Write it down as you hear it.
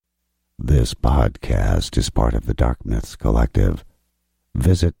This podcast is part of the Dark Myths Collective.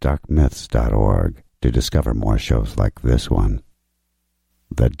 Visit darkmyths.org to discover more shows like this one.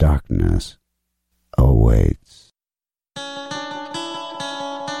 The darkness awaits.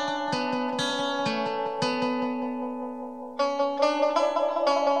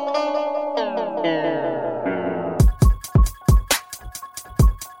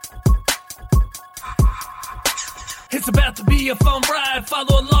 It's about to be a fun ride.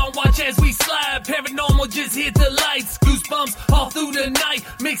 Follow along, watch as we slide. Paranormal just hit the lights. Goosebumps all through the night.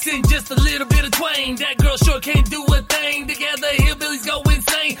 Mixing just a little bit of twain. That girl sure can't do a thing. Together, hillbillies go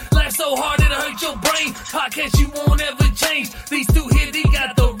insane. Laugh so hard it'll hurt your brain. Podcast you won't ever change. These two here, they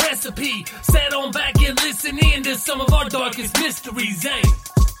got the recipe. Sit on back and listen in to some of our darkest mysteries, eh?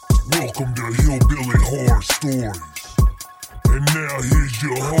 Welcome to Hillbilly Horror Stories. And now here's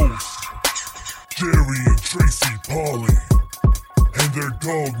your hosts, Jerry and Tracy Polly, and their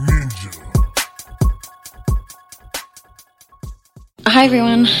dog Ninja. Hi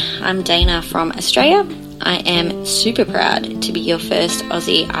everyone, I'm Dana from Australia. I am super proud to be your first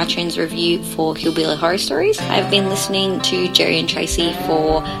Aussie iTunes review for Hillbilly Horror Stories. I've been listening to Jerry and Tracy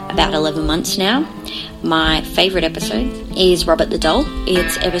for about 11 months now. My favourite episode is Robert the Doll.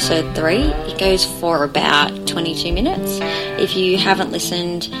 It's episode 3. It goes for about 22 minutes. If you haven't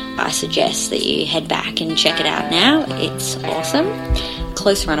listened, I suggest that you head back and check it out now. It's awesome.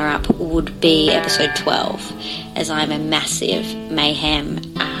 Close runner-up would be episode 12, as I'm a massive Mayhem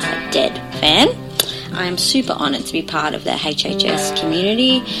Dead fan. I'm super honoured to be part of the HHS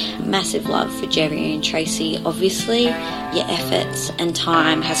community. Massive love for Jerry and Tracy, obviously. Your efforts and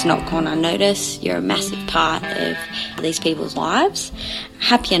time has not gone unnoticed. You're a massive part of these people's lives.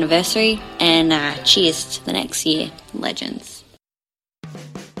 Happy anniversary and cheers to the next year, legends.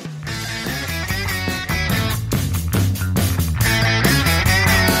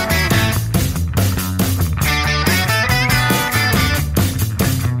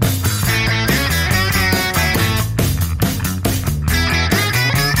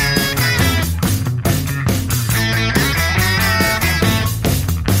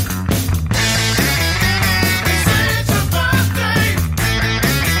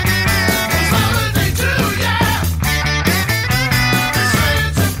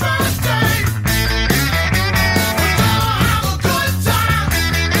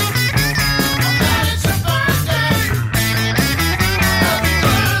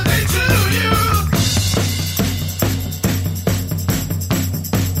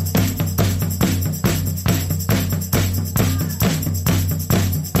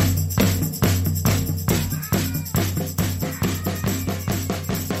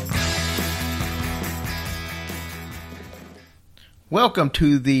 Welcome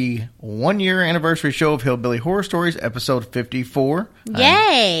to the 1-year anniversary show of Hillbilly Horror Stories, episode 54.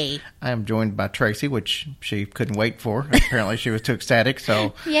 Yay! I am joined by Tracy, which she couldn't wait for. Apparently she was too ecstatic,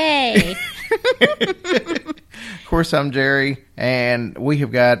 so... Yay! Of course, I'm Jerry, and we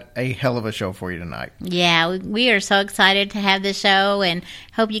have got a hell of a show for you tonight. Yeah, we are so excited to have this show, and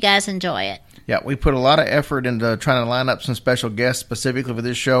hope you guys enjoy it. Yeah, we put a lot of effort into trying to line up some special guests specifically for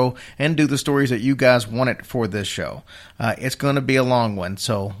this show and do the stories that you guys wanted for this show. It's going to be a long one,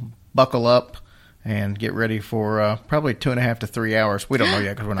 so buckle up and get ready for probably 2.5 to 3 hours. We don't know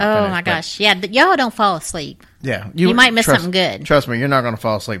yet because we're not finished. Oh, my gosh. Yeah, y'all don't fall asleep. Yeah. You might miss something good. Trust me, you're not going to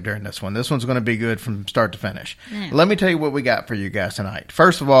fall asleep during this one. This one's going to be good from start to finish. Yeah. Let me tell you what we got for you guys tonight.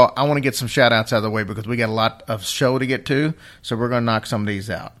 First of all, I want to get some shout-outs out of the way because we got a lot of show to get to, so we're going to knock some of these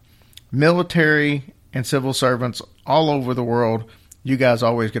out. Military and civil servants all over the world, you guys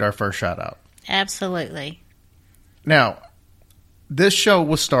always get our first shout out. Absolutely. Now, this show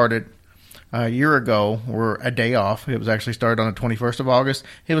was started a year ago, or a day off. It was actually started on the 21st of August.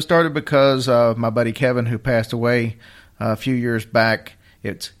 It was started because of my buddy Kevin, who passed away a few years back.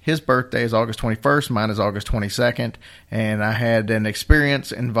 It's his birthday is August 21st. Mine is August 22nd. And I had an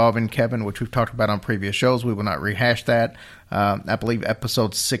experience involving Kevin, which we've talked about on previous shows. We will not rehash that. I believe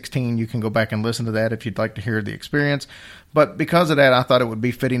episode 16, you can go back and listen to that if you'd like to hear the experience. But because of that, I thought it would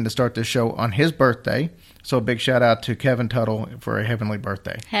be fitting to start this show on his birthday. So a big shout out to Kevin Tuttle for a heavenly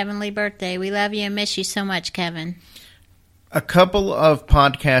birthday. Heavenly birthday. We love you and miss you so much, Kevin. A couple of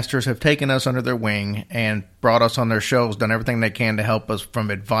podcasters have taken us under their wing and brought us on their shows, done everything they can to help us,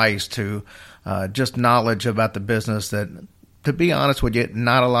 from advice to just knowledge about the business that, to be honest with you,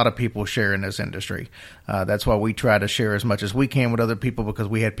 not a lot of people share in this industry. That's why we try to share as much as we can with other people, because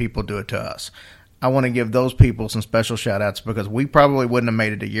we had people do it to us. I want to give those people some special shout outs because we probably wouldn't have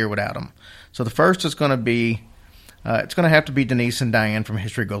made it a year without them. So the first is going to be It's going to have to be Denise and Diane from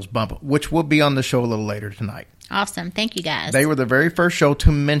History Goes Bump, which will be on the show a little later tonight. Awesome. Thank you, guys. They were the very first show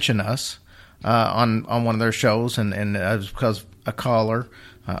to mention us on one of their shows, and it was because a caller.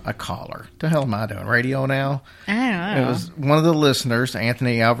 The hell am I doing? Radio now? I don't know. It was one of the listeners,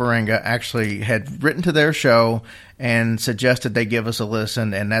 Anthony Alvarenga, actually had written to their show and suggested they give us a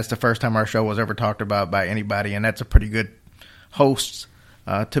listen, and that's the first time our show was ever talked about by anybody, and that's a pretty good host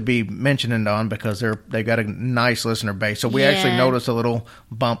to be mentioning on because they've got a nice listener base. So we actually noticed a little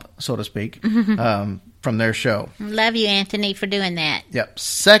bump, so to speak, from their show. Love you, Anthony, for doing that. Yep.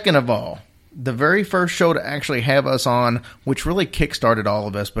 Second of all, the very first show to actually have us on, which really kickstarted all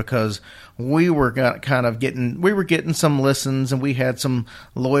of us because we were getting some listens and we had some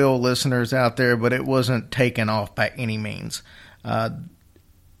loyal listeners out there, but it wasn't taken off by any means.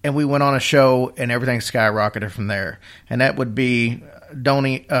 And we went on a show and everything skyrocketed from there. And that would be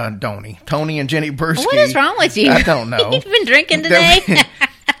Tony and Jenny Bursky. What is wrong with you? I don't know. You've been drinking today?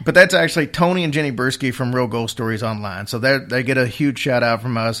 But that's actually Tony and Jenny Bursky from Real Ghost Stories Online. So they get a huge shout out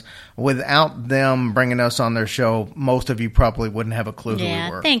from us. Without them bringing us on their show, most of you probably wouldn't have a clue who we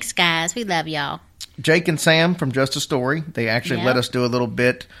were. Thanks, guys. We love y'all. Jake and Sam from Just a Story. They actually let us do a little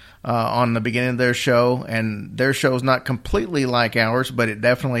bit on the beginning of their show. And their show's not completely like ours, but it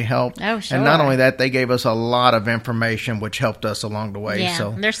definitely helped. Oh, sure. And not only that, they gave us a lot of information, which helped us along the way. Yeah,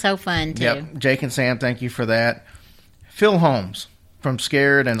 so they're so fun, too. Yep. Jake and Sam, thank you for that. Phil Holmes from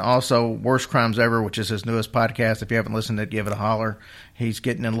Scared and also Worst Crimes Ever, which is his newest podcast. If you haven't listened to it, give it a holler. He's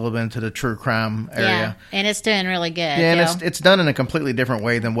getting a little bit into the true crime area. Yeah, and it's doing really good. Yeah, and it's done in a completely different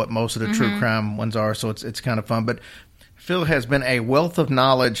way than what most of the true crime ones are, so it's kind of fun. But Phil has been a wealth of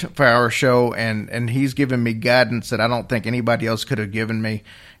knowledge for our show, and he's given me guidance that I don't think anybody else could have given me.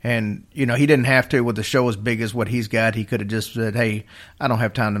 And, he didn't have to with the show as big as what he's got. He could have just said, hey, I don't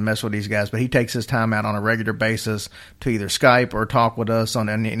have time to mess with these guys. But he takes his time out on a regular basis to either Skype or talk with us on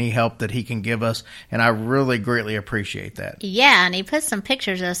any help that he can give us. And I really greatly appreciate that. Yeah, and he put some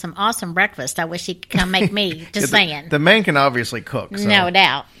pictures of some awesome breakfast. I wish he could come make me. Just saying. The man can obviously cook. So. No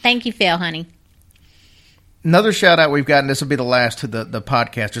doubt. Thank you, Phil, honey. Another shout out we've gotten, this will be the last to the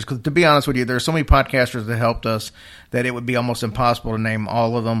podcasters, because to be honest with you, there are so many podcasters that helped us that it would be almost impossible to name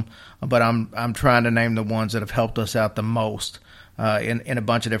all of them, but I'm trying to name the ones that have helped us out the most in a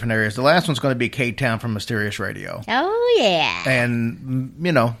bunch of different areas. The last one's going to be K-Town from Mysterious Radio. Oh, yeah. And,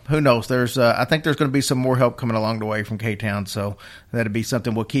 who knows? There's I think there's going to be some more help coming along the way from K-Town, so that'll be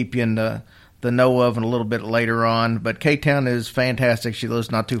something we'll keep you in the know of and a little bit later on. But K-Town is fantastic. She lives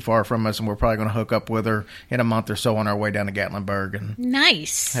not too far from us, and we're probably going to hook up with her in a month or so on our way down to Gatlinburg and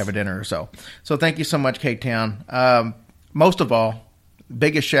nice have a dinner or so. So thank you so much, K-Town. Most of all,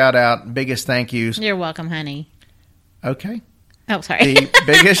 biggest shout out, biggest thank yous. You're welcome, honey. Okay. Oh, sorry. The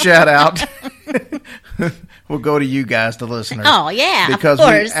biggest shout out will go to you guys, the listeners. Oh, yeah, because of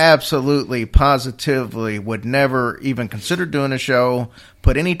course. we absolutely, positively would never even consider doing a show,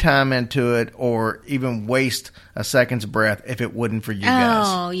 put any time into it, or even waste a second's breath if it wouldn't for you guys.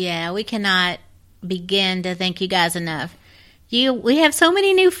 Oh, yeah. We cannot begin to thank you guys enough. We have so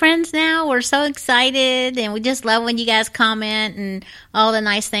many new friends now. We're so excited, and we just love when you guys comment and all the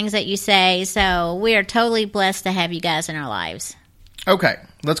nice things that you say. So we are totally blessed to have you guys in our lives. Okay,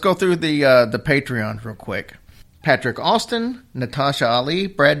 let's go through the Patreons real quick. Patrick Austin, Natasha Ali,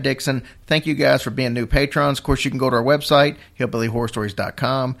 Brad Dixon, thank you guys for being new patrons. Of course, you can go to our website,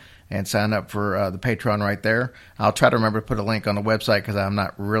 hillbillyhorrorstories.com, and sign up for the Patreon right there. I'll try to remember to put a link on the website because I'm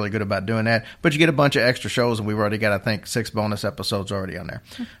not really good about doing that. But you get a bunch of extra shows, and we've already got, I think, 6 bonus episodes already on there.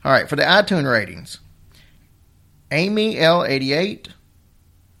 All right, for the iTunes ratings, Amy L88,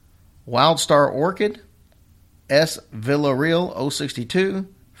 Wildstar Orchid, S. Villarreal 062,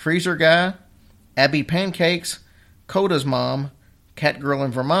 Freezer Guy, Abby Pancakes, Coda's Mom, Catgirl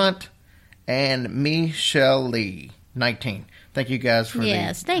in Vermont, and Michelle Lee 19. Thank you guys for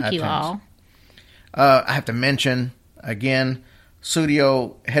thank you all. I have to mention again,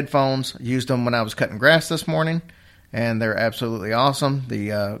 Studio headphones. Used them when I was cutting grass this morning, and they're absolutely awesome.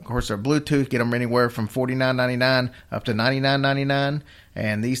 Of course, they're Bluetooth. Get them anywhere from $49.99 up to $99.99.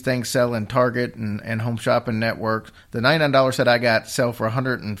 And these things sell in Target and Home Shopping Network. The $99 that I got sell for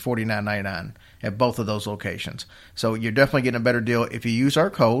 $149.99 at both of those locations. So you're definitely getting a better deal. If you use our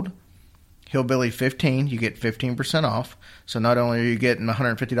code, Hillbilly15, you get 15% off. So not only are you getting a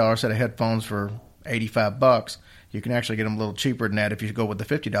 $150 set of headphones for $85, you can actually get them a little cheaper than that if you go with the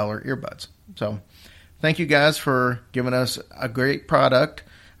 $50 earbuds. So thank you guys for giving us a great product,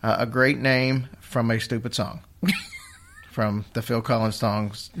 a great name from a stupid song. From the Phil Collins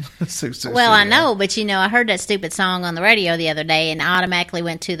songs. Well, I know, but I heard that stupid song on the radio the other day and automatically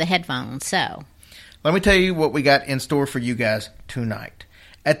went to the headphones, so. let me tell you what we got in store for you guys tonight.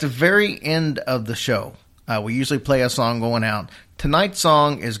 At the very end of the show, we usually play a song going out. Tonight's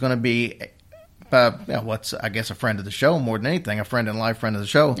song is going to be, what's, I guess, a friend of the show more than anything, a friend in life, friend of the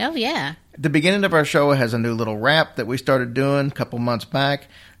show. Oh, yeah. The beginning of our show has a new little rap that we started doing a couple months back.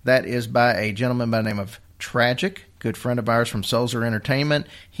 That is by a gentleman by the name of Tragic, good friend of ours from Sulzer Entertainment.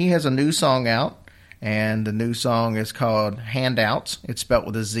 He has a new song out, and the new song is called Handouts. It's spelled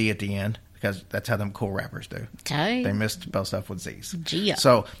with a Z at the end, because that's how them cool rappers do. Okay. They misspell stuff with Z's. Gia.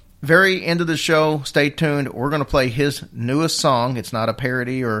 So, very end of the show, stay tuned. We're going to play his newest song. It's not a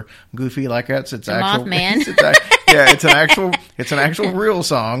parody or goofy like that. It's actual. Mothman. It's an actual real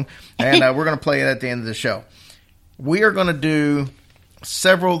song, and we're going to play it at the end of the show. We are going to do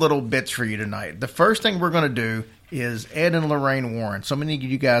several little bits for you tonight. The first thing we're going to do is Ed and Lorraine Warren. So many of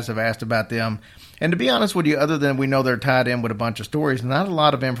you guys have asked about them. And to be honest with you, other than we know they're tied in with a bunch of stories, not a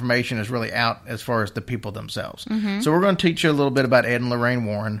lot of information is really out as far as the people themselves. Mm-hmm. So we're going to teach you a little bit about Ed and Lorraine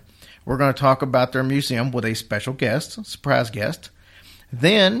Warren. We're going to talk about their museum with a special guest, surprise guest.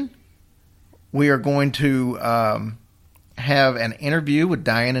 Then we are going to have an interview with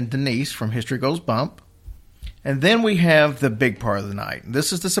Diane and Denise from History Goes Bump. And then we have the big part of the night.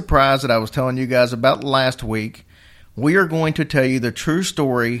 This is the surprise that I was telling you guys about last week. We are going to tell you the true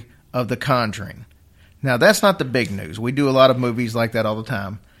story of The Conjuring. Now, that's not the big news. We do a lot of movies like that all the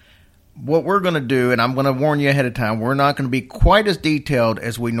time. What we're going to do, and I'm going to warn you ahead of time, we're not going to be quite as detailed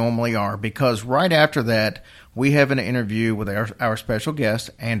as we normally are, because right after that, we have an interview with our special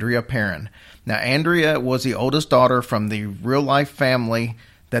guest, Andrea Perron. Now, Andrea was the oldest daughter from the real-life family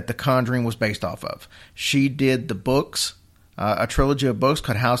that The Conjuring was based off of. She did the books, a trilogy of books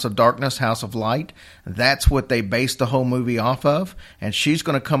called House of Darkness, House of Light. That's what they based the whole movie off of. And she's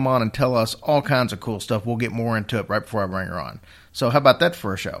going to come on and tell us all kinds of cool stuff. We'll get more into it right before I bring her on. So how about that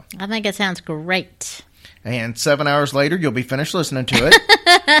for a show? I think it sounds great. And 7 hours later, you'll be finished listening to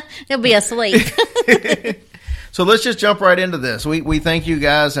it. You'll be asleep. So let's just jump right into this. We thank you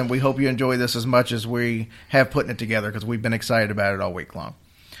guys, and we hope you enjoy this as much as we have putting it together, because we've been excited about it all week long.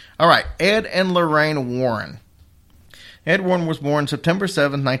 All right, Ed and Lorraine Warren. Ed Warren was born September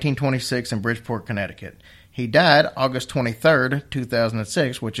 7, 1926 in Bridgeport, Connecticut. He died August 23rd,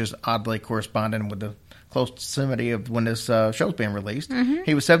 2006, which is oddly corresponding with the close proximity of when this show's being released. Mm-hmm.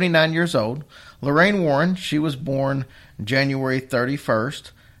 He was 79 years old. Lorraine Warren, she was born January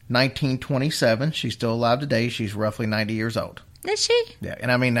 31st, 1927. She's still alive today. She's roughly 90 years old. Is she? Yeah,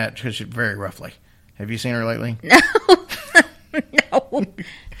 and I mean that very roughly. Have you seen her lately? No. No.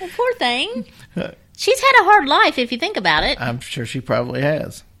 Well, poor thing. She's had a hard life, if you think about it. I'm sure she probably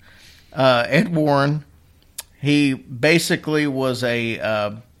has. Ed Warren, he basically was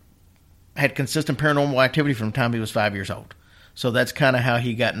had consistent paranormal activity from the time he was 5 years old. So that's kind of how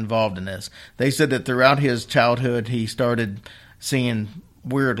he got involved in this. They said that throughout his childhood, he started seeing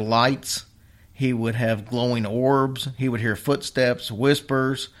weird lights. He would have glowing orbs. He would hear footsteps,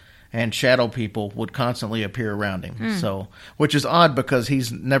 whispers, and shadow people would constantly appear around him. So, which is odd, because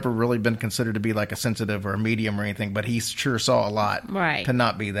he's never really been considered to be like a sensitive or a medium or anything, but he sure saw a lot to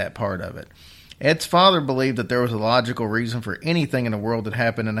not be that part of it. Ed's father believed that there was a logical reason for anything in the world that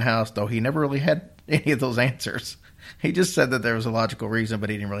happened in the house, though he never really had any of those answers. He just said that there was a logical reason, but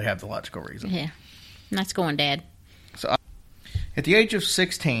he didn't really have the logical reason. Yeah. Nice going, Dad. So, at the age of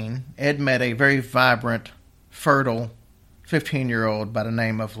 16, Ed met a very vibrant, fertile 15-year-old by the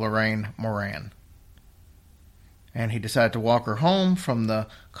name of Lorraine Moran. And he decided to walk her home from the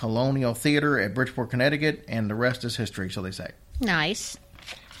Colonial Theater at Bridgeport, Connecticut, and the rest is history, so they say. Nice.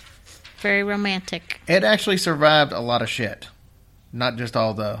 Very romantic. Ed actually survived a lot of shit. Not just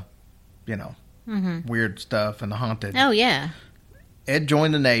all the, weird stuff and the haunted. Oh, yeah. Ed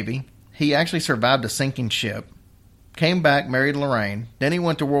joined the Navy. He actually survived a sinking ship. Came back, married Lorraine. Then he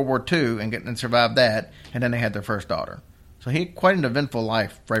went to World War II and survived that. And then they had their first daughter. So he had quite an eventful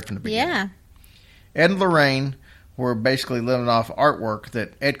life right from the beginning. Yeah. Ed and Lorraine were basically living off artwork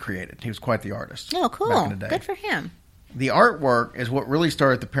that Ed created. He was quite the artist. Oh, cool. Back in the day. Good for him. The artwork is what really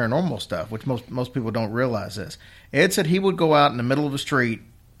started the paranormal stuff, which most people don't realize this. Ed said he would go out in the middle of the street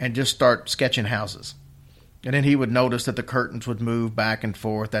and just start sketching houses. And then he would notice that the curtains would move back and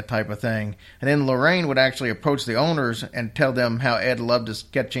forth, that type of thing. And then Lorraine would actually approach the owners and tell them how Ed loved his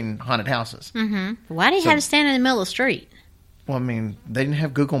sketching haunted houses. Mm-hmm. Why do you have to stand in the middle of the street? Well, I mean, they didn't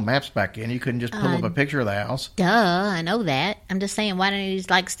have Google Maps back then. You couldn't just pull up a picture of the house. Duh, I know that. I'm just saying, why don't you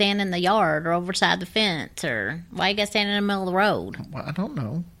just, stand in the yard or overside the fence? Or why you got to stand in the middle of the road? Well, I don't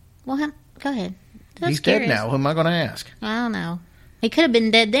know. Well, go ahead. He's dead now. Who am I going to ask? I don't know. He could have been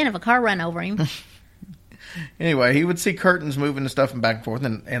dead then if a car ran over him. Anyway, he would see curtains moving and stuff and back and forth,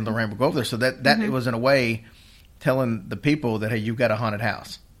 and Lorraine would go over there. So that was in a way telling the people that, hey, you've got a haunted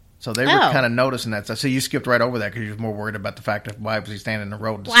house. So they were kind of noticing that. So you skipped right over that because you were more worried about the fact of why was he standing in the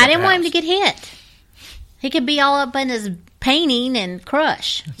road. Well, I didn't want him to get hit. He could be all up in his painting and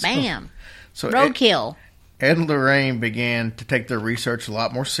crush. Bam. So roadkill. Ed and Lorraine began to take their research a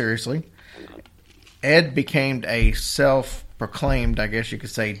lot more seriously. Ed became a self-proclaimed, I guess you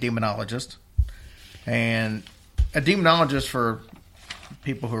could say, demonologist. And a demonologist, for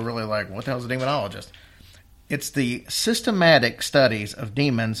people who are really like, what the hell is a demonologist? It's the systematic studies of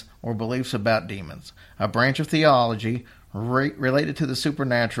demons or beliefs about demons, a branch of theology related to the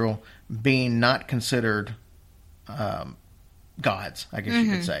supernatural being not considered gods, I guess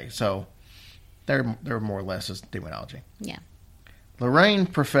you could say. So they're more or less as demonology. Yeah. Lorraine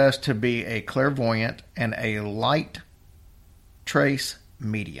professed to be a clairvoyant and a light trace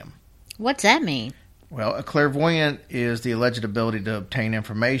medium. What's that mean? Well, a clairvoyant is the alleged ability to obtain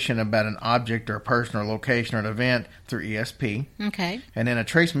information about an object or a person or location or an event through ESP. Okay. And then a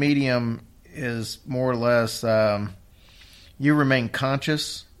trace medium is more or less you remain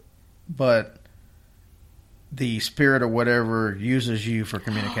conscious, but the spirit or whatever uses you for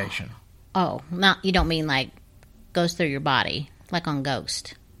communication. Oh, you don't mean like goes through your body, like on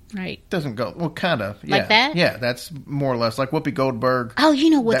Ghost, right? Doesn't go, well, kind of. Yeah. Like that? Yeah, that's more or less like Whoopi Goldberg. Oh, you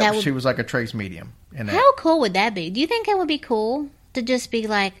know what that would... She was like a trace medium. How cool would that be? Do you think that would be cool to just be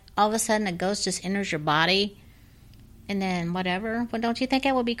like, all of a sudden a ghost just enters your body and then whatever? Well, don't you think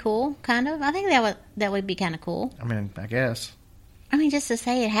that would be cool, kind of? I think that would be kind of cool. I mean, I guess. I mean, just to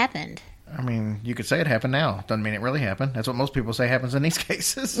say it happened. I mean, you could say it happened now. Doesn't mean it really happened. That's what most people say happens in these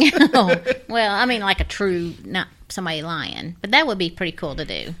cases. Well, I mean, like a true, not somebody lying. But that would be pretty cool to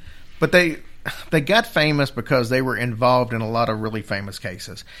do. But they got famous because they were involved in a lot of really famous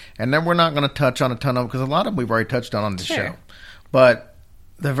cases. And then we're not going to touch on a ton of them because a lot of them we've already touched on this show. But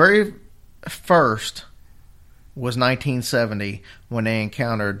the very first was 1970 when they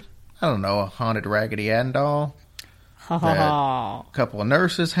encountered, I don't know, a haunted Raggedy Ann doll. That a couple of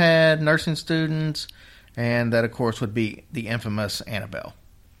nurses had, nursing students, and that, of course, would be the infamous Annabelle.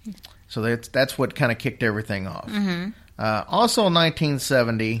 So that's what kind of kicked everything off. Mm-hmm. Also in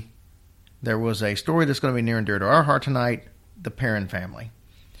 1970, there was a story that's going to be near and dear to our heart tonight, the Perron family.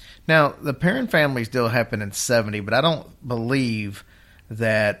 Now, the Perron family still happened in 70, but I don't believe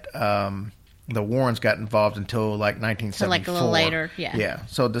that the Warrens got involved until like 1974. So like a little later, yeah. Yeah,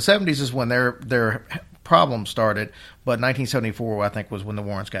 so the 70s is when their problem started, but 1974, I think, was when the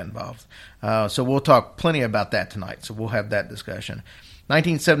Warrens got involved. So we'll talk plenty about that tonight, so we'll have that discussion.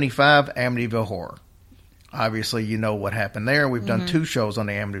 1975, Amityville Horror. Obviously, you know what happened there. We've done 2 shows on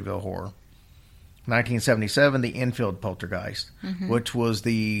the Amityville Horror. 1977, the Enfield Poltergeist, which was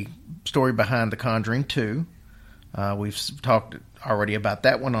the story behind The Conjuring 2. We've talked already about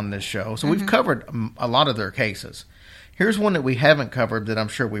that one on this show. So we've covered a lot of their cases. Here's one that we haven't covered that I'm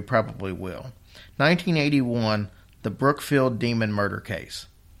sure we probably will. 1981, the Brookfield Demon Murder Case.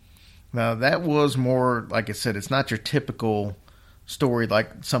 Now, that was more, like I said, it's not your typical story like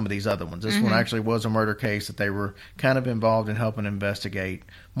some of these other ones. This one actually was a murder case that they were kind of involved in helping investigate.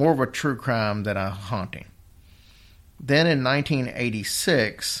 More of a true crime than a haunting. Then in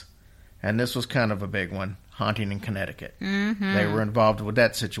 1986, and this was kind of a big one, haunting in Connecticut. They were involved with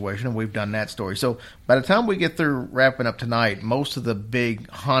that situation, and we've done that story. So by the time we get through wrapping up tonight, most of the big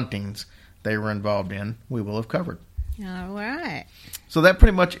hauntings they were involved in, we will have covered. All right. So that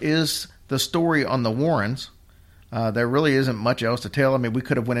pretty much is the story on the Warrens. There really isn't much else to tell. I mean, we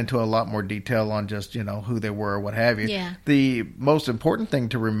could have went into a lot more detail on just, who they were or what have you. Yeah. The most important thing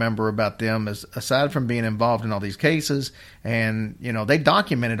to remember about them is, aside from being involved in all these cases, and, they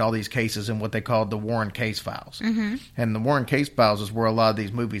documented all these cases in what they called the Warren Case Files. And the Warren Case Files is where a lot of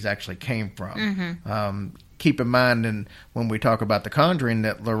these movies actually came from. Keep in mind, and when we talk about The Conjuring,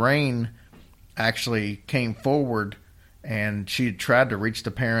 that Lorraine actually came forward and she tried to reach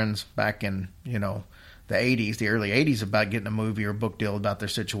the Perrons back in, the 80s, the early 80s, about getting a movie or book deal about their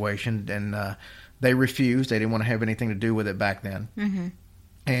situation, and they refused. They didn't want to have anything to do with it back then.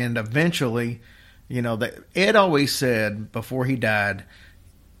 And eventually, Ed always said before he died,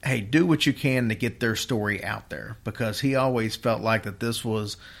 hey, do what you can to get their story out there, because he always felt like that this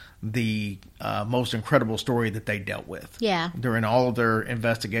was the most incredible story that they dealt with during all of their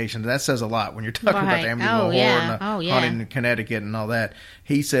investigations. That says a lot when you're talking about the Amityville Horror and the haunting in Connecticut and all that.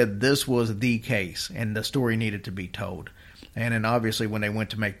 He said this was the case and the story needed to be told. And then obviously when they went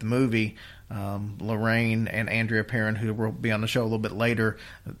to make the movie, Lorraine and Andrea Perrin, who will be on the show a little bit later,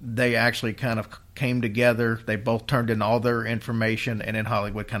 they actually kind of came together. They both turned in all their information, and then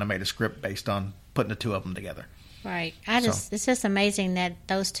Hollywood kind of made a script based on putting the two of them together. Right. It's just amazing that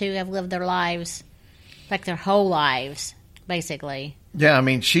those two have lived their lives, like their whole lives, basically. Yeah, I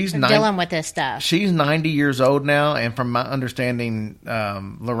mean, she's dealing with this stuff. She's 90 years old now, and from my understanding,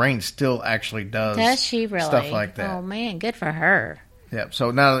 Lorraine still actually does. Does she really? Stuff like that. Oh man, good for her. Yeah.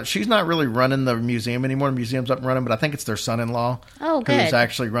 So now she's not really running the museum anymore. The museum's up and running, but I think it's their son-in-law who's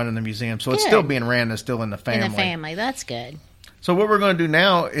actually running the museum. So it's still being ran. It's still in the family. In the family, that's good. So what we're going to do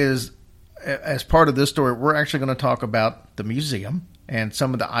now is, as part of this story, we're actually going to talk about the museum and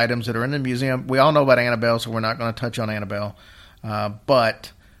some of the items that are in the museum. We all know about Annabelle, so we're not going to touch on Annabelle.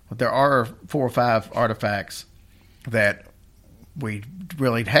 But there are 4 or 5 artifacts that we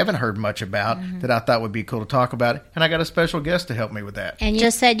really haven't heard much about that I thought would be cool to talk about. And I got a special guest to help me with that. And you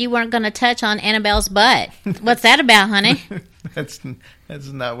just said you weren't going to touch on Annabelle's butt. What's that about, honey? That's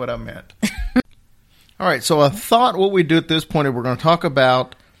not what I meant. All right, so I thought what we'd do at this point is we're going to talk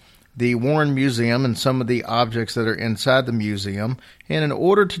about the Warren Museum and some of the objects that are inside the museum. And in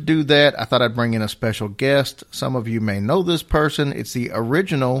order to do that, I thought I'd bring in a special guest. Some of you may know this person. It's the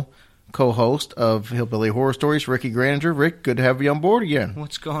original co-host of Hillbilly Horror Stories, Ricky Granger. Rick, good to have you on board again.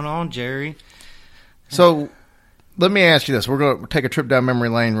 What's going on, Jerry? So let me ask you this. We're going to take a trip down memory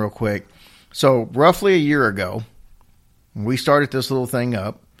lane real quick. So roughly a year ago, we started this little thing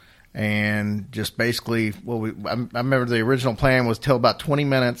up. And just basically, I remember the original plan was till about 20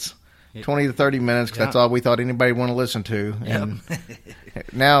 minutes, 20 to 30 minutes, because that's all we thought anybody would want to listen to. And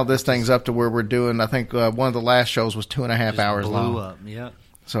now this thing's up to where we're doing, I think one of the last shows was 2.5 hours long. Blew up, yeah.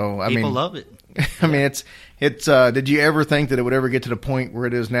 So, People love it. I mean, it's. Did you ever think that it would ever get to the point where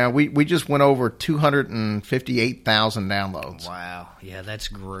it is now? We just went over 258,000 downloads. Wow. Yeah, that's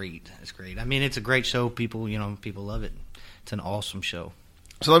great. That's great. I mean, it's a great show. People love it. It's an awesome show.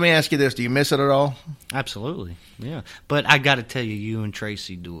 So let me ask you this. Do you miss it at all? Absolutely. Yeah. But I got to tell you, you and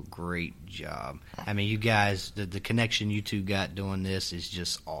Tracy do a great job. I mean, you guys, the connection you two got doing this is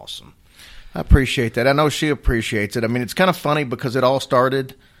just awesome. I appreciate that. I know she appreciates it. I mean, it's kind of funny because it all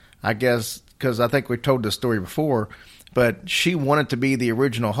started, I guess, because I think we told this story before, but she wanted to be the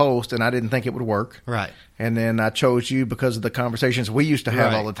original host, and I didn't think it would work. Right. And then I chose you because of the conversations we used to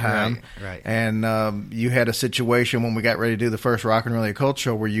have all the time. Right. And you had a situation when we got ready to do the first Rock and Really Occult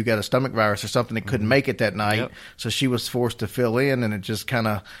show where you got a stomach virus or something that couldn't make it that night. Yep. So she was forced to fill in, and it just kind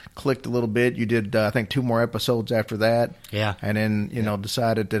of clicked a little bit. You did, I think, 2 more episodes after that. Yeah. And then, you know,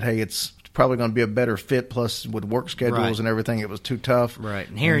 decided that, hey, it's probably going to be a better fit, plus with work schedules and everything, it was too tough. Right.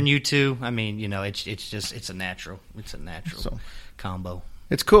 And hearing you two, I mean, you know, it's a natural combo.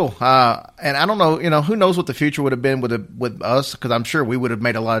 It's cool. And I don't know, you know, who knows what the future would have been with us, because I'm sure we would have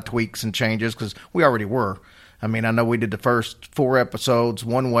made a lot of tweaks and changes, because we already were. I mean, I know we did the first 4 episodes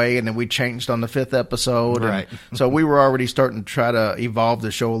one way, and then we changed on the 5th episode. Right. So we were already starting to try to evolve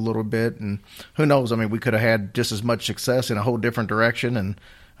the show a little bit, and who knows, I mean, we could have had just as much success in a whole different direction and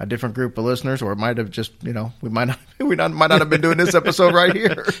a different group of listeners, or it might have just, you know, we might not have been doing this episode right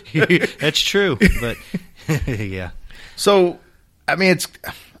here. That's true, but yeah. So, I mean,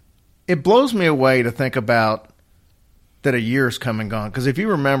 it blows me away to think about that a year's come and gone. Because if you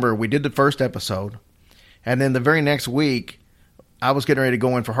remember, we did the first episode, and then the very next week, I was getting ready to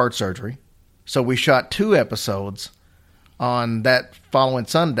go in for heart surgery. So we shot 2 episodes on that following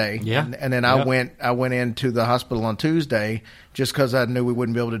Sunday. Yeah. And then I went into the hospital on Tuesday just because I knew we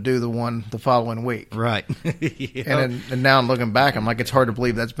wouldn't be able to do the one the following week. Right. Yeah. And now I'm looking back, I'm like, it's hard to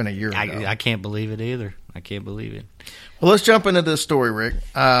believe that's been a year ago. I can't believe it either. I can't believe it. Well, let's jump into this story, Rick.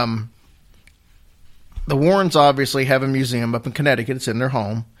 The Warrens obviously have a museum up in Connecticut. It's in their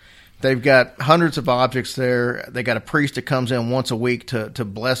home. They've got hundreds of objects there. They got a priest that comes in once a week to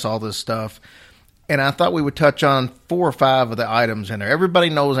bless all this stuff. And I thought we would touch on 4 or 5 of the items in there. Everybody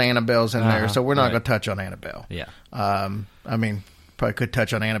knows Annabelle's in there, so we're not going to touch on Annabelle. Yeah. I mean, probably could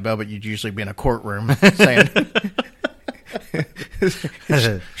touch on Annabelle, but you'd usually be in a courtroom saying,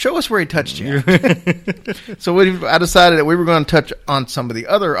 show us where he touched you. So I decided that we were going to touch on some of the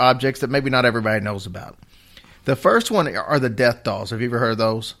other objects that maybe not everybody knows about. The first one are the death dolls. Have you ever heard of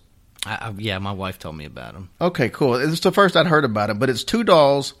those? Yeah, my wife told me about them. Okay, cool. It's the first I'd heard about it, but it's 2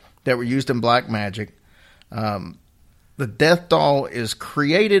 dolls that were used in black magic. The death doll is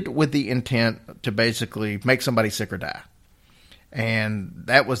created with the intent to basically make somebody sick or die. And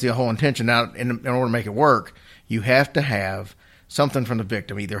that was the whole intention. Now, in order to make it work, you have to have something from the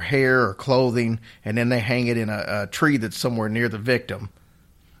victim, either hair or clothing, and then they hang it in a tree that's somewhere near the victim.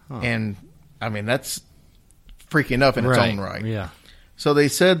 Huh. And, I mean, that's freaky enough in its own right. Yeah. So they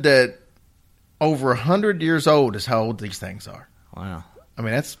said that over 100 years old is how old these things are. Wow. I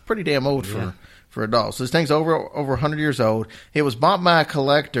mean, that's pretty damn old for a doll. So this thing's over 100 years old. It was bought by a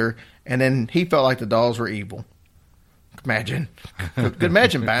collector, and then he felt like the dolls were evil. Imagine. Could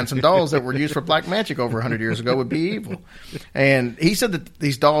imagine buying some dolls that were used for black magic over 100 years ago would be evil. And he said that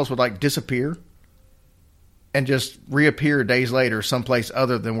these dolls would like disappear and just reappear days later someplace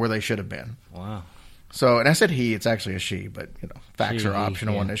other than where they should have been. Wow. So, and I said he, it's actually a she, but, facts are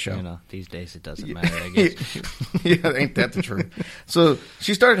optional on this show. These days it doesn't matter, I guess. Yeah, ain't that the truth? So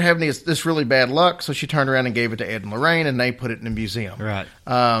she started having this really bad luck, so she turned around and gave it to Ed and Lorraine, and they put it in a museum. Right.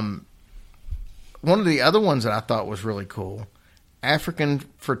 One of the other ones that I thought was really cool, African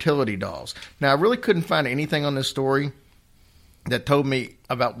fertility dolls. Now, I really couldn't find anything on this story that told me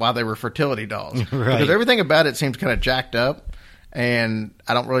about why they were fertility dolls. Right. Because everything about it seems kind of jacked up, and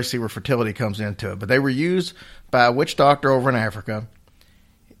I don't really see where fertility comes into it. But they were used by a witch doctor over in Africa.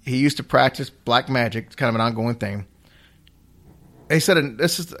 He used to practice black magic. It's kind of an ongoing thing. They said, and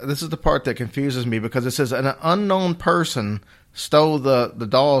this is the part that confuses me, because it says an unknown person stole the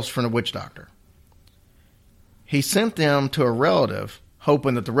dolls from the witch doctor. He sent them to a relative,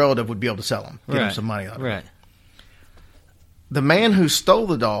 hoping that the relative would be able to sell them, get him some money out of it. Right. The man who stole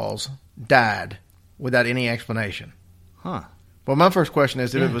the dolls died without any explanation. Huh. Well, my first question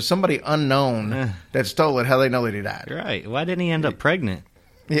is, if it was somebody unknown that stole it, how do they know that he died? Right. Why didn't he end up pregnant?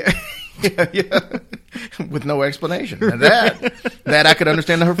 Yeah. yeah. With no explanation. And that I could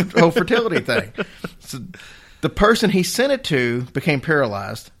understand the whole fertility thing. So the person he sent it to became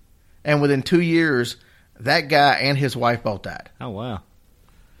paralyzed, and within 2 years, that guy and his wife both died. Oh, wow.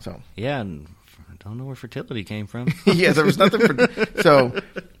 So yeah, and I don't know where fertility came from. Yeah, there was nothing for. So,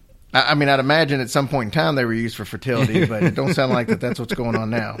 I mean, I'd imagine at some point in time they were used for fertility, but it don't sound like that's what's going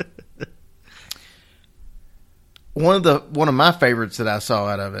on now. One of my favorites that I saw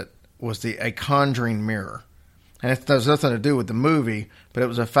out of it was a conjuring mirror, and it has nothing to do with the movie, but it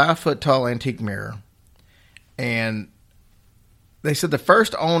was a 5-foot tall antique mirror, and they said the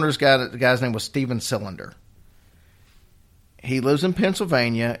first owner's the guy's name was Steven Cylinder. He lives in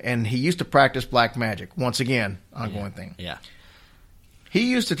Pennsylvania, and he used to practice black magic. Once again, ongoing thing. Yeah.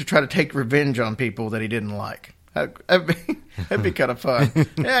 He used it to try to take revenge on people that he didn't like. That'd be kind of fun.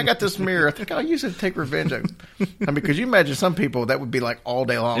 Yeah, I got this mirror. I think I'll use it to take revenge. I mean, because you imagine some people, that would be like all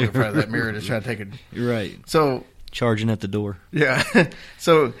day long in front of that mirror to try to take it. Right. So charging at the door. Yeah.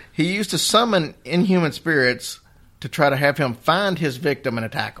 So he used to summon inhuman spirits to try to have him find his victim and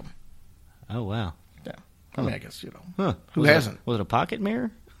attack him. Oh, wow. Yeah. I mean, I guess, Huh. Who hasn't? Was it a pocket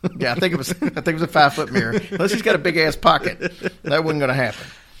mirror? Yeah, I think it was a 5-foot mirror. Unless he's got a big ass pocket. That wasn't going to happen.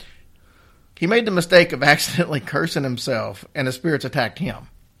 He made the mistake of accidentally cursing himself, and the spirits attacked him.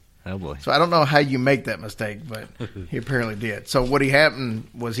 Oh, boy. So I don't know how you make that mistake, but he apparently did. So what happened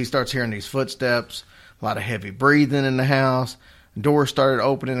was he starts hearing these footsteps, a lot of heavy breathing in the house. Doors started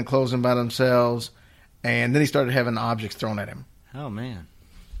opening and closing by themselves. And then he started having objects thrown at him. Oh, man.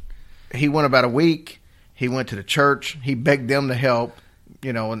 He went about a week. He went to the church. He begged them to help,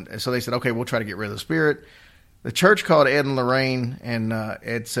 and so they said, okay, we'll try to get rid of the spirit. The church called Ed and Lorraine, and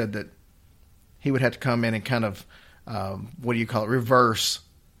Ed said that he would have to come in and kind of, reverse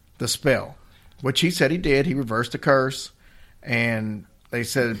the spell, which he said he did. He reversed the curse, and they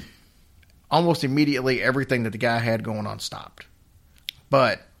said almost immediately everything that the guy had going on stopped.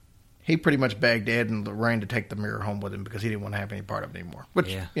 But he pretty much begged Ed and Lorraine to take the mirror home with him because he didn't want to have any part of it anymore. Which,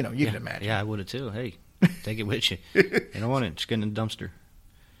 you can imagine. Yeah, I would have too. Hey, take it with you. You don't want it. Just get it in the dumpster.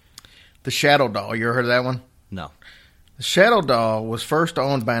 The Shadow Doll. You ever heard of that one? No. The Shadow Doll was first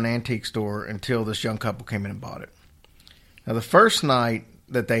owned by an antique store until this young couple came in and bought it. Now, the first night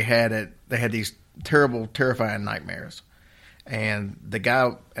that they had it, they had these terrible, terrifying nightmares. And the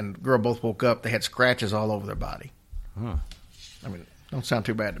guy and the girl both woke up. They had scratches all over their body. Huh. I mean, don't sound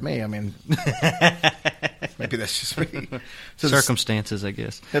too bad to me. I mean, maybe that's just me. So circumstances, I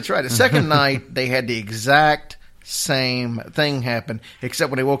guess. That's right. The second night, they had the exact same thing happen, except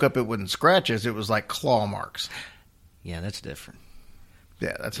when they woke up, it wasn't scratches. It was like claw marks. Yeah, that's different.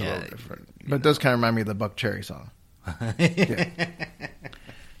 Yeah, that's a little different. But it does kind of remind me of the Buck Cherry song.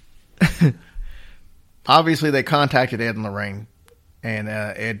 Obviously, they contacted Ed and Lorraine, and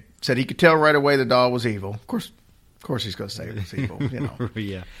Ed said he could tell right away the doll was evil. Of course, he's going to say it was evil,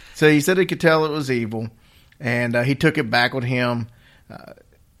 Yeah. So he said he could tell it was evil, and he took it back with him.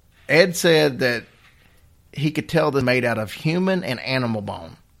 Ed said that he could tell this made out of human and animal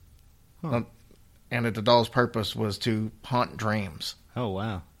bone, and that the doll's purpose was to haunt dreams. Oh,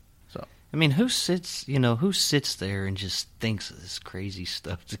 wow. So I mean, who sits there and just thinks of this crazy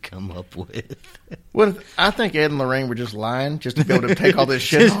stuff to come up with? Well, I think Ed and Lorraine were just lying just to be able to take all this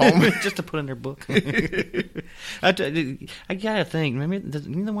shit home. Just to put in their book. I gotta think, I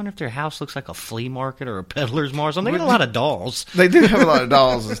wonder if their house looks like a flea market or a peddler's market. They got a lot of dolls. They do have a lot of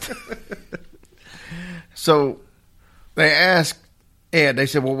dolls. So they asked Ed, they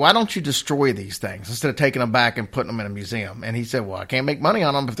said, well, why don't you destroy these things instead of taking them back and putting them in a museum? And he said, well, I can't make money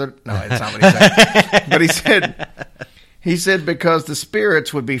on them if they're... No, that's not what he said. But he said because the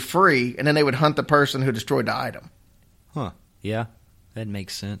spirits would be free and then they would hunt the person who destroyed the item. Huh. Yeah, that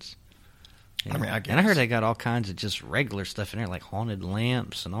makes sense. Yeah. I mean, I guess. And I heard they got all kinds of just regular stuff in there, like haunted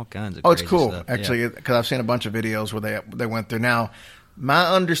lamps and all kinds of it's crazy cool, stuff. actually, because I've seen a bunch of videos where they went through. Now, my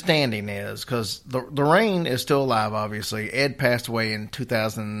understanding is, because Lorraine is still alive, obviously. Ed passed away in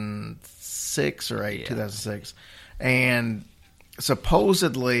 2006 or 2006. And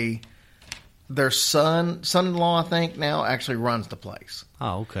supposedly their son-in-law, I think, now actually runs the place.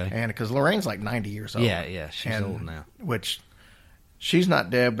 Oh, okay. And because Lorraine's like 90 years old. Yeah, she's old now. Which, she's not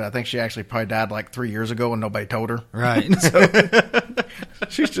dead, but I think she actually probably died like 3 years ago and nobody told her. Right. So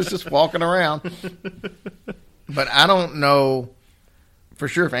she's just walking around. But I don't know for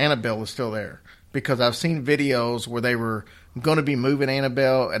sure if Annabelle is still there, because I've seen videos where they were going to be moving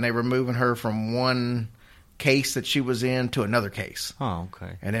Annabelle and they were moving her from one case that she was in to another case. Oh,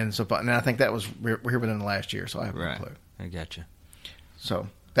 okay. And then I think that was here within the last year, so I have no clue. I gotcha. So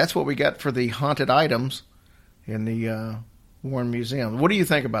that's what we got for the haunted items in the Warren Museum. What do you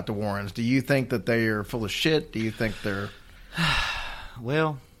think about the Warrens? Do you think that they are full of shit? Do you think they're...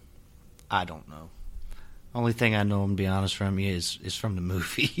 Well, I don't know. Only thing I know, to be honest, from you is from the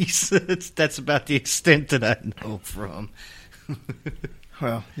movies. That's about the extent that I know from.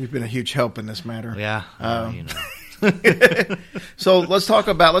 Well, you've been a huge help in this matter. Yeah, So let's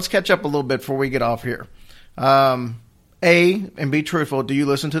catch up a little bit before we get off here. And be truthful, do you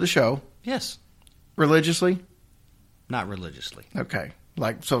listen to the show? Yes. Religiously? Not religiously. Okay.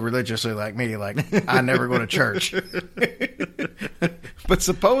 So religiously, like me, like I never go to church. But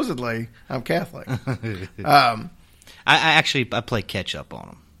supposedly, I'm Catholic. I play catch up on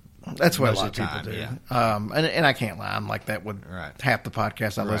them. That's what most a lot of people time, do. Yeah. And I can't lie. I'm like that with half the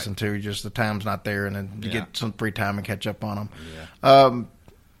podcasts I listen to. Just the time's not there, and then you get some free time and catch up on them. Yeah.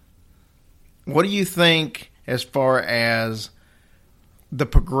 What do you think as far as the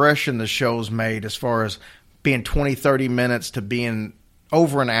progression the show's made, as far as being 20, 30 minutes to being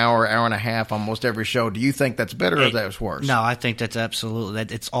over an hour and a half almost every show? Do you think that's better or that's worse? No, I think that's absolutely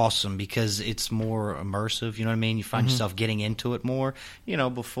it's awesome because it's more immersive. You know what I mean? You find yourself getting into it more.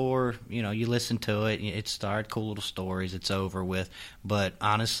 Before you listen to it, it started cool little stories. It's over with. But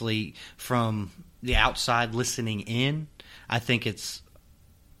honestly, from the outside listening in, I think it's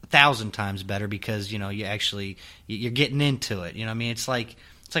 1,000 times better because you're getting into it. You know what I mean? It's like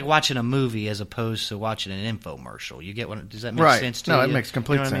watching a movie as opposed to watching an infomercial. You get what? Does that make sense to you? No, it makes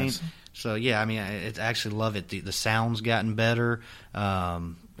complete sense. I mean? So yeah, I actually love it. The sound's gotten better.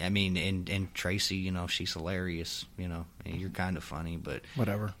 And Tracy, she's hilarious. You're kind of funny, but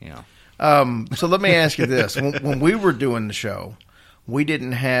whatever. So let me ask you this: when we were doing the show, we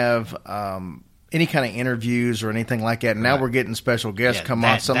didn't have any kind of interviews or anything like that. And now we're getting special guests come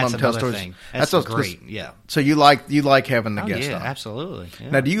on. Some of them tell stories. That's great. Yeah. So you like having the guests on? Yeah, absolutely. Yeah.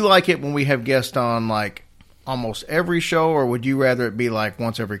 Now, do you like it when we have guests on like almost every show, or would you rather it be like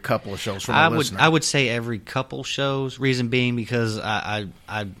once every couple of shows from a listener? I would say every couple shows. Reason being because I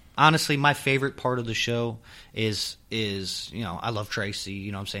honestly, my favorite part of the show is I love Tracy,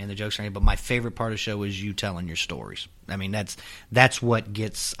 what I'm saying, the jokes are but my favorite part of the show is you telling your stories. I mean, that's what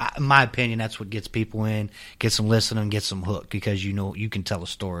gets, in my opinion, that's what gets people in, gets them listening, gets them hooked, because you can tell a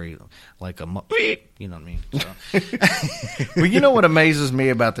story like you know what I mean? So. Well, you know what amazes me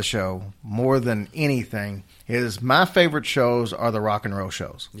about the show more than anything is my favorite shows are the rock and roll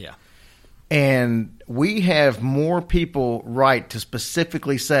shows. Yeah. And we have more people write to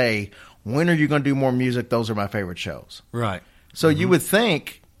specifically say, when are you going to do more music? Those are my favorite shows. Right. So you would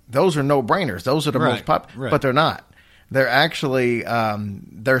think those are no-brainers. Those are the most popular. Right. But they're not. They're actually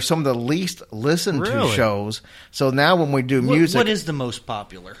they're some of the least listened to shows. So now when we do music... What is the most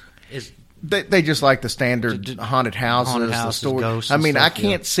popular? They just like the standard haunted houses, the story. Ghosts, I mean, stuff, I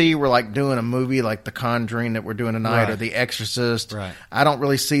can't see we're like doing a movie like The Conjuring that we're doing tonight or The Exorcist. Right. I don't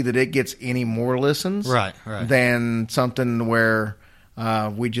really see that it gets any more listens than something where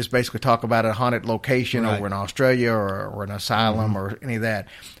we just basically talk about a haunted location over in Australia or an asylum or any of that.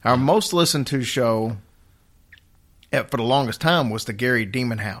 Our most listened to show for the longest time was the Gary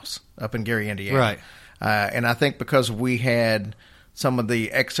Demon House up in Gary, Indiana. Right. And I think because we had some of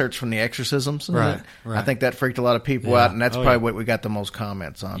the excerpts from the exorcisms. Right. I think that freaked a lot of people Yeah. out, and that's Oh, probably yeah. what we got the most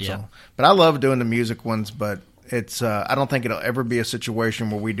comments on. Yeah. So, but I love doing the music ones, but it's I don't think it'll ever be a situation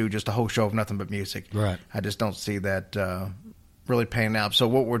where we do just a whole show of nothing but music. Right. I just don't see that really panning out. So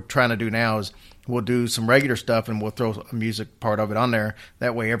what we're trying to do now is we'll do some regular stuff and we'll throw a music part of it on there.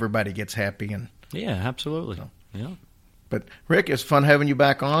 That way everybody gets happy. And Yeah, absolutely. Yeah. but Rick, it's fun having you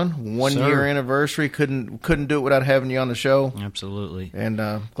back on. 1 Sir. year anniversary. Couldn't do it without having you on the show. Absolutely. And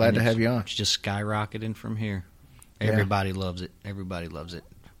glad to have you on. It's just skyrocketing from here. Yeah. Everybody loves it. Everybody loves it.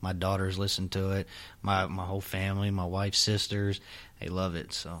 My daughters listen to it. My whole family, my wife's sisters, they love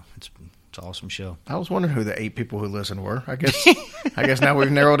it. So it's an awesome show. I was wondering who the 8 people who listened were. I guess now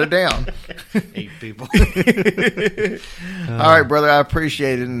we've narrowed it down. 8 people. All right, brother. I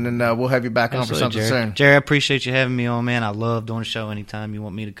appreciate it, and then we'll have you back on for something Jerry. soon. Jerry, I appreciate you having me on, man. I love doing a show. Anytime you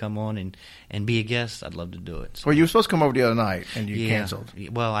want me to come on and be a guest, I'd love to do it. So, Well, you were supposed to come over the other night, and you yeah. canceled.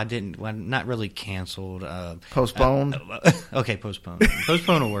 Well, I didn't. Well, not really canceled. Postponed? Okay, postponed.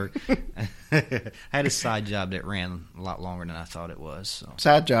 Postponed will work. I had a side job that ran a lot longer than I thought it was. So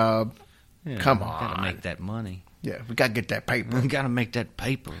Side job. yeah, Come gotta on. make that money. Yeah, we got to get that paper. We gotta make that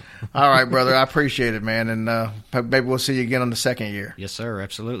paper. All right, brother. I appreciate it, man. And maybe we'll see you again on the second year. Yes, sir.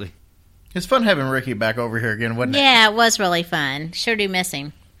 Absolutely. It's fun having Ricky back over here again, wasn't it? Yeah, it was really fun. Sure do miss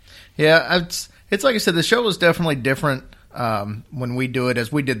him. Yeah, it's like I said, the show was definitely different when we do it.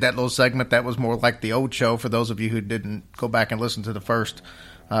 As we did that little segment, that was more like the old show. For those of you who didn't go back and listen to the first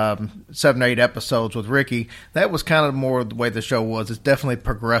 7 or 8 episodes with Ricky, that was kind of more the way the show was. It's definitely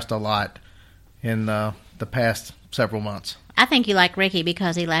progressed a lot in the past several months. I think you like Ricky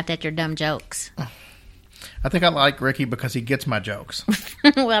because he laughed at your dumb jokes. I think I like Ricky because he gets my jokes.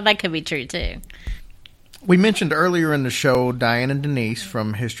 Well, that could be true, too. We mentioned earlier in the show Diane and Denise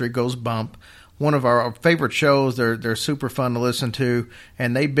from History Goes Bump, one of our favorite shows. They're super fun to listen to,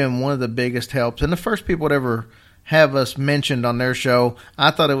 and they've been one of the biggest helps. And the first people to ever have us mentioned on their show,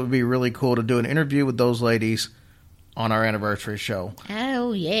 I thought it would be really cool to do an interview with those ladies on our anniversary show.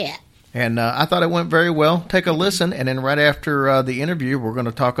 Oh, yeah. And I thought it went very well. Take a listen, and then right after the interview, we're going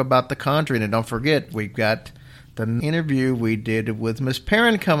to talk about The Conjuring. And don't forget, we've got the interview we did with Miss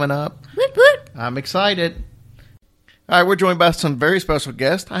Perrin coming up. Whoop, whoop. I'm excited. All right, we're joined by some very special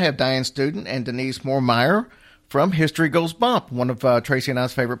guests. I have Diane Student and Denise Moormeyer from History Goes Bump, one of Tracy and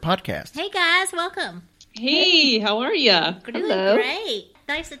I's favorite podcasts. Hey, guys. Welcome. Hey, how are ya? We're doing great.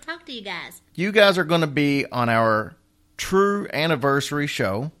 Nice to talk to you guys. You guys are going to be on our true anniversary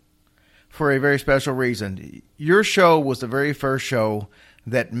show for a very special reason. Your show was the very first show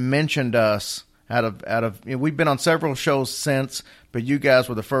that mentioned us out of we've been on several shows since, but you guys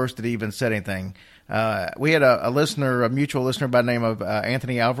were the first that even said anything. We had a listener, a mutual listener by the name of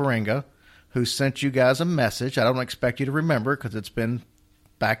Anthony Alvarenga, who sent you guys a message. I don't expect you to remember because it's been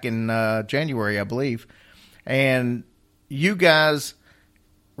back in January, I believe. And you guys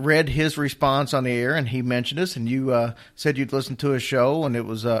read his response on the air, and he mentioned us, and you said you'd listen to his show, and it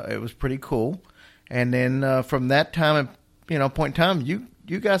was pretty cool. And then from that time, point in time,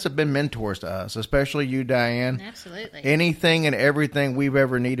 you guys have been mentors to us, especially you, Diane. Absolutely. Anything and everything we've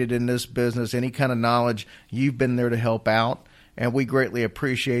ever needed in this business, any kind of knowledge, you've been there to help out, and we greatly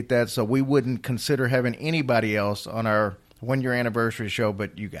appreciate that. So we wouldn't consider having anybody else on our 1 year anniversary show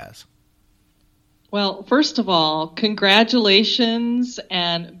but you guys. Well, first of all, congratulations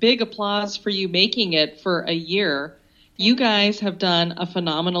and big applause for you making it for a year. You guys have done a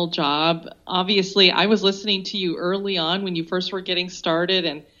phenomenal job. Obviously, I was listening to you early on when you first were getting started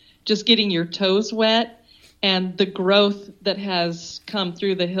and just getting your toes wet, and the growth that has come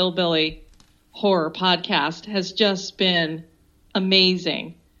through the Hillbilly Horror podcast has just been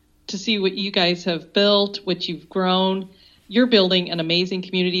amazing to see what you guys have built, what you've grown. You're building an amazing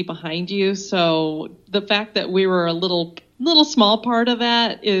community behind you. So the fact that we were a little small part of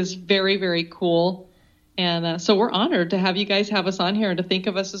that is very, very cool. And so we're honored to have you guys have us on here and to think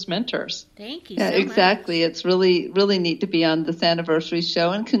of us as mentors. Thank you Yeah, so much. exactly. It's really, really neat to be on this anniversary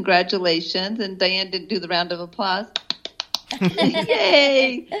show, and congratulations. And Diane didn't do the round of applause.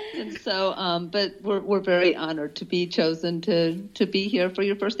 Yay! And so, but we're very honored to be chosen to be here for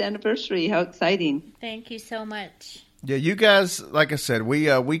your first anniversary. How exciting. Thank you so much. Yeah, you guys, like I said,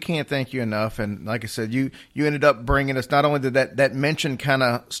 we can't thank you enough. And like I said, you ended up bringing us, not only did that mention kind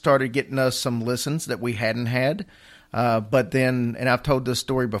of started getting us some listens that we hadn't had, but then, and I've told this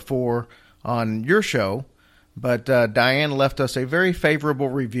story before on your show, but Diane left us a very favorable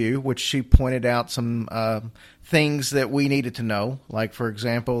review, which she pointed out some things that we needed to know. Like, for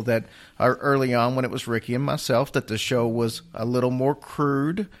example, that early on when it was Ricky and myself, that the show was a little more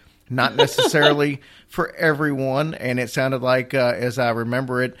crude, not necessarily for everyone. And it sounded like, as I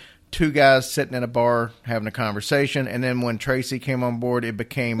remember it, two guys sitting in a bar having a conversation. And then when Tracy came on board, it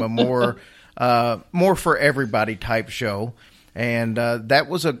became a more for everybody type show. And that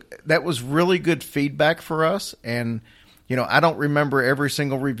was really good feedback for us. And I don't remember every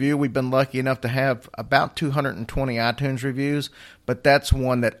single review. We've been lucky enough to have about 220 iTunes reviews, but that's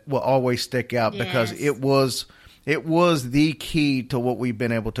one that will always stick out because it was the key to what we've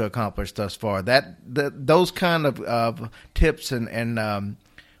been able to accomplish thus far. Those kind of tips and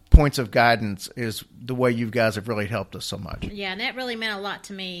points of guidance is the way you guys have really helped us so much. Yeah, and that really meant a lot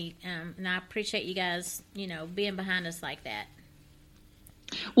to me, and I appreciate you guys, being behind us like that.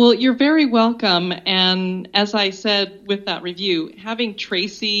 Well, you're very welcome. And as I said with that review, having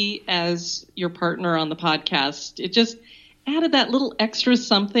Tracy as your partner on the podcast, it just added that little extra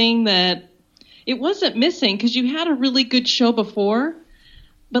something that it wasn't missing because you had a really good show before.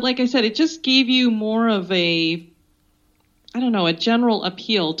 But like I said, it just gave you more of a general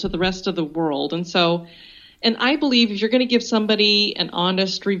appeal to the rest of the world. And I believe if you're going to give somebody an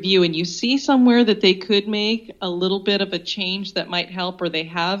honest review and you see somewhere that they could make a little bit of a change that might help, or they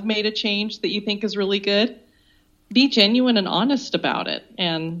have made a change that you think is really good, be genuine and honest about it.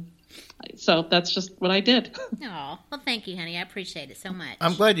 And so that's just what I did. Oh, well, thank you, honey. I appreciate it so much.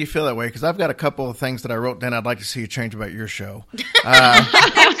 I'm glad you feel that way because I've got a couple of things that I wrote down I'd like to see you change about your show.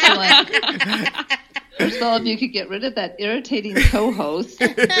 Excellent. First of all, if you could get rid of that irritating co-host,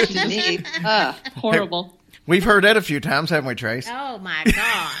 Denise. Horrible. We've heard that a few times, haven't we, Trace? Oh, my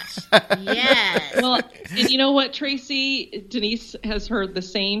gosh. Yes. Well, and you know what, Tracy? Denise has heard the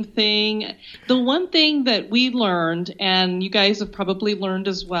same thing. The one thing that we learned, and you guys have probably learned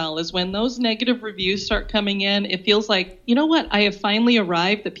as well, is when those negative reviews start coming in, it feels like, you know what? I have finally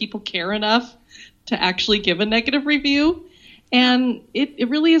arrived that people care enough to actually give a negative review. And it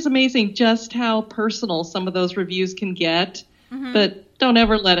really is amazing just how personal some of those reviews can get. Mm-hmm. But don't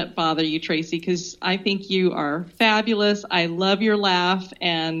ever let it bother you, Tracy, because I think you are fabulous. I love your laugh,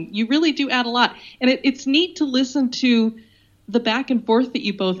 and you really do add a lot. And it's neat to listen to the back and forth that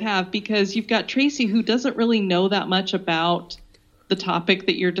you both have, because you've got Tracy who doesn't really know that much about the topic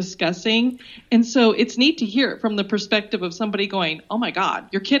that you're discussing. And so it's neat to hear it from the perspective of somebody going, oh, my God,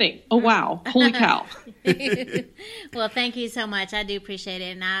 you're kidding. Oh, wow. Holy cow. Well, thank you so much. I do appreciate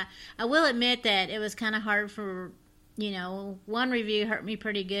it. And I will admit that it was kind of hard for, one review hurt me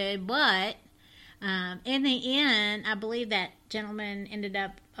pretty good. But in the end, I believe that gentleman ended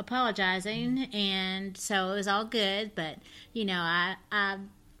up apologizing. And so it was all good. But, I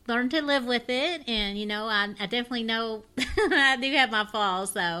learned to live with it. And, I definitely know I do have my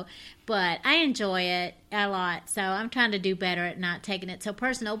flaws, though. But I enjoy it a lot. So I'm trying to do better at not taking it so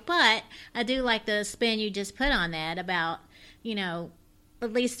personal. But I do like the spin you just put on that about,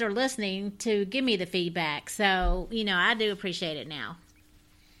 at least they're listening to give me the feedback. So, I do appreciate it now.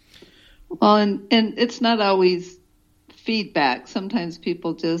 Well, and it's not always feedback. Sometimes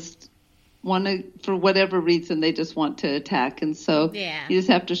people just want to, for whatever reason, they just want to attack. And so you just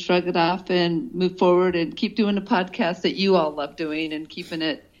have to shrug it off and move forward and keep doing the podcast that you all love doing and keeping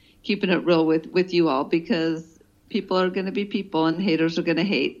it real with you all, because people are going to be people and haters are going to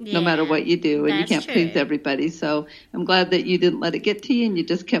hate no matter what you do, and you can't please everybody. So I'm glad that you didn't let it get to you and you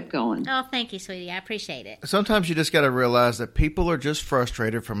just kept going. Oh, thank you, sweetie. I appreciate it. Sometimes you just got to realize that people are just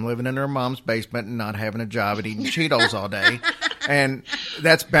frustrated from living in their mom's basement and not having a job and eating Cheetos all day. And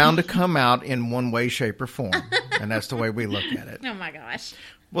that's bound to come out in one way, shape, or form. And that's the way we look at it. Oh, my gosh.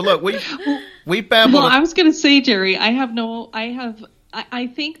 Well, look, we babbled. Well, I was going to say, Jerry, I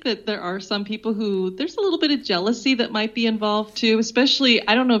think that there are some people who there's a little bit of jealousy that might be involved too, especially,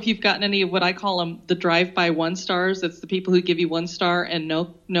 I don't know if you've gotten any of what I call them, the drive-by 1 stars. It's the people who give you 1 star and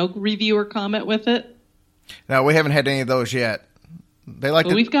no review or comment with it. No, we haven't had any of those yet.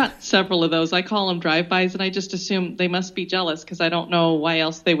 We've got several of those. I call them drive-bys, and I just assume they must be jealous because I don't know why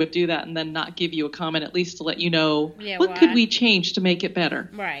else they would do that and then not give you a comment, at least to let you know what could we change to make it better.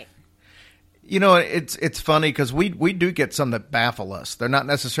 Right. It's funny because we do get some that baffle us. They're not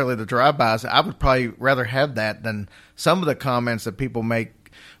necessarily the drive-bys. I would probably rather have that than some of the comments that people make.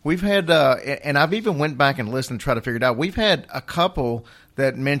 We've had, and I've even went back and listened and tried to figure it out. We've had a couple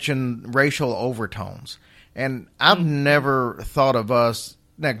that mention racial overtones, and I've never thought of us.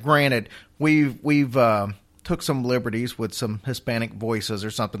 Now, granted, we've took some liberties with some Hispanic voices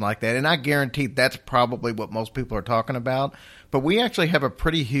or something like that, and I guarantee that's probably what most people are talking about. But we actually have a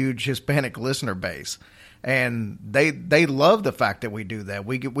pretty huge Hispanic listener base, and they love the fact that we do that.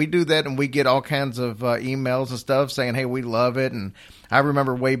 We do that, and we get all kinds of emails and stuff saying, "Hey, we love it." And I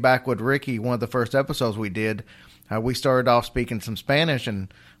remember way back with Ricky, one of the first episodes we did, we started off speaking some Spanish,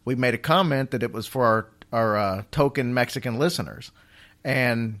 and we made a comment that it was for our token Mexican listeners.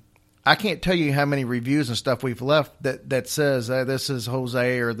 And I can't tell you how many reviews and stuff we've left that says this is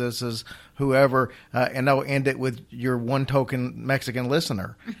Jose or this is whoever, and they'll end it with your one token Mexican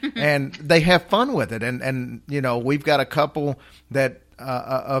listener, and they have fun with it. And you know, we've got a couple that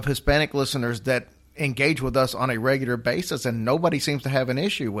of Hispanic listeners that engage with us on a regular basis, and nobody seems to have an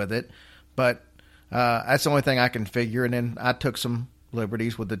issue with it. But that's the only thing I can figure. And then I took some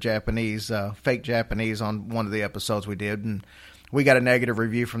liberties with the Japanese, fake Japanese on one of the episodes we did, and we got a negative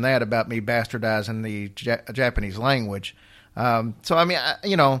review from that about me bastardizing the Japanese language. So, I mean,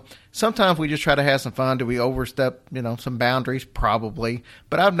 you know, sometimes we just try to have some fun. Do we overstep, you know, some boundaries? Probably.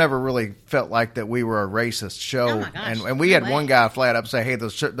 But I've never really felt like that we were a racist show. Oh my gosh. And we had one guy flat up say, hey,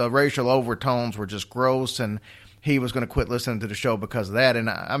 the racial overtones were just gross, and he was going to quit listening to the show because of that. And,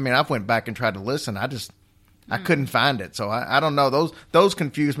 I mean, I went back and tried to listen. I couldn't find it. So, I don't know. Those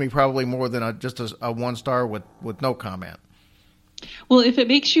confused me probably more than just a one-star with no comment. Well, if it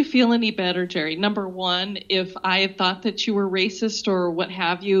makes you feel any better, Jerry, number one, if I had thought that you were racist or what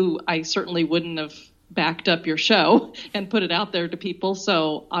have you, I certainly wouldn't have backed up your show and put it out there to people.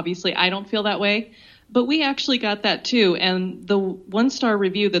 So obviously I don't feel that way. But we actually got that too. And the 1-star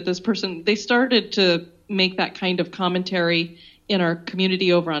review that this person, they started to make that kind of commentary in our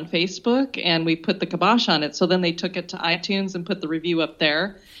community over on Facebook, and we put the kibosh on it. So then they took it to iTunes and put the review up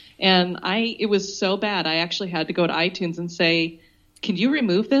there. And it was so bad, I actually had to go to iTunes and say, can you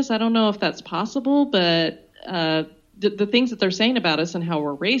remove this? I don't know if that's possible, but the things that they're saying about us and how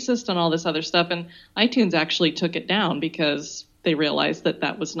we're racist and all this other stuff, and iTunes actually took it down because they realized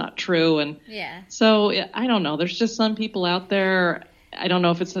that was not true. And so I don't know. There's just some people out there. I don't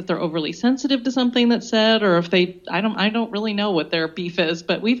know if it's that they're overly sensitive to something that's said, or if I don't really know what their beef is,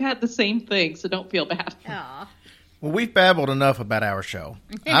 but we've had the same thing, so don't feel bad. Aww. Well, we've babbled enough about our show.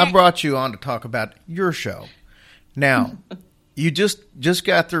 I brought you on to talk about your show. Now, you just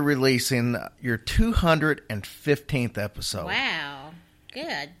got through releasing your 215th episode. Wow.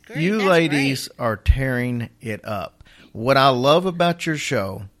 Good. Great. You That's ladies great. are tearing it up. What I love about your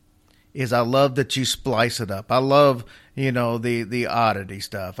show is I love that you splice it up. I love, you know, the oddity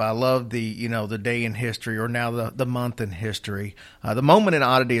stuff. I love the, you know, the day in history, or now the month in history. The moment in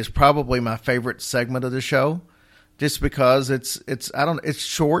oddity is probably my favorite segment of the show, just because it's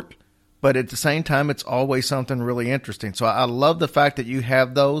short, but at the same time, it's always something really interesting. So I love the fact that you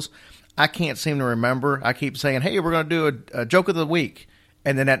have those. I can't seem to remember. I keep saying, hey, we're going to do a joke of the week,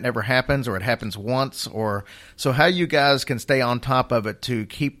 and then that never happens, or it happens once. So how you guys can stay on top of it to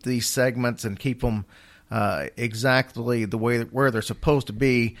keep these segments and keep them exactly the way where they're supposed to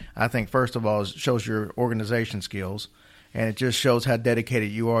be, I think, first of all, shows your organization skills. And it just shows how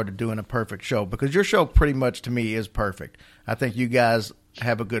dedicated you are to doing a perfect show, because your show pretty much to me is perfect. I think you guys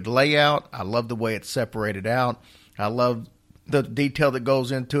have a good layout. I love the way it's separated out. I love the detail that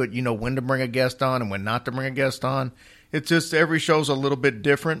goes into it. You know when to bring a guest on and when not to bring a guest on. It's just every show's a little bit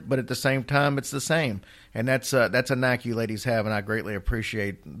different, but at the same time, it's the same. And that's a knack you ladies have, and I greatly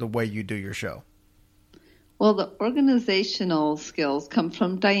appreciate the way you do your show. Well, the organizational skills come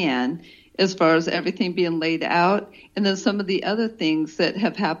from Diane, as far as everything being laid out. And then some of the other things that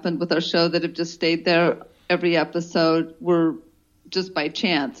have happened with our show that have just stayed there every episode were just by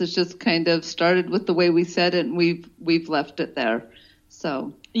chance. It's just kind of started with the way we said it, and we've left it there.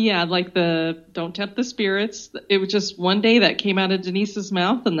 So yeah, like the don't tempt the spirits. It was just one day that came out of Denise's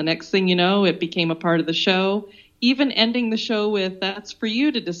mouth, and the next thing you know, it became a part of the show. Even ending the show with "That's for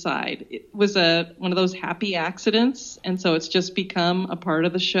you to decide." It was one of those happy accidents, and so it's just become a part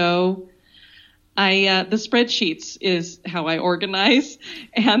of the show. The spreadsheets is how I organize,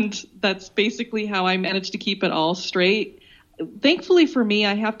 and that's basically how I manage to keep it all straight. Thankfully for me,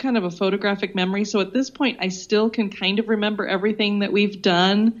 I have kind of a photographic memory, so at this point I still can kind of remember everything that we've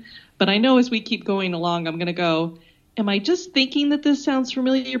done, but I know as we keep going along, I'm going to go, am I just thinking that this sounds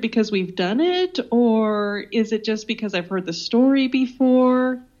familiar because we've done it, or is it just because I've heard the story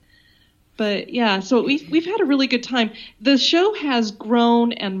before? But yeah, so we've had a really good time. The show has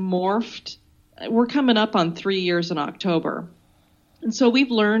grown and morphed. We're coming up on 3 years in October. And so we've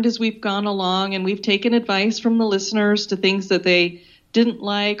learned as we've gone along, and we've taken advice from the listeners to things that they didn't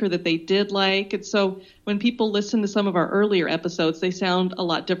like or that they did like. And so when people listen to some of our earlier episodes, they sound a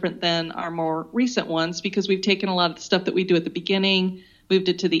lot different than our more recent ones, because we've taken a lot of the stuff that we do at the beginning, moved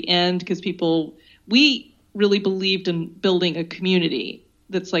it to the end, because we really believed in building a community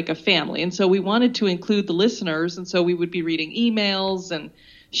that's like a family. And so we wanted to include the listeners, and so we would be reading emails and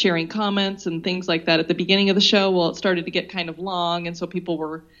sharing comments and things like that at the beginning of the show. Well, it started to get kind of long, and so people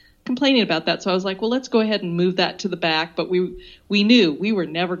were complaining about that. So I was like, well, let's go ahead and move that to the back. But we knew we were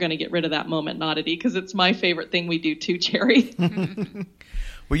never going to get rid of that moment in oddity, because it's my favorite thing we do too, Jerry.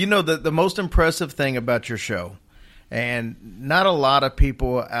 Well, you know, the most impressive thing about your show, and not a lot of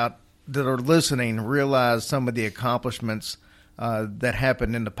people out that are listening realize some of the accomplishments that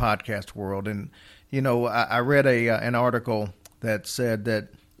happen in the podcast world. And, you know, I read an article that said that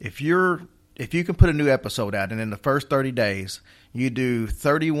if you can put a new episode out and in the first 30 days, you do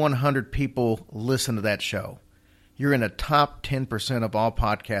 3,100 people listen to that show, you're in the top 10% of all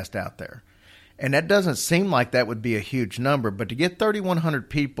podcasts out there. And that doesn't seem like that would be a huge number, but to get 3,100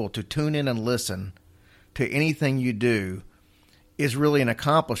 people to tune in and listen to anything you do is really an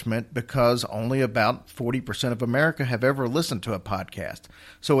accomplishment, because only about 40% of America have ever listened to a podcast.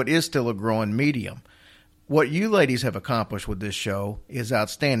 So it is still a growing medium. What you ladies have accomplished with this show is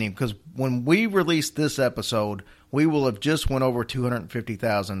outstanding, because when we release this episode, we will have just went over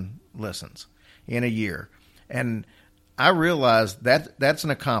 250,000 listens in a year. And I realize that that's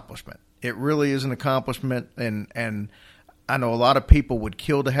an accomplishment. It really is an accomplishment. And I know a lot of people would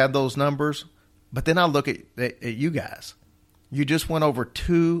kill to have those numbers, but then I look at you guys. You just went over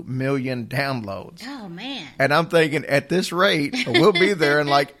 2 million downloads. Oh, man. And I'm thinking, at this rate, we'll be there in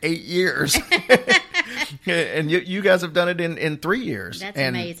like 8 years. And you guys have done it in 3 years. That's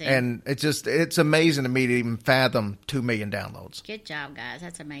amazing. And it's amazing to me to even fathom 2 million downloads. Good job, guys.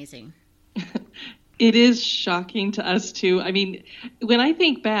 That's amazing. It is shocking to us, too. I mean, when I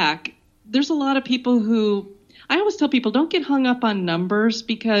think back, there's a lot of people who, I always tell people, don't get hung up on numbers,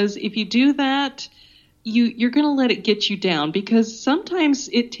 because if you do that, you're going to let it get you down, because sometimes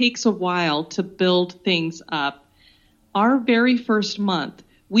it takes a while to build things up. Our very first month,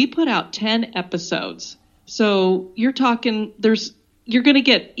 we put out 10 episodes. So you're talking, you're going to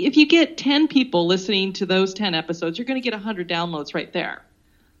get, if you get 10 people listening to those 10 episodes, you're going to get 100 downloads right there.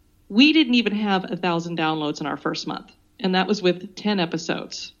 We didn't even have 1,000 downloads in our first month, and that was with 10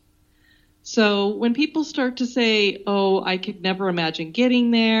 episodes. So when people start to say, oh, I could never imagine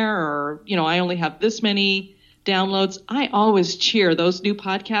getting there, or, you know, I only have this many downloads, I always cheer those new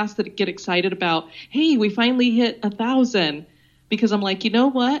podcasts that get excited about, hey, we finally hit 1,000, because I'm like, you know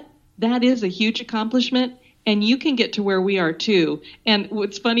what? That is a huge accomplishment, and you can get to where we are too. And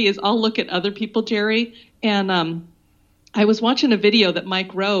what's funny is I'll look at other people, Jerry, and I was watching a video that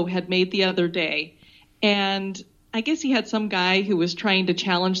Mike Rowe had made the other day, and I guess he had some guy who was trying to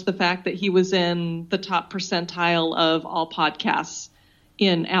challenge the fact that he was in the top percentile of all podcasts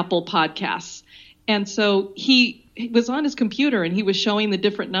in Apple Podcasts. And so he was on his computer and he was showing the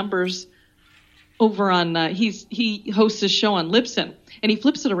different numbers over on, he hosts his show on Libsyn, and he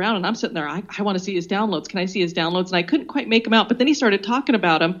flips it around and I'm sitting there, I want to see his downloads. Can I see his downloads? And I couldn't quite make them out, but then he started talking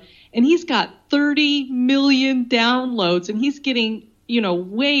about him, and he's got 30 million downloads, and he's getting, you know,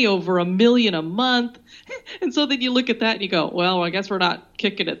 way over 1 million a month. And so then you look at that and you go, well, I guess we're not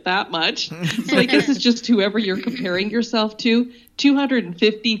kicking it that much. So I guess it's just whoever you're comparing yourself to.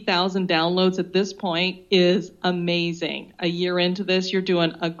 250,000 downloads at this point is amazing. A year into this, you're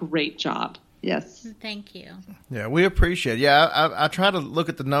doing a great job. Yes. Thank you. Yeah, we appreciate it. Yeah, I try to look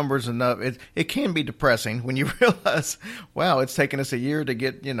at the numbers, and it can be depressing when you realize, wow, it's taken us a year to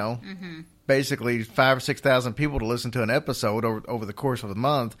get, you know, basically 5,000 or 6,000 people to listen to an episode over the course of a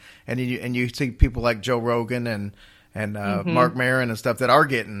month, and you see people like Joe Rogan and Mark Maron and stuff that are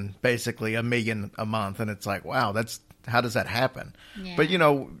getting basically 1 million a month, and it's like, wow, how does that happen? Yeah. But you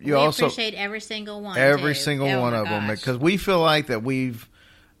know, we also appreciate every single one, one of them, because we feel like that we've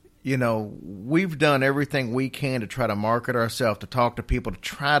done everything we can to try to market ourselves, to talk to people, to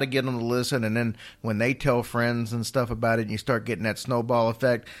try to get them to listen. And then when they tell friends and stuff about it, and you start getting that snowball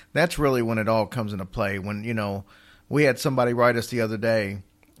effect, that's really when it all comes into play. When, you know, we had somebody write us the other day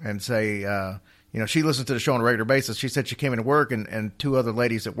and say, you know, she listens to the show on a regular basis. She said she came into work and 2 other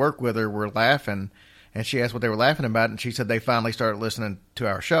ladies that work with her were laughing, and she asked what they were laughing about. And she said they finally started listening to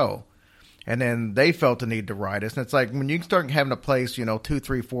our show. And then they felt the need to write us. And it's like when you start having a place, you know, 2,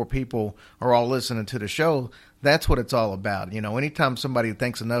 3, 4 people are all listening to the show, that's what it's all about. You know, anytime somebody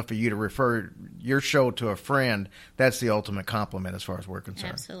thinks enough for you to refer your show to a friend, that's the ultimate compliment as far as we're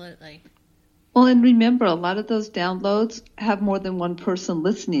concerned. Absolutely. Well, and remember, a lot of those downloads have more than one person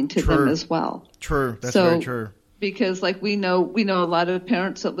listening to them as well. True. That's very true. Because like we know a lot of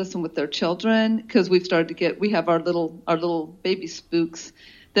parents that listen with their children, because we've started to we have our little baby spooks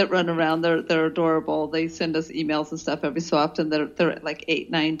that run around. They're adorable. They send us emails and stuff every so often. They're like 8,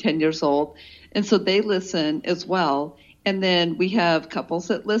 9, 10 years old. And so they listen as well. And then we have couples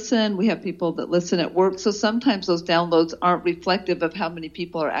that listen. We have people that listen at work. So sometimes those downloads aren't reflective of how many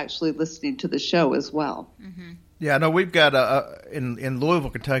people are actually listening to the show as well. Mm-hmm. Yeah, no, we've got in Louisville,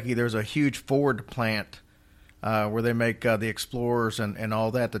 Kentucky, there's a huge Ford plant where they make the Explorers and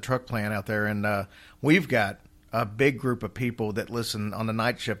all that, the truck plant out there. And we've got a big group of people that listen on the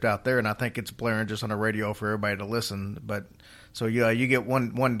night shift out there, and I think it's blaring just on the radio for everybody to listen. But so you get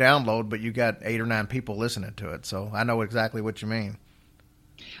one download, but you got 8 or 9 people listening to it. So I know exactly what you mean.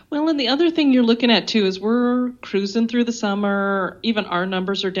 Well, and the other thing you're looking at, too, is we're cruising through the summer. Even our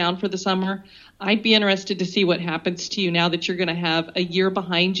numbers are down for the summer. I'd be interested to see what happens to you now that you're going to have a year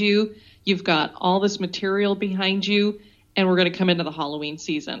behind you. You've got all this material behind you, and we're going to come into the Halloween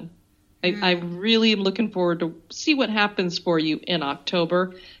season. I really am looking forward to see what happens for you in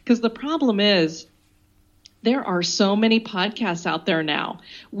October, because the problem is there are so many podcasts out there now.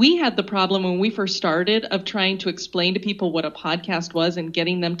 We had the problem when we first started of trying to explain to people what a podcast was and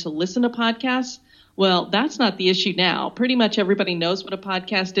getting them to listen to podcasts. Well, that's not the issue now. Pretty much everybody knows what a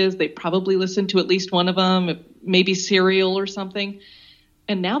podcast is. They probably listen to at least one of them, maybe Serial or something.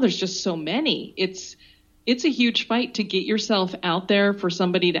 And now there's just so many. It's a huge fight to get yourself out there for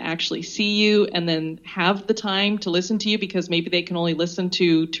somebody to actually see you and then have the time to listen to you, because maybe they can only listen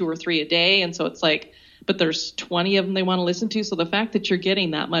to 2 or 3 a day. And so it's like, but there's 20 of them they want to listen to. So the fact that you're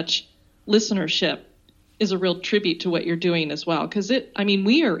getting that much listenership is a real tribute to what you're doing as well. Because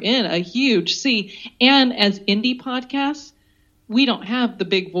we are in a huge sea. And as indie podcasts, we don't have the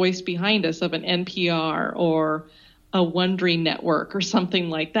big voice behind us of an NPR or a Wondery network or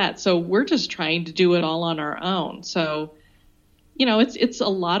something like that. So we're just trying to do it all on our own. So, it's a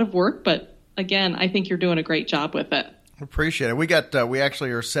lot of work, but again, I think you're doing a great job with it. Appreciate it. We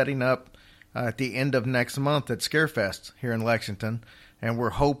actually are setting up at the end of next month at Scarefest here in Lexington, and we're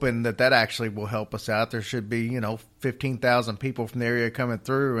hoping that actually will help us out. There should be, 15,000 people from the area coming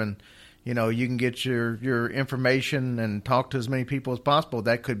through, and, you can get your information and talk to as many people as possible.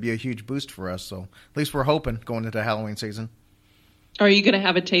 That could be a huge boost for us. So at least we're hoping going into Halloween season. Are you going to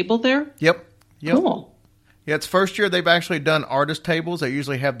have a table there? Yep. Cool. Yeah, it's first year they've actually done artist tables. They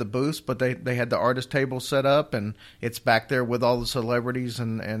usually have the booths, but they had the artist table set up, and it's back there with all the celebrities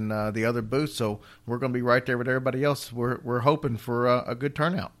and the other booths. So we're going to be right there with everybody else. We're hoping for a good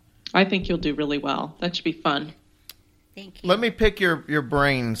turnout. I think you'll do really well. That should be fun. Thank you. Let me pick your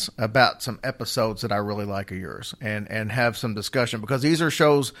brains about some episodes that I really like of yours and have some discussion, because these are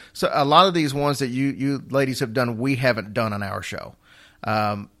shows. So a lot of these ones that you ladies have done, we haven't done on our show.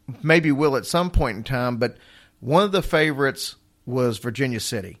 Maybe we'll at some point in time, but one of the favorites was Virginia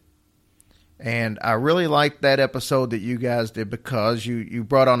City. And I really liked that episode that you guys did because you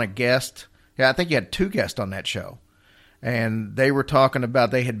brought on a guest. Yeah, I think you had 2 guests on that show. And they were talking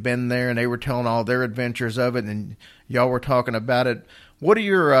about they had been there and they were telling all their adventures of it, and y'all were talking about it. What are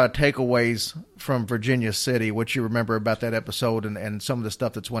your takeaways from Virginia City, what you remember about that episode and some of the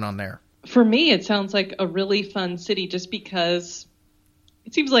stuff that's went on there? For me, it sounds like a really fun city just because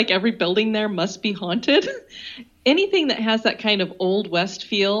it seems like every building there must be haunted. Anything that has that kind of Old West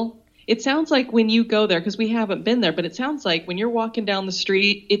feel, it sounds like when you go there, because we haven't been there, but it sounds like when you're walking down the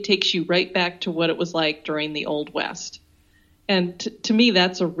street, it takes you right back to what it was like during the Old West. And to me,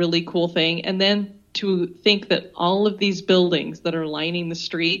 that's a really cool thing. And then to think that all of these buildings that are lining the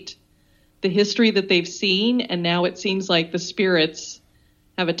street, the history that they've seen, and now it seems like the spirits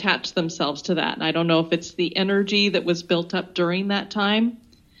have attached themselves to that. And I don't know if it's the energy that was built up during that time,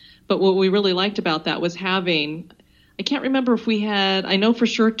 but what we really liked about that was having, I can't remember if we had, I know for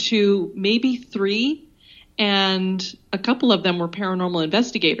sure 2, maybe 3, and a couple of them were paranormal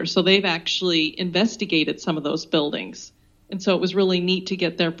investigators. So they've actually investigated some of those buildings. And so it was really neat to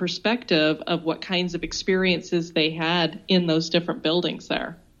get their perspective of what kinds of experiences they had in those different buildings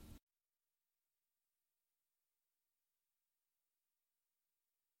there.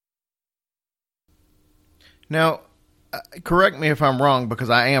 Now, correct me if I'm wrong, because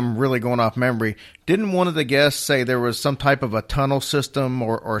I am really going off memory. Didn't one of the guests say there was some type of a tunnel system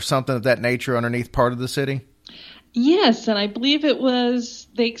or something of that nature underneath part of the city? Yes, and I believe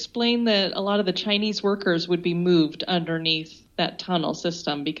they explained that a lot of the Chinese workers would be moved underneath that tunnel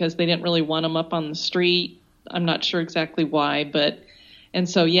system because they didn't really want them up on the street. I'm not sure exactly why, and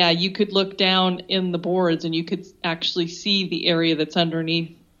so, yeah, you could look down in the boards and you could actually see the area that's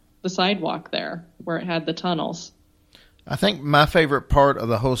underneath the sidewalk there where it had the tunnels. I think my favorite part of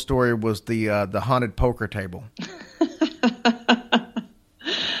the whole story was the haunted poker table.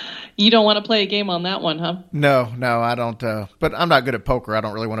 You don't want to play a game on that one, huh? No, I don't. But I'm not good at poker. I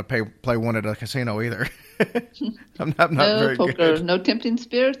don't really want to play one at a casino either. I'm not very poker, good. No tempting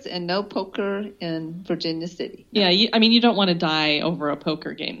spirits, and no poker in Virginia City. Yeah, you don't want to die over a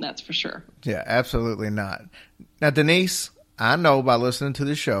poker game, that's for sure. Yeah, absolutely not. Now, Denise, I know by listening to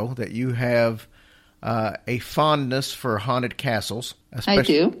the show that you have a fondness for haunted castles. I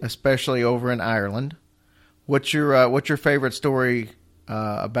do, especially over in Ireland. What's your favorite story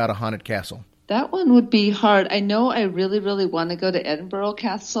about a haunted castle? That one would be hard. I know I really, really want to go to Edinburgh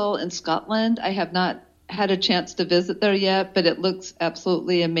Castle in Scotland. I have not had a chance to visit there yet, but it looks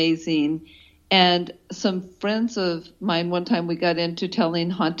absolutely amazing. And some friends of mine, one time we got into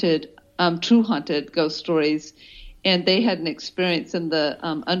telling true haunted ghost stories, and they had an experience in the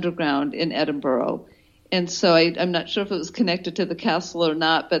underground in Edinburgh. And so I'm not sure if it was connected to the castle or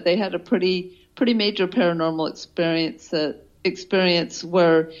not, but they had a pretty major paranormal experience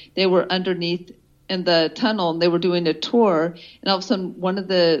where they were underneath in the tunnel and they were doing a tour, and all of a sudden one of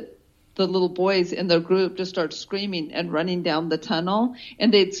the little boys in their group just started screaming and running down the tunnel,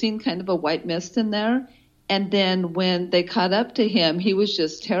 and they'd seen kind of a white mist in there. And then when they caught up to him, he was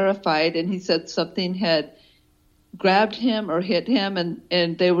just terrified, and he said something had grabbed him or hit him,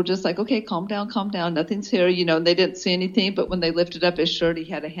 and they were just like, okay, calm down, nothing's here, and they didn't see anything, but when they lifted up his shirt, he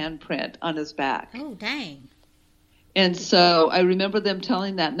had a handprint on his back. Oh, dang. And so I remember them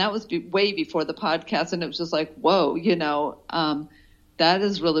telling that, and that was way before the podcast, and it was just like, whoa, that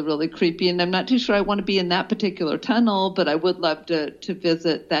is really, really creepy, and I'm not too sure I want to be in that particular tunnel, but I would love to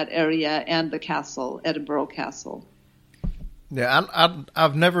visit that area and the castle, Edinburgh Castle. Yeah,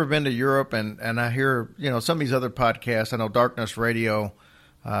 I've never been to Europe, and I hear, some of these other podcasts. I know Darkness Radio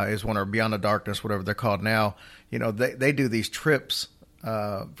is one, or Beyond the Darkness, whatever they're called now. They do these trips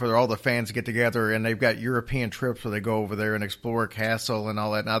for all the fans to get together, and they've got European trips where they go over there and explore a castle and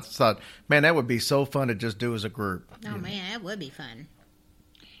all that. And I thought, man, that would be so fun to just do as a group. Oh, man, that would be fun.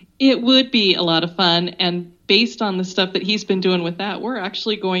 It would be a lot of fun, and based on the stuff that he's been doing with that, we're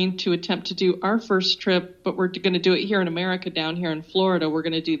actually going to attempt to do our first trip, but we're going to do it here in America, down here in Florida. We're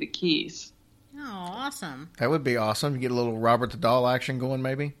going to do the Keys. Oh, awesome. That would be awesome. You get a little Robert the Doll action going,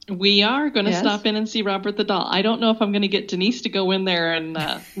 maybe? We are going to stop in and see Robert the Doll. I don't know if I'm going to get Denise to go in there and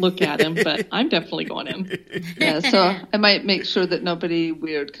look at him, but I'm definitely going in. Yeah, so I might make sure that nobody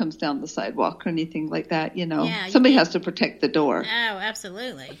weird comes down the sidewalk or anything like that, Yeah, somebody has to protect the door. Oh,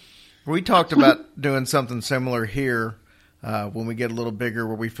 absolutely. We talked about doing something similar here when we get a little bigger,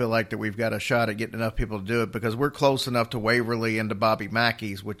 where we feel like that we've got a shot at getting enough people to do it, because we're close enough to Waverly and to Bobby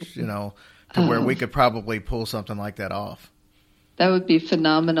Mackey's, which, to where we could probably pull something like that off. That would be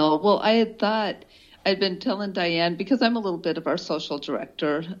phenomenal. Well, I had thought, I'd been telling Diane, because I'm a little bit of our social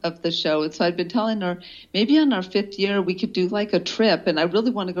director of the show, and so I'd been telling her maybe on our 5th year we could do like a trip, and I really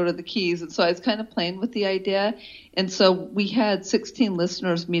want to go to the Keys, and so I was kind of playing with the idea. And so we had 16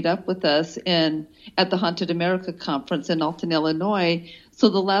 listeners meet up with us at the Haunted America Conference in Alton, Illinois. So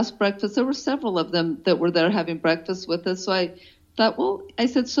the last breakfast, there were several of them that were there having breakfast with us. So I thought, I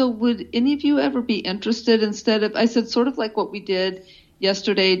said, so would any of you ever be interested, instead of, I said, sort of like what we did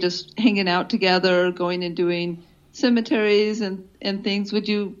yesterday, just hanging out together, going and doing cemeteries and things, would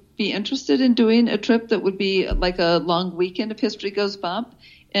you be interested in doing a trip that would be like a long weekend of History Goes Bump?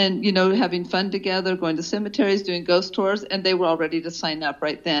 And, having fun together, going to cemeteries, doing ghost tours, and they were all ready to sign up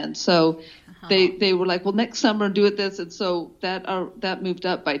right then. So they were like, well, next summer do it this. And so that moved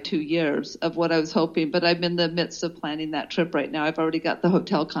up by 2 years of what I was hoping. But I'm in the midst of planning that trip right now. I've already got the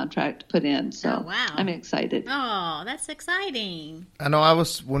hotel contract put in. So I'm excited. Oh, that's exciting. I know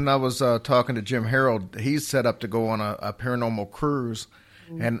when I was talking to Jim Harold, he's set up to go on a paranormal cruise.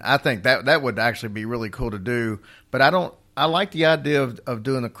 And I think that would actually be really cool to do. But I like the idea of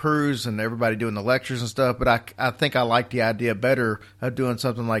doing a cruise and everybody doing the lectures and stuff, but I think I like the idea better of doing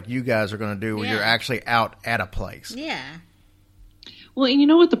something like you guys are going to do, where you're actually out at a place. Yeah. Well, and you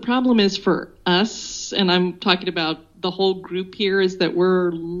know what the problem is for us, and I'm talking about the whole group here, is that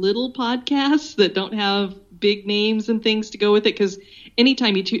we're little podcasts that don't have big names and things to go with it, because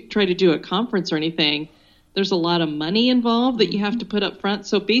anytime you try to do a conference or anything, there's a lot of money involved that you have to put up front.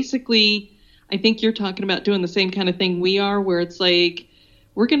 So basically, I think you're talking about doing the same kind of thing we are, where it's like,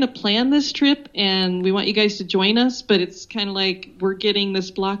 we're going to plan this trip and we want you guys to join us, but it's kind of like we're getting this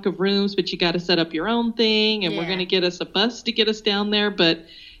block of rooms, but you got to set up your own thing, and we're going to get us a bus to get us down there, but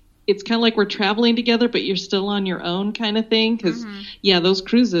it's kind of like we're traveling together, but you're still on your own kind of thing. Because, those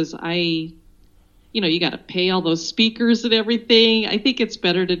cruises, you got to pay all those speakers and everything. I think it's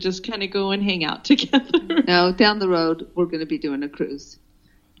better to just kind of go and hang out together. No, down the road, we're going to be doing a cruise.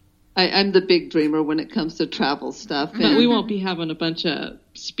 I'm the big dreamer when it comes to travel stuff. But we won't be having a bunch of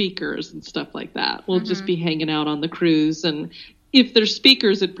speakers and stuff like that. We'll just be hanging out on the cruise. And if there's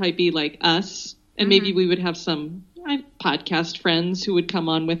speakers, it'd probably be like us. And maybe we would have some podcast friends who would come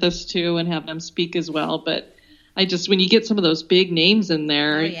on with us too and have them speak as well. But when you get some of those big names in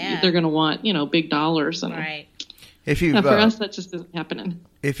there, they're going to want, big dollars. And right. For us, that just isn't happening.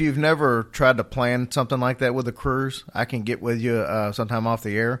 If you've never tried to plan something like that with a cruise, I can get with you sometime off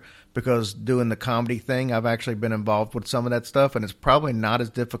the air, because doing the comedy thing, I've actually been involved with some of that stuff, and it's probably not as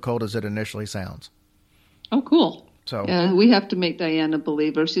difficult as it initially sounds. Oh, cool. So yeah, we have to make Diana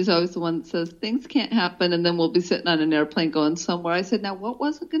believe her. She's always the one that says things can't happen, and then we'll be sitting on an airplane going somewhere. I said, now what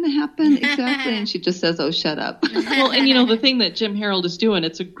wasn't going to happen exactly? And she just says, oh, shut up. Well, and the thing that Jim Harold is doing,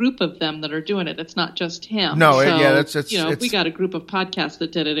 it's a group of them that are doing it. It's not just him. No, so, if we got a group of podcasts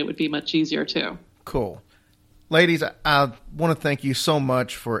that did it, it would be much easier too. Cool. Ladies, I want to thank you so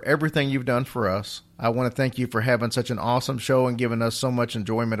much for everything you've done for us. I want to thank you for having such an awesome show and giving us so much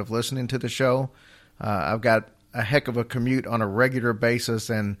enjoyment of listening to the show. I've got a heck of a commute on a regular basis,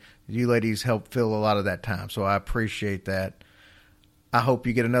 and you ladies help fill a lot of that time, so I appreciate that. I hope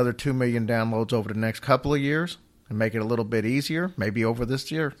you get another 2 million downloads over the next couple of years and make it a little bit easier, maybe over this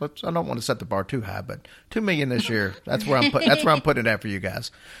year. I don't want to set the bar too high, but 2 million this year, that's where I'm putting it at for you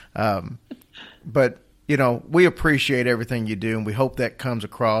guys. But we appreciate everything you do, and we hope that comes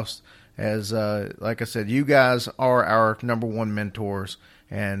across as, like I said, you guys are our number one mentors.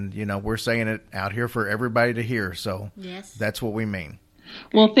 And, we're saying it out here for everybody to hear. So yes, that's what we mean.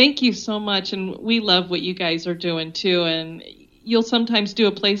 Well, thank you so much. And we love what you guys are doing, too. And you'll sometimes do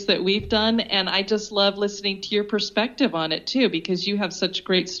a place that we've done. And I just love listening to your perspective on it, too, because you have such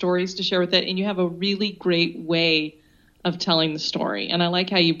great stories to share with it. And you have a really great way of telling the story. And I like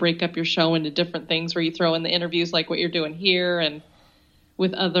how you break up your show into different things where you throw in the interviews like what you're doing here and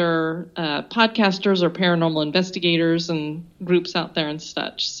with other podcasters or paranormal investigators and groups out there and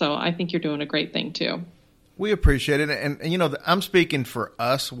such. So I think you're doing a great thing, too. We appreciate it. And I'm speaking for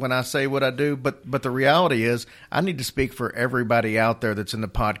us when I say what I do, but the reality is I need to speak for everybody out there that's in the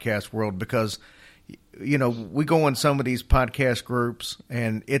podcast world, because, we go in some of these podcast groups,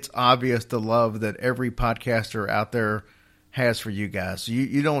 and it's obvious the love that every podcaster out there has for you guys.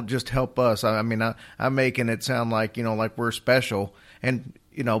 You don't just help us. I'm making it sound like, like we're special. And,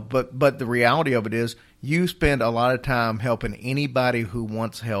 but the reality of it is you spend a lot of time helping anybody who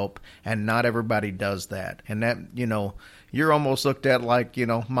wants help, and not everybody does that. And that, you're almost looked at like,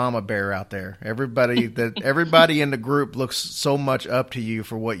 mama bear out there. Everybody in the group looks so much up to you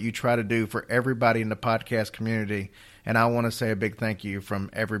for what you try to do for everybody in the podcast community. And I want to say a big thank you from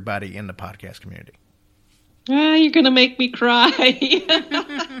everybody in the podcast community. You're going to make me cry.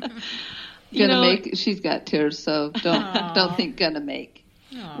 She's got tears, so don't think gonna make.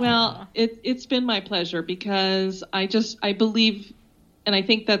 Aww. Well, it's been my pleasure, because I believe, and I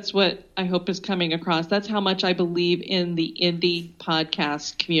think that's what I hope is coming across. That's how much I believe in the indie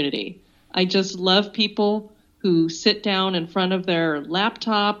podcast community. I just love people who sit down in front of their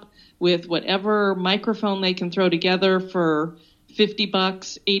laptop with whatever microphone they can throw together for $50,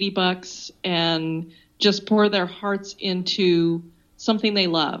 $80, and just pour their hearts into something they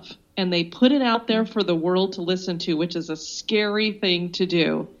love. And they put it out there for the world to listen to, which is a scary thing to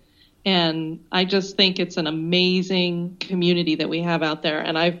do. And I just think it's an amazing community that we have out there.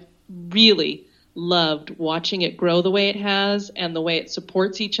 And I've really loved watching it grow the way it has and the way it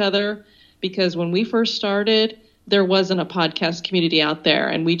supports each other. Because when we first started, there wasn't a podcast community out there.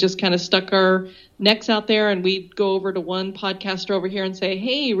 And we just kind of stuck our necks out there, and we'd go over to one podcaster over here and say,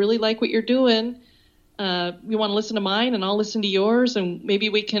 hey, really like what you're doing. You want to listen to mine, and I'll listen to yours, and maybe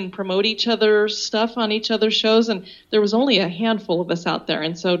we can promote each other's stuff on each other's shows. And there was only a handful of us out there.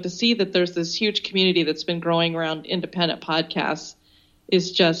 And so to see that there's this huge community that's been growing around independent podcasts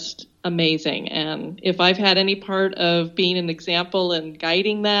is just amazing. And if I've had any part of being an example and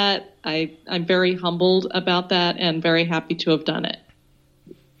guiding that, I'm very humbled about that and very happy to have done it.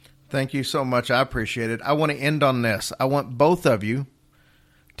 Thank you so much. I appreciate it. I want to end on this. I want both of you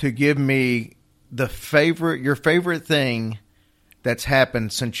to give me your favorite thing that's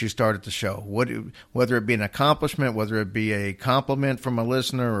happened since you started the show. Whether it be an accomplishment, whether it be a compliment from a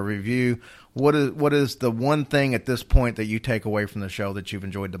listener or a review, what is the one thing at this point that you take away from the show that you've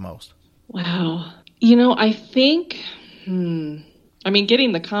enjoyed the most? Wow. I think, getting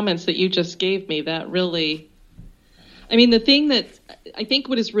the comments that you just gave me, that really, the thing that I think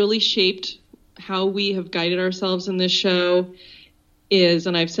what has really shaped how we have guided ourselves in this show is,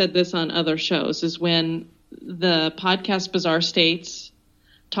 and I've said this on other shows, is when the podcast Bizarre States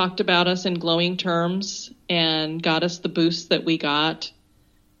talked about us in glowing terms and got us the boost that we got.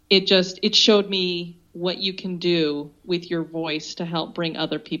 It showed me what you can do with your voice to help bring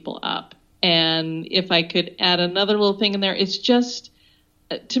other people up. And if I could add another little thing in there, it's just,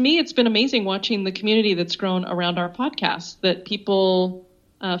 to me, it's been amazing watching the community that's grown around our podcast, that people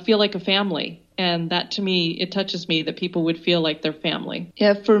feel like a family. And that, to me, it touches me that people would feel like they're family.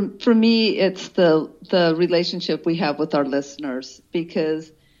 Yeah, for me, it's the relationship we have with our listeners,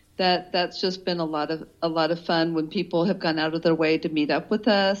 because that's just been a lot of fun when people have gone out of their way to meet up with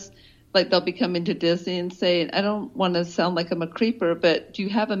us. Like, they'll be coming to Disney and saying, I don't want to sound like I'm a creeper, but do you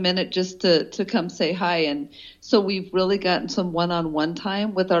have a minute just to come say hi? And so we've really gotten some one-on-one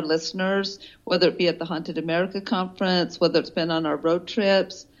time with our listeners, whether it be at the Haunted America conference, whether it's been on our road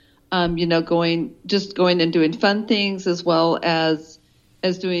trips, going and doing fun things, as well as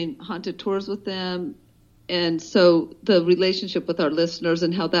doing haunted tours with them. And so the relationship with our listeners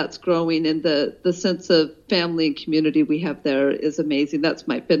and how that's growing, and the sense of family and community we have there is amazing. That's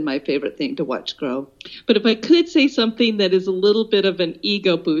been my favorite thing to watch grow. But if I could say something that is a little bit of an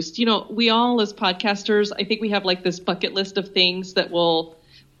ego boost, we all as podcasters, I think we have like this bucket list of things that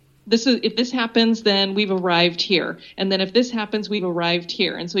if this happens, then we've arrived here. And then if this happens, we've arrived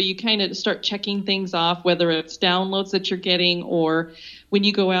here. And so you kind of start checking things off, whether it's downloads that you're getting, or when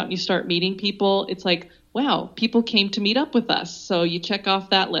you go out and you start meeting people, it's like, wow, people came to meet up with us. So you check off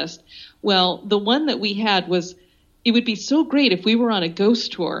that list. Well, the one that we had was, it would be so great if we were on a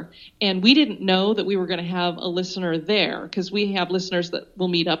ghost tour and we didn't know that we were going to have a listener there, because we have listeners that will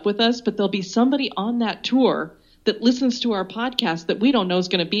meet up with us, but there'll be somebody on that tour that listens to our podcast that we don't know is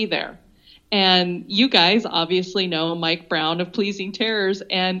going to be there. And you guys obviously know Mike Brown of Pleasing Terrors,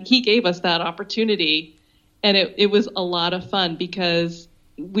 and he gave us that opportunity. And it was a lot of fun, because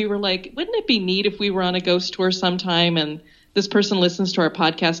we were like, wouldn't it be neat if we were on a ghost tour sometime and this person listens to our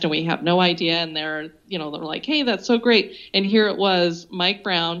podcast and we have no idea, and they're like, hey, that's so great. And here it was, Mike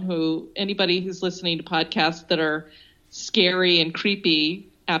Brown, who anybody who's listening to podcasts that are scary and creepy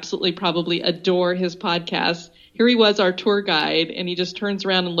absolutely probably adore his podcast. Here he was, our tour guide, and he just turns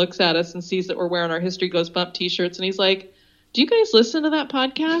around and looks at us and sees that we're wearing our History Goes Bump t-shirts, and he's like, do you guys listen to that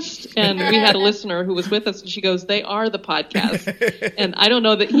podcast? And we had a listener who was with us, and she goes, they are the podcast. And I don't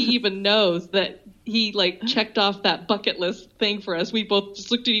know that he even knows that he checked off that bucket list thing for us. We both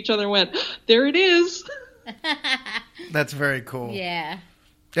just looked at each other and went, there it is. That's very cool. Yeah.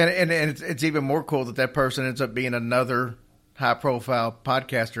 And it's even more cool that person ends up being another high profile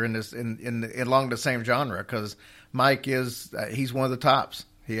podcaster in along the same genre, because Mike he's one of the tops.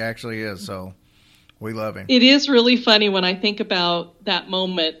 He actually is. So we love him. It is really funny when I think about that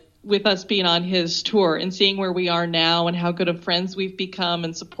moment with us being on his tour and seeing where we are now and how good of friends we've become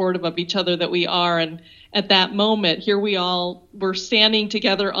and supportive of each other that we are. And at that moment, here we're standing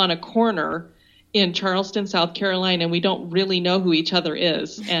together on a corner in Charleston, South Carolina, and we don't really know who each other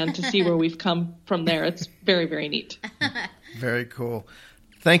is. And to see where we've come from there, it's very, very neat. Very cool.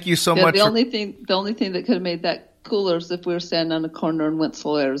 Thank you so much. The only thing that could have made that cooler is if we were standing on a corner in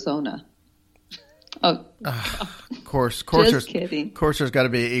Winslow, Arizona. Oh, of course. Just kidding. Of course, there's got to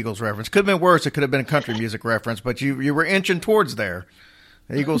be an Eagles reference. Could have been worse. It could have been a country music reference, but you were inching towards there.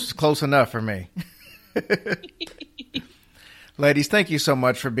 The Eagles is close enough for me. Ladies, thank you so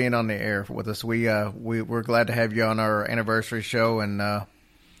much for being on the air with us. We're glad to have you on our anniversary show, and I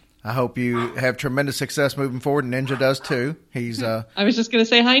hope you have tremendous success moving forward. Ninja does too. I was just going to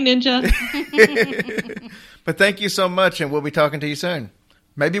say hi, Ninja. But thank you so much, and we'll be talking to you soon.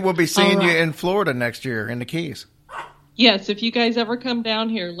 Maybe we'll be seeing you in Florida next year in the Keys. Yes, if you guys ever come down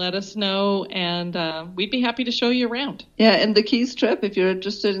here, let us know, and we'd be happy to show you around. Yeah, and the Keys trip, if you're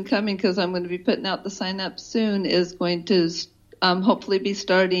interested in coming, because I'm going to be putting out the sign-up soon, is going to hopefully be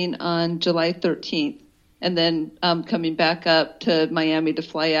starting on July 13th, and then coming back up to Miami to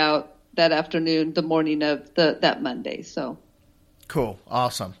fly out that afternoon, the morning of that Monday. So cool.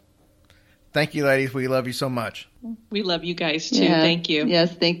 Awesome. Thank you, ladies. We love you so much. We love you guys, too. Yeah. Thank you.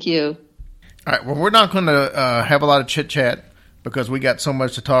 Yes, thank you. All right. Well, we're not going to have a lot of chit-chat because we got so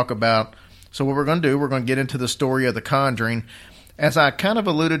much to talk about. So what we're going to do, we're going to get into the story of The Conjuring. As I kind of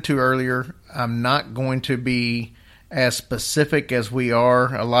alluded to earlier, I'm not going to be as specific as we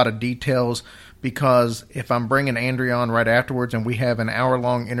are, a lot of details, because if I'm bringing Andrea on right afterwards and we have an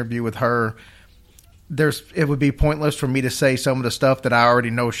hour-long interview with her, it would be pointless for me to say some of the stuff that I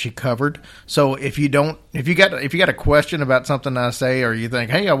already know she covered. So if you got a question about something I say, or you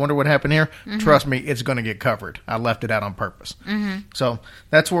think, hey, I wonder what happened here, trust me, it's going to get covered. I left it out on purpose. So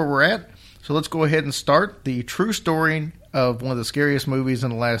that's where we're at. So let's go ahead and start the true story of one of the scariest movies in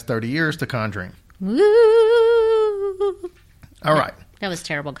the last 30 years, The Conjuring. Woo! All right. That was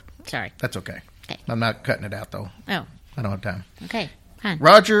terrible. Sorry. That's okay. Okay. I'm not cutting it out, though. Oh. I don't have time. Okay. Fine.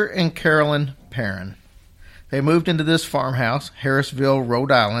 Roger and Carolyn Perrin. They moved into this farmhouse, Harrisville,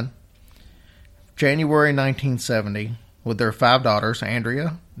 Rhode Island, January 1970, with their 5 daughters,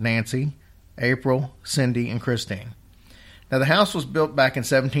 Andrea, Nancy, April, Cindy, and Christine. Now, the house was built back in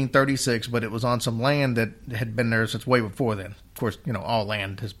 1736, but it was on some land that had been there since way before then. Of course, all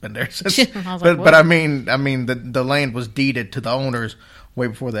land has been there since. but I mean, the land was deeded to the owners way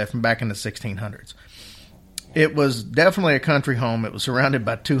before that, from back in the 1600s. It was definitely a country home. It was surrounded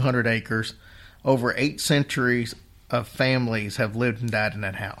by 200 acres. Over 8 centuries of families have lived and died in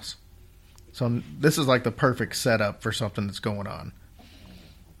that house. So this is like the perfect setup for something that's going on.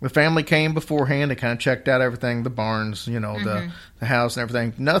 The family came beforehand. They kind of checked out everything, the barns, the house and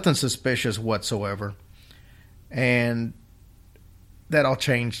everything. Nothing suspicious whatsoever. And that all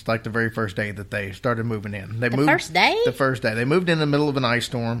changed like the very first day that they started moving in. First day? The first day. They moved in the middle of an ice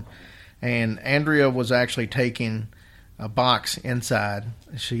storm, and Andrea was actually taking a box inside.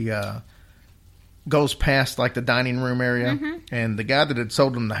 She goes past like the dining room area, and the guy that had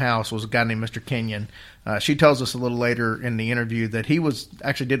sold them the house was a guy named Mr. Kenyon. She tells us a little later in the interview that he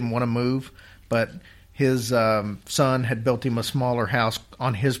didn't want to move, but his son had built him a smaller house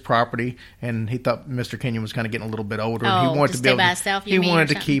on his property, and he thought Mr. Kenyon was kind of getting a little bit older. Oh, he wanted to stay by himself. He wanted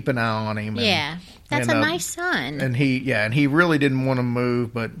to keep an eye on him. That's a nice son. And he really didn't want to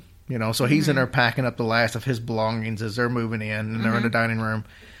move, but so he's in there packing up the last of his belongings as they're moving in, and they're in the dining room,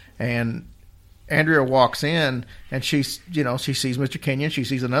 and Andrea walks in, and she sees Mr. Kenyon. She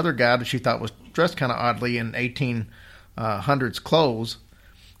sees another guy that she thought was dressed kind of oddly in 1800s clothes,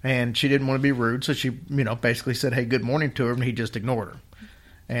 and she didn't want to be rude, so she, basically said, "Hey, good morning" to him, and he just ignored her.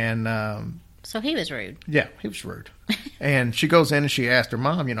 And so he was rude. Yeah, he was rude. And she goes in and she asked her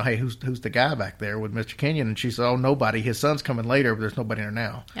mom, "Hey, who's the guy back there with Mr. Kenyon?" And she said, "Oh, nobody. His son's coming later, but there's nobody there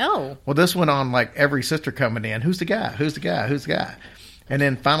now." Oh. Well, this went on like every sister coming in. Who's the guy? Who's the guy? Who's the guy? And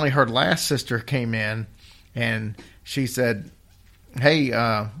then finally her last sister came in, and she said, "Hey,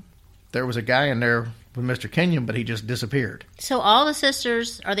 there was a guy in there with Mr. Kenyon, but he just disappeared." So all the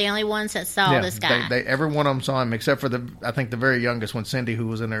sisters are the only ones that saw this guy? Every one of them saw him, except for I think the very youngest one, Cindy, who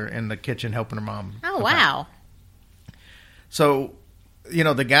was in the kitchen helping her mom. Oh, wow. So,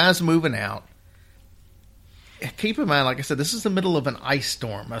 the guy's moving out. Keep in mind, like I said, this is the middle of an ice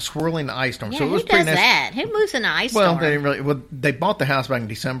storm, a swirling ice storm. Yeah, so it was who does that? Who moves in an ice storm? Well, they didn't really. Well, they bought the house back in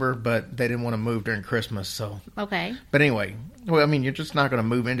December, but they didn't want to move during Christmas. So okay. But anyway, you're just not going to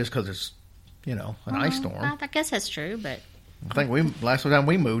move in just because it's an ice storm. Well, I guess that's true, but I think last time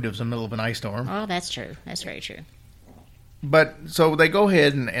we moved, it was in the middle of an ice storm. Oh, that's true. That's very true. But so they go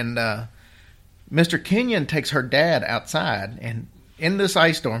ahead and Mr. Kenyon takes her dad outside, and in this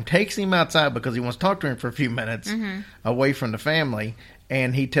ice storm, takes him outside because he wants to talk to him for a few minutes away from the family.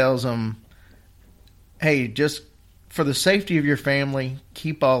 And he tells him, "Hey, just for the safety of your family,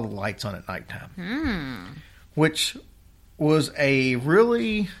 keep all the lights on at nighttime." Which was a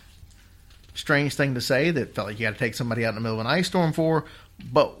really strange thing to say that felt like you got to take somebody out in the middle of an ice storm for.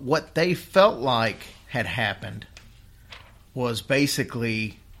 But what they felt like had happened was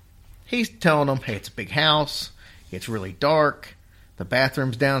basically he's telling them, "Hey, it's a big house. It's really dark. The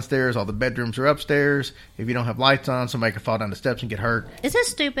bathroom's downstairs. All the bedrooms are upstairs. If you don't have lights on, somebody could fall down the steps and get hurt." Is this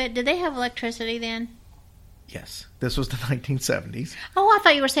stupid? Did they have electricity then? Yes. This was the 1970s. Oh, I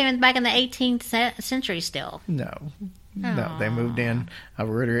thought you were saying back in the 18th century still. No. No, they moved in, I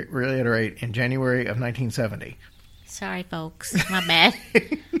reiterate, in January of 1970. Sorry, folks. My bad.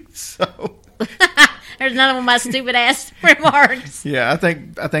 So... There's none of my stupid ass remarks. Yeah, I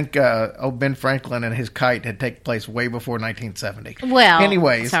think old Ben Franklin and his kite had taken place way before 1970. Well,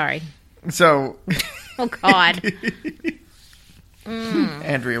 anyways, sorry. So, oh God,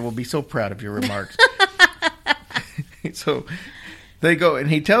 Andrea will be so proud of your remarks. So they go, and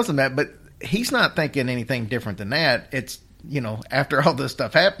he tells them that, but he's not thinking anything different than that. It's after all this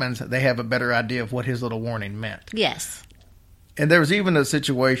stuff happens, they have a better idea of what his little warning meant. Yes, and there was even a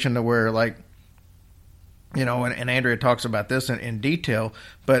situation to where like. And Andrea talks about this in detail,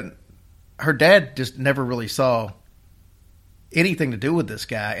 but her dad just never really saw anything to do with this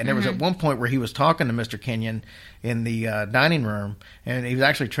guy. And there was at one point where he was talking to Mr. Kenyon in the dining room, and he was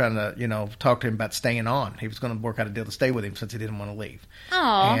actually trying to, talk to him about staying on. He was going to work out a deal to stay with him since he didn't want to leave.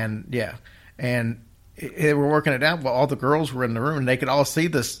 Oh, and they were working it out. Well, all the girls were in the room, and they could all see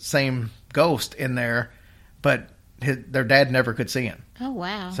this same ghost in there, but their dad never could see him. Oh,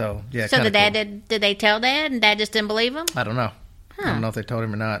 wow. So, yeah. So the dad, did they tell Dad, and Dad just didn't believe him? I don't know. I don't know if they told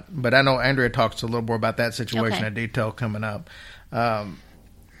him or not. But I know Andrea talks a little more about that situation in detail coming up.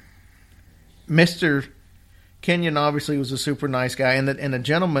 Mr. Kenyon obviously was a super nice guy. And the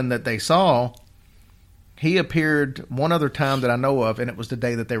gentleman that they saw, he appeared one other time that I know of, and it was the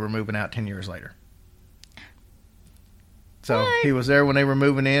day that they were moving out 10 years later. So he was there when they were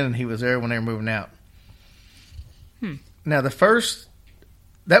moving in, and he was there when they were moving out. Now, the first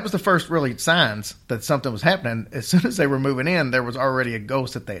that was the first really signs that something was happening. As soon as they were moving in, there was already a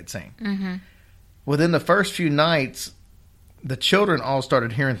ghost that they had seen. Mm-hmm. Within the first few nights, the children all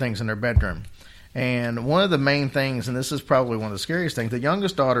started hearing things in their bedroom. And one of the main things, and this is probably one of the scariest things, the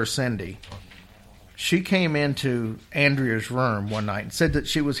youngest daughter, Cindy, she came into Andrea's room one night and said that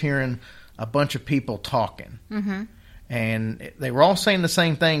she was hearing a bunch of people talking. Mm-hmm. And they were all saying the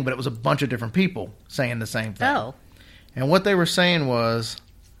same thing, but it was a bunch of different people saying the same thing. Oh. And what they were saying was,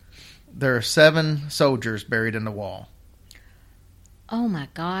 there are 7 soldiers buried in the wall. Oh, my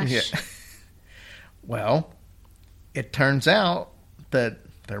gosh. Yeah. Well, it turns out that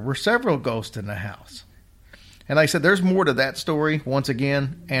there were several ghosts in the house. And like I said, there's more to that story. Once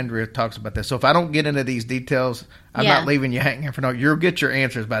again, Andrea talks about this. So if I don't get into these details, I'm not leaving you hanging for no. You'll get your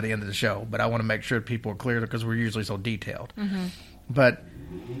answers by the end of the show. But I want to make sure people are clear because we're usually so detailed. Mm-hmm. But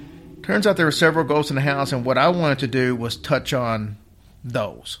turns out there were several ghosts in the house. And what I wanted to do was touch on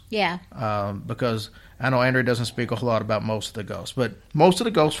those. Yeah. Because I know Andrea doesn't speak a whole lot about most of the ghosts. But most of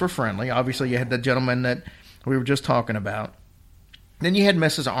the ghosts were friendly. Obviously, you had the gentleman that we were just talking about. Then you had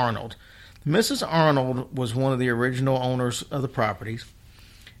Mrs. Arnold. Mrs. Arnold was one of the original owners of the properties,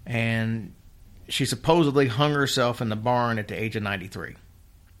 and she supposedly hung herself in the barn at the age of 93.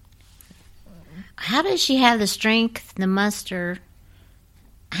 How does she have the strength, the muster,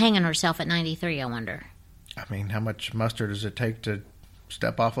 hanging herself at 93, I wonder? I mean, how much muster does it take to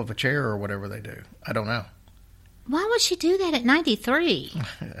step off of a chair or whatever they do? I don't know. Why would she do that at 93?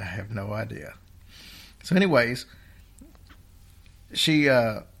 I have no idea. So anyways, she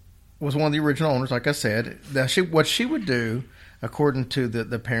was one of the original owners, like I said. Now, what she would do, according to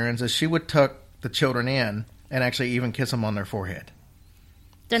the parents, is she would tuck the children in and actually even kiss them on their forehead.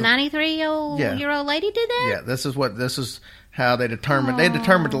 The 93-year-old lady did that? Yeah, this is how they determined. They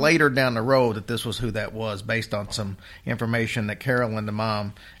determined later down the road that this was who that was, based on some information that Carolyn, the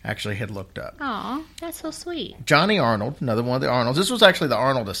mom, actually had looked up. Oh, that's so sweet. Johnny Arnold, another one of the Arnolds. This was actually the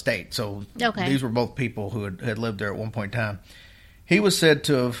Arnold estate, so these were both people who had lived there at one point in time. He was said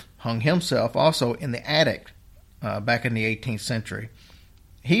to have hung himself also in the attic back in the 18th century.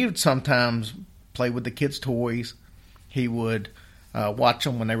 He would sometimes play with the kids' toys. He would watch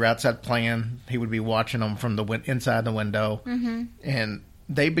them when they were outside playing. He would be watching them from inside the window. Mm-hmm. And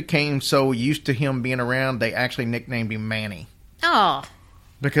they became so used to him being around, they actually nicknamed him Manny. Oh.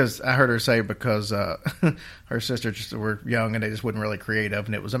 Because I heard her say because her sisters were young and they just wasn't really creative,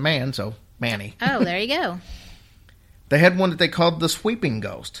 and it was a man, so Manny. Oh, there you go. They had one that they called the sweeping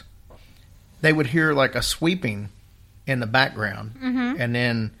ghost. They would hear like a sweeping in the background, and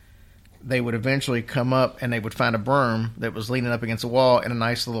then they would eventually come up and they would find a broom that was leaning up against the wall, and a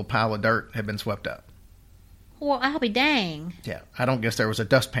nice little pile of dirt had been swept up. Well, I'll be dang. Yeah, I don't guess there was a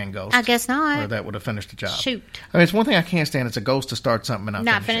dustpan ghost. I guess not. Or that would have finished the job. Shoot. I mean, it's one thing I can't stand. It's a ghost to start something and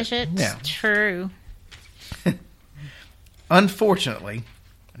not finish it. Yeah. True. Unfortunately,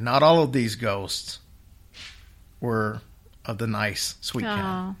 not all of these ghosts were of the nice, sweet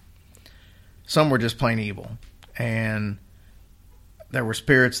kind. Some were just plain evil. And there were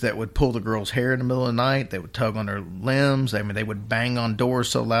spirits that would pull the girl's hair in the middle of the night. They would tug on their limbs. I mean, they would bang on doors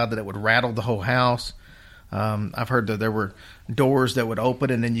so loud that it would rattle the whole house. I've heard that there were doors that would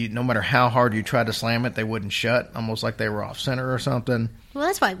open, and then no matter how hard you tried to slam it, they wouldn't shut, almost like they were off center or something. Well,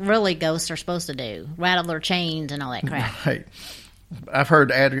 that's what really ghosts are supposed to do, rattle their chains and all that crap. Right. I've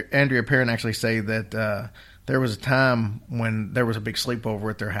heard Andrea Perrin actually say that there was a time when there was a big sleepover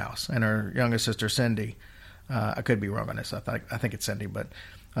at their house, and her youngest sister, Cindy, I could be wrong on this. I think it's Cindy, but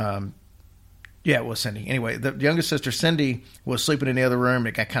yeah, it was Cindy. Anyway, the youngest sister, Cindy, was sleeping in the other room.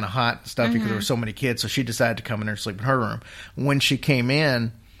 It got kind of hot and stuff because there were so many kids, so she decided to come in there and sleep in her room. When she came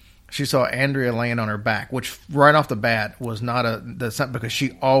in, she saw Andrea laying on her back, which right off the bat was not because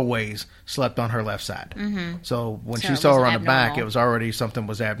she always slept on her left side. Mm-hmm. So when she saw her on the back, it was already something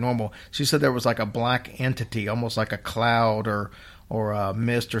was abnormal. She said there was like a black entity, almost like a cloud or a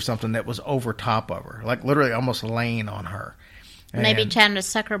mist or something that was over top of her, like literally almost laying on her. Maybe trying to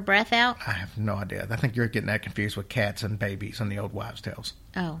suck her breath out? I have no idea. I think you're getting that confused with cats and babies and the old wives' tales.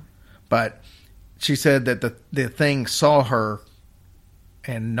 Oh. But she said that the thing saw her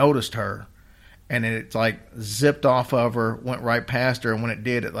and noticed her, and it like zipped off of her, went right past her, and when it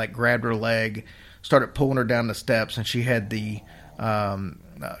did, it like grabbed her leg, started pulling her down the steps, and she had the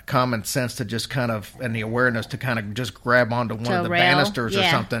common sense to just kind of, and the awareness to kind of just grab onto one of the banisters or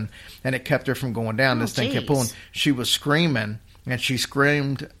something, and it kept her from going down. This thing kept pulling. She was screaming, and she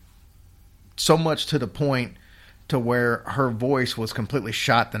screamed so much to the point to where her voice was completely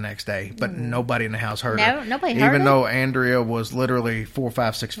shot the next day, but nobody in the house heard her. Nobody heard Even her? though Andrea was literally 4,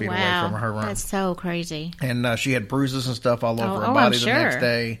 5, 6 feet away from her room. That's so crazy. And she had bruises and stuff all over her body the next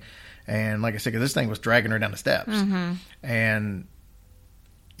day. And like I said, this thing was dragging her down the steps. And,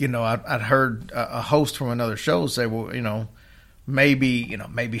 you know, I'd heard a host from another show say, well, you know,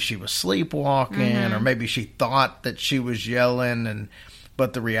 maybe she was sleepwalking, or maybe she thought that she was yelling.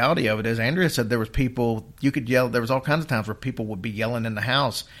 But the reality of it is, Andrea said there was people, you could yell, there was all kinds of times where people would be yelling in the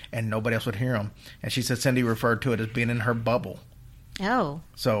house and nobody else would hear them. And she said Cindy referred to it as being in her bubble. Oh.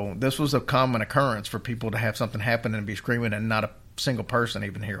 So this was a common occurrence for people to have something happen and be screaming and not a single person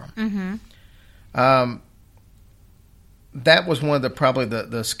even hear them. That was one of probably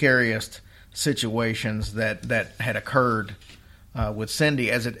the scariest situations that had occurred with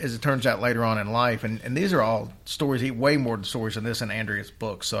Cindy, as it turns out later on in life. And these are all stories, way more stories than this in Andrea's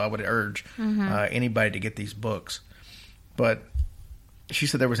books. So I would urge anybody to get these books. But she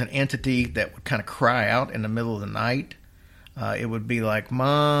said there was an entity that would kind of cry out in the middle of the night. It would be like,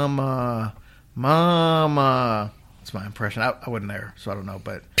 Mama, Mama. That's my impression. I wasn't there, so I don't know.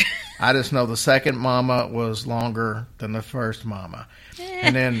 But I just know the second Mama was longer than the first Mama.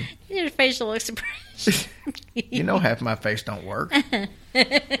 And then your facial expression. You know, half my face don't work.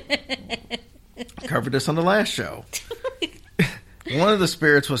 Covered this on the last show. One of the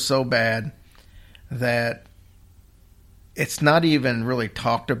spirits was so bad that it's not even really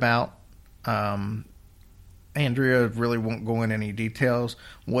talked about. Andrea really won't go into any details.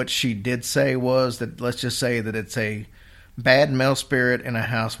 What she did say was that, let's just say that it's a bad male spirit in a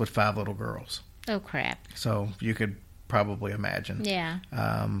house with 5 little girls. Oh, crap. So you could probably imagine. Yeah.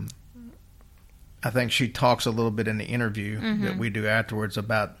 I think she talks a little bit in the interview that we do afterwards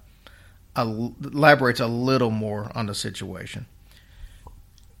about, elaborates a little more on the situation.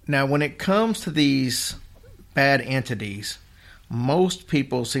 Now, when it comes to these bad entities, most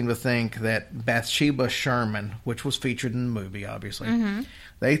people seem to think that Bathsheba Sherman, which was featured in the movie, obviously,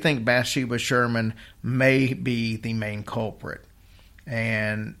 they think Bathsheba Sherman may be the main culprit.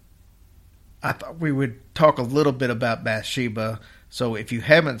 And I thought we would talk a little bit about Bathsheba. So if you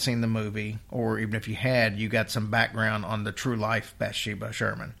haven't seen the movie, or even if you had, you got some background on the true life Bathsheba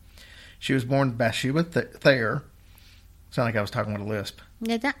Sherman. She was born Bathsheba Thayer. Sound like I was talking with a lisp.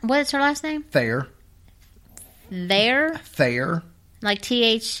 What's her last name? Thayer. Thayer. Like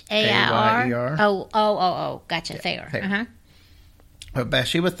Thair? Oh. Gotcha. Thayer. But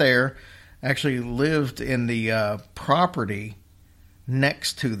Bathsheba Thayer actually lived in the property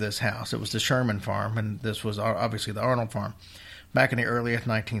next to this house. It was the Sherman farm, and this was obviously the Arnold farm. Back in the early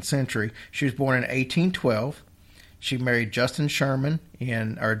 19th century. She was born in 1812. She married Judson Sherman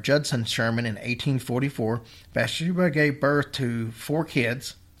in 1844. Bathsheba gave birth to 4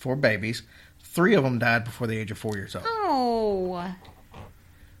 kids, 4 babies. 3 of them died before the age of 4 years old. Oh.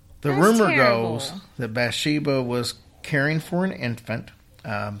 The rumor goes that Bathsheba was caring for an infant.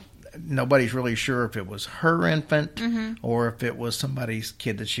 Nobody's really sure if it was her infant or if it was somebody's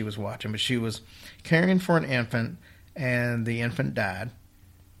kid that she was watching. But she was caring for an infant, and the infant died.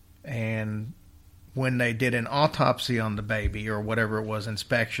 And when they did an autopsy on the baby, or whatever it was,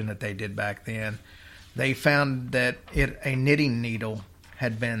 inspection that they did back then, they found that a knitting needle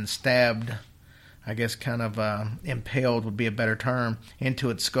had been stabbed, I guess kind of impaled would be a better term, into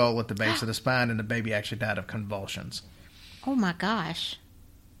its skull at the base of the spine, and the baby actually died of convulsions. Oh my gosh.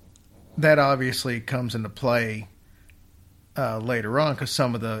 That obviously comes into play later on, because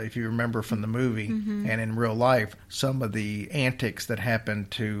some of if you remember from the movie and in real life, some of the antics that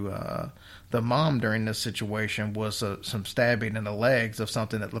happened to the mom during this situation was some stabbing in the legs of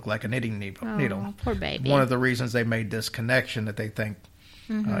something that looked like a knitting needle. Oh, poor baby. One of the reasons they made this connection that they think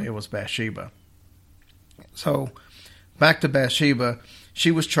it was Bathsheba. So, back to Bathsheba.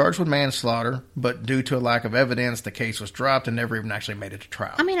 She was charged with manslaughter, but due to a lack of evidence, the case was dropped and never even actually made it to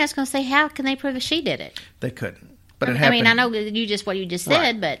trial. I was going to say, how can they prove that she did it? They couldn't. But it happened. I know what you just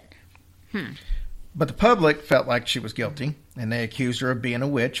said, but... But the public felt like she was guilty, and they accused her of being a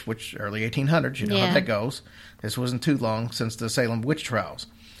witch, which early 1800s, you know how that goes. This wasn't too long since the Salem witch trials.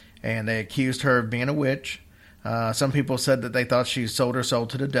 And they accused her of being a witch. Some people said that they thought she sold her soul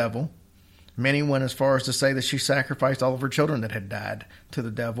to the devil. Many went as far as to say that she sacrificed all of her children that had died to the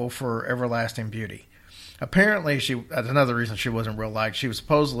devil for everlasting beauty. Apparently, that's another reason she wasn't real liked. She was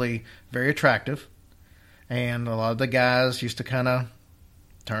supposedly very attractive, and a lot of the guys used to kind of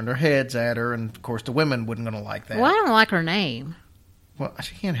turn their heads at her, and of course the women wasn't going to like that. Well, I don't like her name. Well,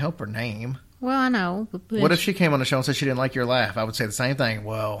 she can't help her name. Well, I know. What if she came on the show and said she didn't like your laugh? I would say the same thing.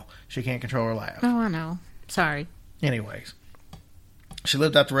 Well, she can't control her laugh. Oh, I know. Sorry. Anyways, she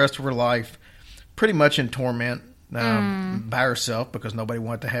lived out the rest of her life pretty much in torment, by herself because nobody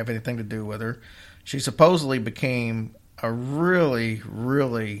wanted to have anything to do with her. She supposedly became a really,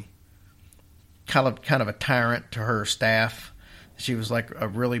 really kind of a tyrant to her staff. She was like a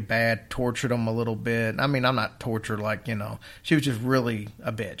really bad, tortured them a little bit. I mean, I'm not tortured like, she was just really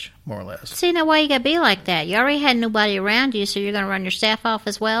a bitch, more or less. See, now why you got to be like that? You already had nobody around you, so you're going to run your staff off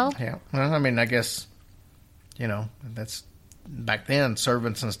as well? Yeah. Well, I mean, I guess, that's back then,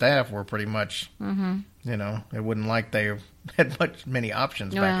 servants and staff were pretty much, it wasn't like they had many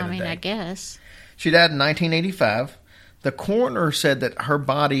options back in the day. I guess. She died in 1985. The coroner said that her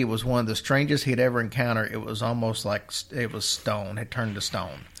body was one of the strangest he'd ever encountered. It was almost like it was stone. It turned to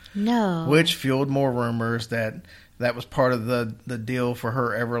stone. No. Which fueled more rumors that was part of the deal for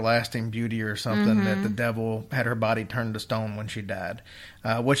her everlasting beauty or something, that the devil had her body turned to stone when she died.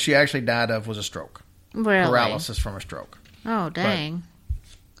 What she actually died of was a stroke. Really? Paralysis from a stroke. Oh, dang.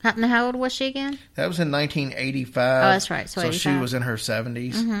 How old was she again? That was in 1985. Oh, that's right. So she was in her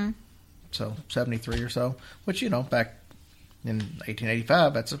 70s. So 73 or so. Which, back in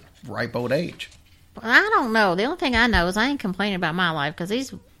 1885, that's a ripe old age. Well, I don't know. The only thing I know is I ain't complaining about my life because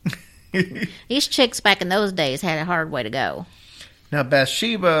these chicks back in those days had a hard way to go. Now,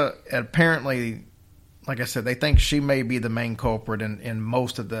 Bathsheba, apparently, like I said, they think she may be the main culprit in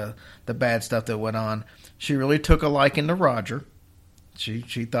most of the bad stuff that went on. She really took a liking to Roger. She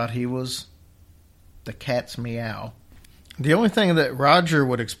thought he was the cat's meow. The only thing that Roger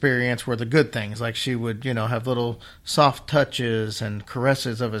would experience were the good things, like she would, have little soft touches and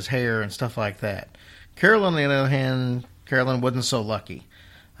caresses of his hair and stuff like that. Carolyn, on the other hand, wasn't so lucky.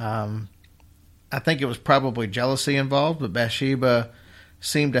 I think it was probably jealousy involved, but Bathsheba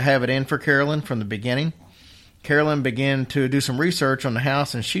seemed to have it in for Carolyn from the beginning. Carolyn began to do some research on the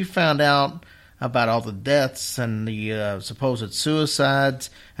house, and she found out about all the deaths and the supposed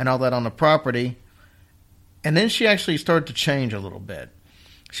suicides and all that on the property. And then she actually started to change a little bit.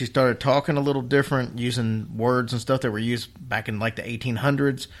 She started talking a little different, using words and stuff that were used back in like the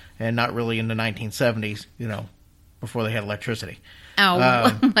 1800s and not really in the 1970s, before they had electricity. Oh,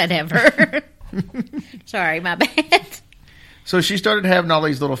 whatever. Sorry, my bad. So she started having all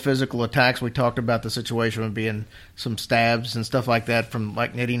these little physical attacks. We talked about the situation with being some stabs and stuff like that from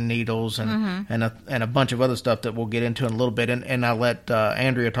like knitting needles and a bunch of other stuff that we'll get into in a little bit. And I'll let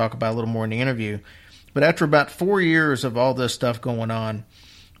Andrea talk about a little more in the interview. But after about 4 years of all this stuff going on,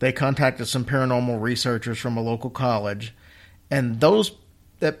 they contacted some paranormal researchers from a local college. And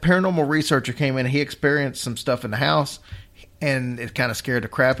that paranormal researcher came in, he experienced some stuff in the house, and it kind of scared the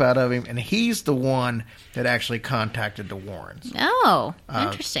crap out of him. And he's the one that actually contacted the Warrens. Oh,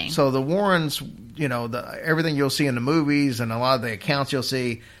 interesting. So the Warrens, everything you'll see in the movies and a lot of the accounts you'll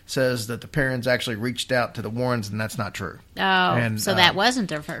see says that the parents actually reached out to the Warrens, and that's not true. Oh, and, so that wasn't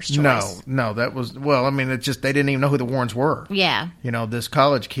their first choice. No, that was, it's just they didn't even know who the Warrens were. Yeah. This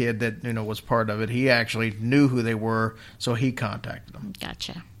college kid that, was part of it, he actually knew who they were, so he contacted them.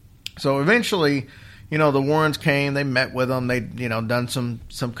 Gotcha. So eventually, the Warrens came, they met with them, they, done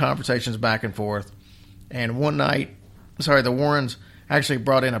some conversations back and forth. And one night, the Warrens actually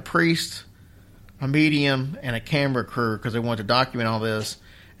brought in a priest, a medium, and a camera crew because they wanted to document all this,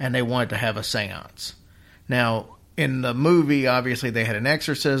 and they wanted to have a seance. Now, in the movie, obviously, they had an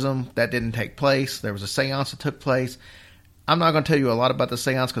exorcism. That didn't take place. There was a seance that took place. I'm not going to tell you a lot about the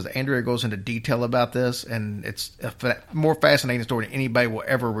seance because Andrea goes into detail about this, and it's a more fascinating story than anybody will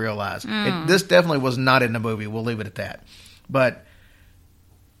ever realize. This definitely was not in the movie. We'll leave it at that. But,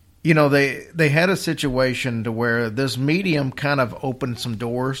 they had a situation to where this medium kind of opened some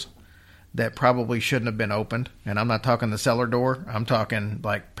doors that probably shouldn't have been opened. And I'm not talking the cellar door. I'm talking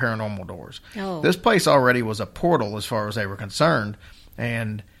like paranormal doors. Oh. This place already was a portal as far as they were concerned.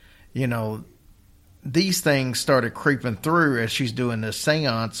 And, these things started creeping through as she's doing this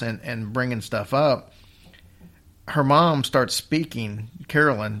seance and bringing stuff up. Her mom starts speaking,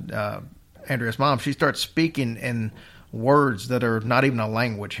 Carolyn, Andrea's mom, she starts speaking in words that are not even a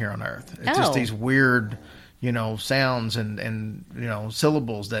language here on Earth. It's just these weird, sounds and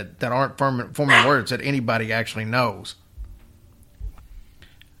syllables that aren't forming words that anybody actually knows.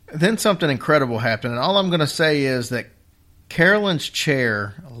 Then something incredible happened, and all I'm going to say is that Carolyn's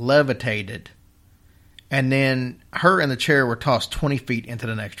chair levitated, and then her and the chair were tossed 20 feet into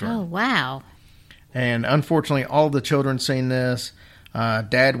the next room. Oh, wow. And unfortunately, all the children seen this.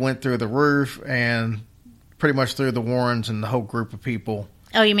 Dad went through the roof and pretty much threw the Warrens and the whole group of people.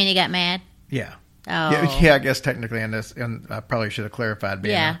 Oh, you mean he got mad? Yeah. Oh. Yeah, I guess technically in this, and I probably should have clarified,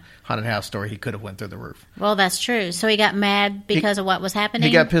 being a haunted house story, he could have went through the roof. Well, that's true. So he got mad because of what was happening?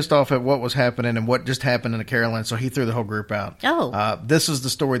 He got pissed off at what was happening and what just happened in the Carolyn, so he threw the whole group out. Oh. This is the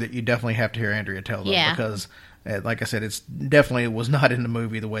story that you definitely have to hear Andrea tell, though, because Like I said, it's definitely was not in the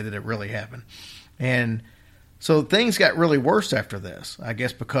movie the way that it really happened. And so things got really worse after this, I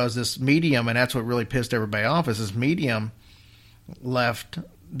guess, because this medium, and that's what really pissed everybody off, is this medium left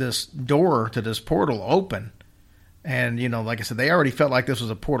this door to this portal open. And, you know, like I said, they already felt like this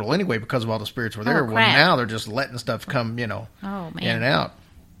was a portal anyway because of all the spirits were there. Oh, well, now they're just letting stuff come, you know, in and out.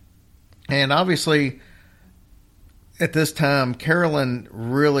 And obviously, at this time, Carolyn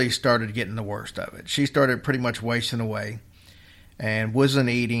really started getting the worst of it. She started pretty much wasting away and wasn't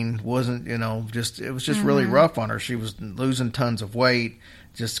eating, wasn't, you know, just, it was just really rough on her. She was losing tons of weight,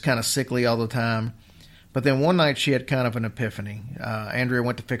 just kind of sickly all the time. But then one night she had kind of an epiphany. Andrea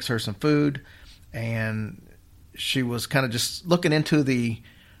went to fix her some food, and she was kind of just looking into the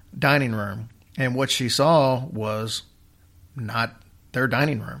dining room. And what she saw was not their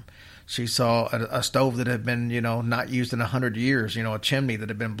dining room. She saw a stove that had been, you know, not used in 100 years, you know, a chimney that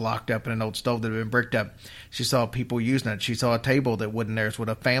had been blocked up and an old stove that had been bricked up. She saw people using it. She saw a table that wasn't theirs with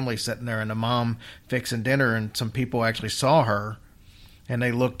a family sitting there and a mom fixing dinner, and some people actually saw her, and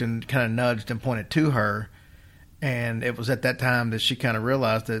they looked and kind of nudged and pointed to her. And it was at that time that she kind of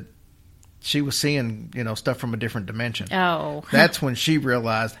realized that she was seeing, you know, stuff from a different dimension. Oh. That's when she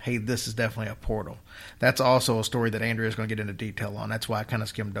realized, hey, this is definitely a portal. That's also a story that Andrea is going to get into detail on. That's why I kind of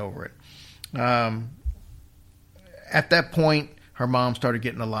skimmed over it. At that point, her mom started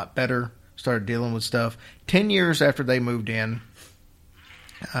getting a lot better, started dealing with stuff. 10 years after they moved in,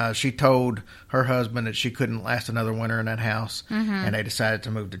 she told her husband that she couldn't last another winter in that house, and they decided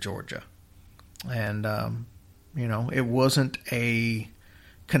to move to Georgia. And, you know, it wasn't a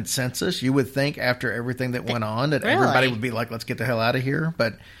consensus. You would think after everything that went on that everybody would be like, let's get the hell out of here.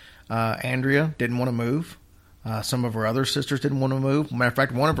 But Andrea didn't want to move. Some of her other sisters didn't want to move. Matter of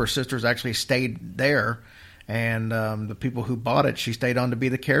fact, one of her sisters actually stayed there, and the people who bought it, she stayed on to be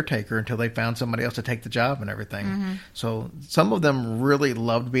the caretaker until they found somebody else to take the job and everything. So some of them really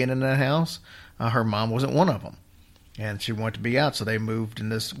loved being in that house. Her mom wasn't one of them, and she wanted to be out, so they moved in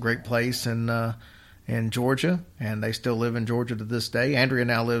this great place in Georgia, and they still live in Georgia to this day. Andrea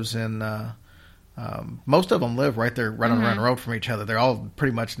now lives in most of them live right there, right around the road from each other. They're all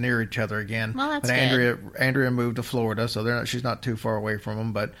pretty much near each other again. Well, that's but Andrea moved to Florida, so she's not too far away from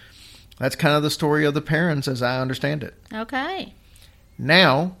them. But that's kind of the story of the parents, as I understand it. Okay.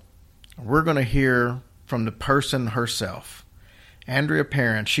 Now we're going to hear from the person herself, Andrea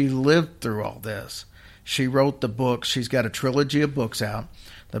Perron. She lived through all this. She wrote the books. She's got a trilogy of books out.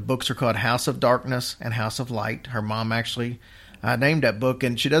 The books are called House of Darkness and House of Light. Her mom actually named that book,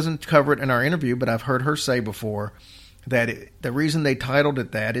 and she doesn't cover it in our interview, but I've heard her say before that the reason they titled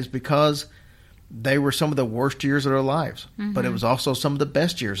it that is because they were some of the worst years of their lives, but it was also some of the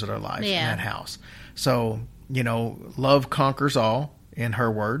best years of their lives in that house. So, you know, love conquers all, in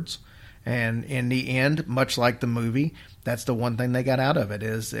her words. And in the end, much like the movie, that's the one thing they got out of it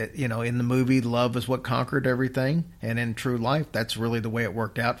is that, you know, in the movie, love is what conquered everything. And in true life, that's really the way it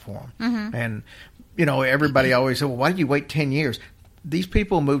worked out for them. And, you know, everybody always said, well, why did you wait 10 years? These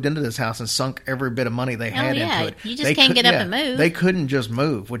people moved into this house and sunk every bit of money they had into it. You just can't get up and move. They couldn't just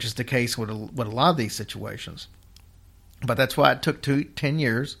move, which is the case with a lot of these situations. But that's why it took 10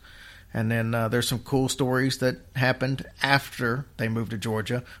 years. And then there's some cool stories that happened after they moved to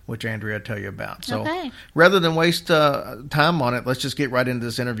Georgia, which Andrea will tell you about. So rather than waste time on it, let's just get right into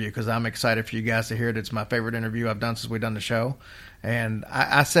this interview because I'm excited for you guys to hear it. It's my favorite interview I've done since we've done the show. And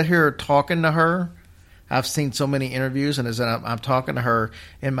I sat here talking to her. I've seen so many interviews, and as I'm talking to her,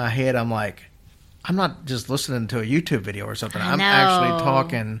 in my head, I'm like, I'm not just listening to a YouTube video or something. I'm actually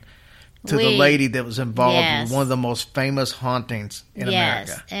talking to the lady that was involved in one of the most famous hauntings in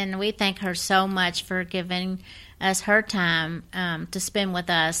America. And we thank her so much for giving us her time to spend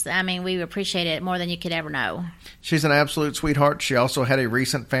with us. I mean, we appreciate it more than you could ever know. She's an absolute sweetheart. She also had a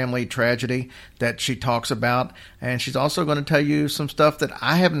recent family tragedy that she talks about, and she's also going to tell you some stuff that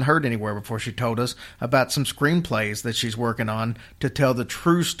I haven't heard anywhere before. She told us about some screenplays that she's working on to tell the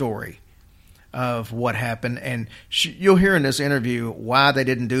true story of what happened. And you'll hear in this interview why they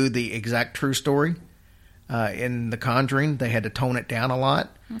didn't do the exact true story. In The Conjuring, they had to tone it down a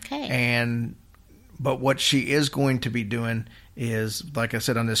lot. But what she is going to be doing is, like I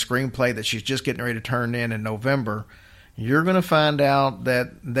said, on this screenplay that she's just getting ready to turn in November, you're going to find out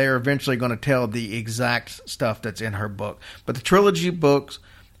that they're eventually going to tell the exact stuff that's in her book. But the trilogy books,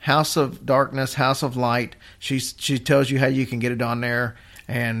 House of Darkness, House of Light, she tells you how you can get it on there,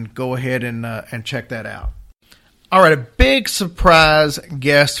 and go ahead and check that out. All right, a big surprise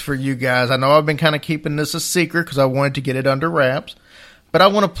guest for you guys. I know I've been kind of keeping this a secret because I wanted to get it under wraps, but I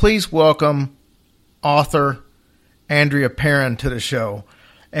want to please welcome author Andrea Perron to the show.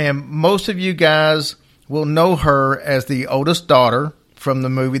 And most of you guys will know her as the oldest daughter from the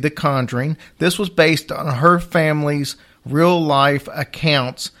movie The Conjuring. This was based on her family's real-life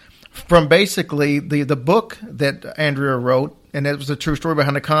accounts from basically the book that Andrea wrote, and it was a true story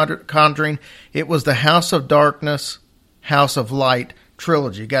behind The Conjuring. It was the House of Darkness, House of Light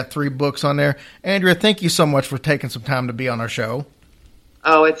trilogy. Got 3 books on there. Andrea, thank you so much for taking some time to be on our show.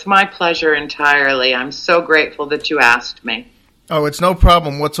 Oh, it's my pleasure entirely. I'm so grateful that you asked me. Oh, it's no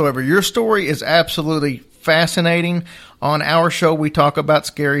problem whatsoever. Your story is absolutely fascinating. On our show, we talk about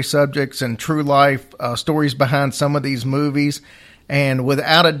scary subjects and true life stories behind some of these movies. And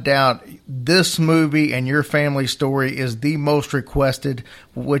without a doubt, this movie and your family story is the most requested,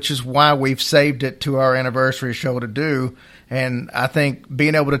 which is why we've saved it to our anniversary show to do. And I think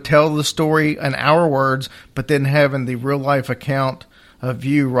being able to tell the story in our words, but then having the real life account of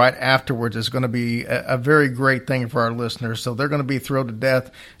you right afterwards is going to be a very great thing for our listeners. So they're going to be thrilled to death.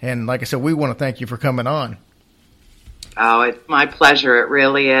 And like I said, we want to thank you for coming on. Oh, it's my pleasure. It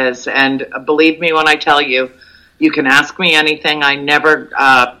really is. And believe me when I tell you, you can ask me anything. I never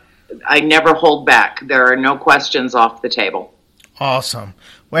hold back. There are no questions off the table. Awesome.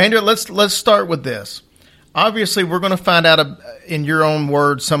 Well, Andrea, let's start with this. Obviously, we're going to find out, in your own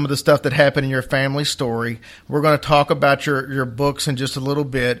words, some of the stuff that happened in your family story. We're going to talk about your books in just a little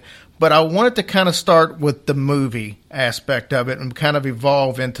bit. But I wanted to kind of start with the movie aspect of it and kind of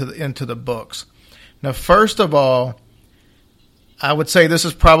evolve into the books. Now, first of all, I would say this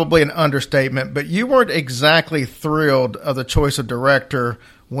is probably an understatement, but you weren't exactly thrilled of the choice of director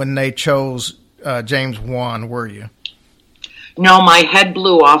when they chose James Wan, were you? No, my head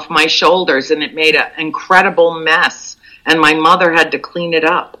blew off my shoulders, and it made an incredible mess, and my mother had to clean it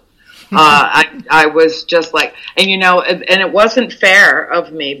up. I was just like, and it wasn't fair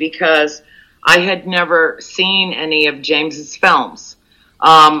of me because I had never seen any of James's films.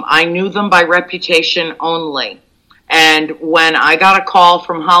 I knew them by reputation only. And when I got a call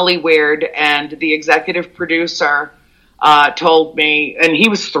from Hollyweird and the executive producer told me, and he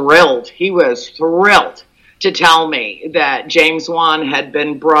was thrilled to tell me that James Wan had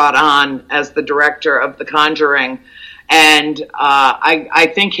been brought on as the director of The Conjuring. And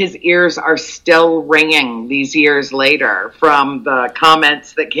I think his ears are still ringing these years later from the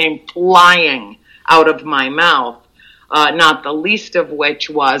comments that came flying out of my mouth, not the least of which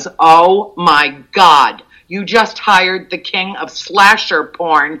was, "Oh my God, you just hired the king of slasher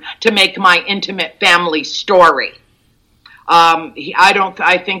porn to make my intimate family story."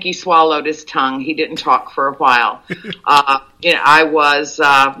 I think he swallowed his tongue. He didn't talk for a while. I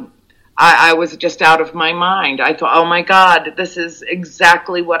was just out of my mind. I thought, oh my God, this is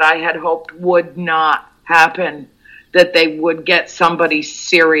exactly what I had hoped would not happen. That they would get somebody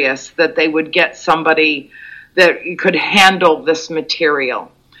serious, that they would get somebody that could handle this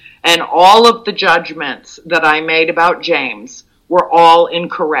material. And all of the judgments that I made about James were all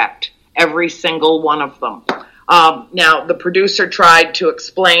incorrect. Every single one of them. Now, the producer tried to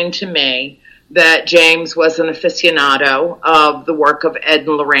explain to me that James was an aficionado of the work of Ed and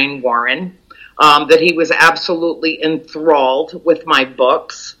Lorraine Warren, that he was absolutely enthralled with my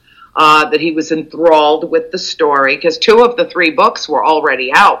books, that he was enthralled with the story, because 2 of the 3 books were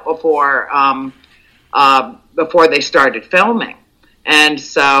already out before they started filming. And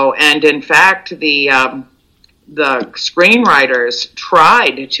in fact, the screenwriters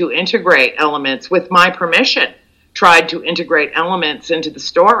tried to integrate elements, with my permission, tried to integrate elements into the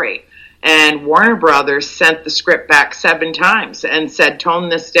story. And Warner Brothers sent the script back 7 times and said, tone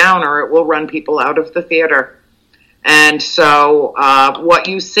this down or it will run people out of the theater. And so what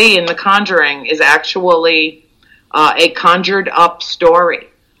you see in The Conjuring is actually a conjured up story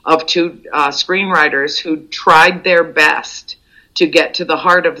of 2 screenwriters who tried their best to get to the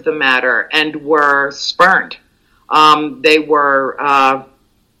heart of the matter and were spurned. They were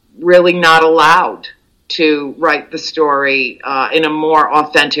really not allowed to write the story in a more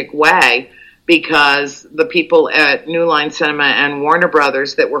authentic way, because the people at New Line Cinema and Warner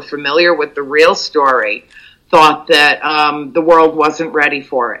Brothers that were familiar with the real story thought that the world wasn't ready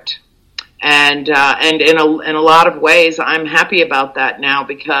for it. And in a lot of ways, I'm happy about that now,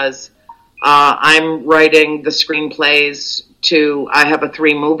 because I'm writing the screenplays I have a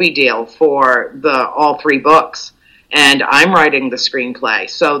 3-movie deal for all 3 books. And I'm writing the screenplay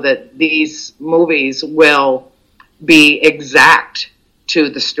so that these movies will be exact to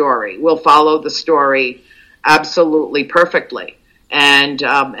the story, will follow the story absolutely perfectly. And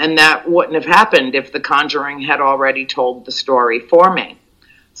that wouldn't have happened if The Conjuring had already told the story for me.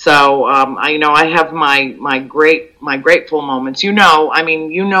 So, I have my grateful moments. You know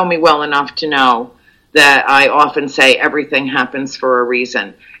me well enough to know that I often say everything happens for a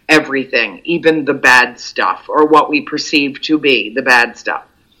reason. everything, even the bad stuff, or what we perceive to be the bad stuff.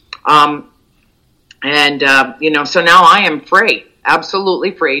 So now I am free,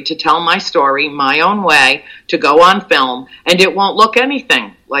 absolutely free to tell my story my own way, to go on film, and it won't look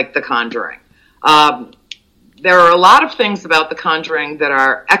anything like The Conjuring. There are a lot of things about The Conjuring that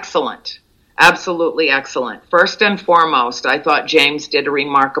are excellent, absolutely excellent. First and foremost, I thought James did a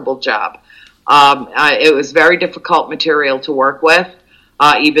remarkable job. It was very difficult material to work with.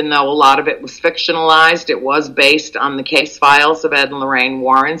 Even though a lot of it was fictionalized, it was based on the case files of Ed and Lorraine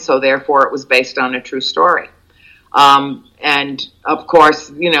Warren, so therefore it was based on a true story. And of course,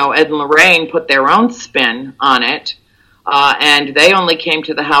 Ed and Lorraine put their own spin on it, and they only came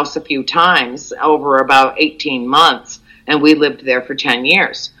to the house a few times over about 18 months, and we lived there for 10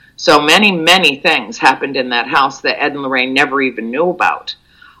 years. So many, many things happened in that house that Ed and Lorraine never even knew about.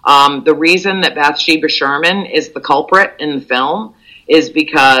 The reason that Bathsheba Sherman is the culprit in the film is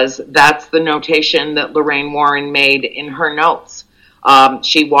because that's the notation that Lorraine Warren made in her notes.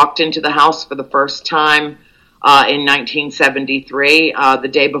 She walked into the house for the first time in 1973, the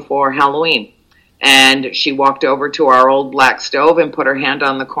day before Halloween. And she walked over to our old black stove and put her hand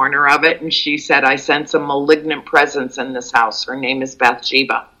on the corner of it, and she said, "I sense a malignant presence in this house. Her name is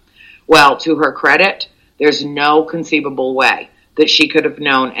Bathsheba." Well, to her credit, there's no conceivable way that she could have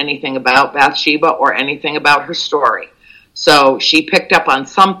known anything about Bathsheba or anything about her story. So she picked up on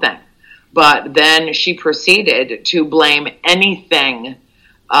something, but then she proceeded to blame anything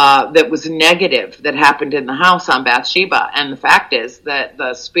that was negative that happened in the house on Bathsheba. And the fact is that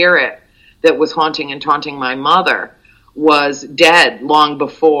the spirit that was haunting and taunting my mother was dead long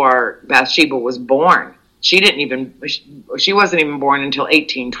before Bathsheba was born. She wasn't even born until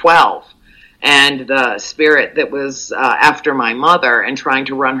 1812. And the spirit that was after my mother and trying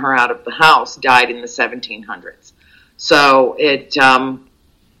to run her out of the house died in the 1700s. So it's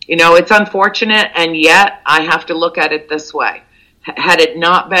unfortunate, and yet I have to look at it this way. Had it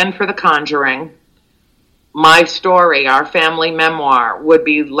not been for The Conjuring, my story, our family memoir, would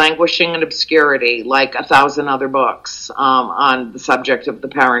be languishing in obscurity like 1,000 other books on the subject of the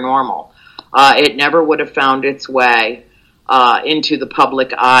paranormal. It never would have found its way into the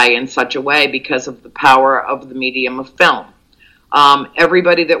public eye in such a way because of the power of the medium of film.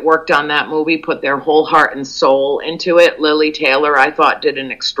 Everybody that worked on that movie put their whole heart and soul into it. Lily Taylor, I thought, did an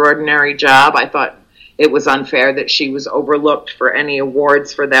extraordinary job. I thought it was unfair that she was overlooked for any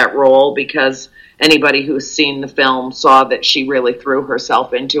awards for that role, because anybody who's seen the film saw that she really threw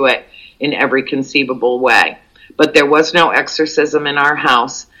herself into it in every conceivable way. But there was no exorcism in our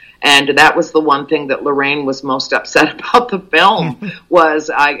house. And that was the one thing that Lorraine was most upset about the film. Was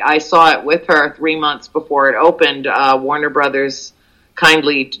I saw it with her 3 months before it opened. Warner Brothers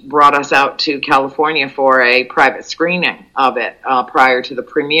kindly brought us out to California for a private screening of it prior to the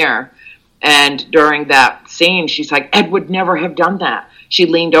premiere. And during that scene, she's like, "Ed would never have done that." She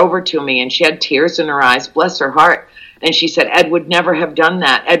leaned over to me and she had tears in her eyes, bless her heart. And she said, "Ed would never have done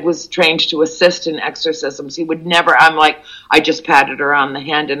that. Ed was trained to assist in exorcisms. He would never." I'm like, I just patted her on the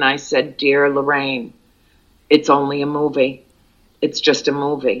hand and I said, "Dear Lorraine, it's only a movie. It's just a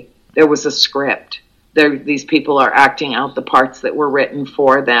movie. There was a script. These people are acting out the parts that were written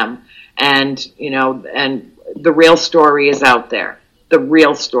for them. And, and the real story is out there. The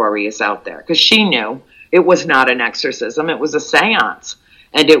real story is out there." Because she knew it was not an exorcism. It was a seance.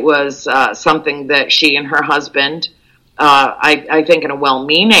 And it was something that she and her husband, I think in a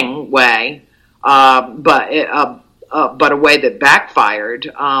well-meaning way, but a way that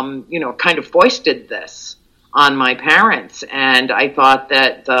backfired, kind of foisted this on my parents. And I thought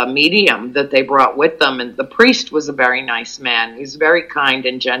that the medium that they brought with them, and the priest was a very nice man. He was very kind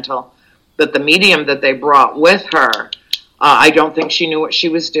and gentle. But the medium that they brought with her, I don't think she knew what she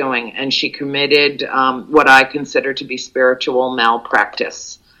was doing. And she committed what I consider to be spiritual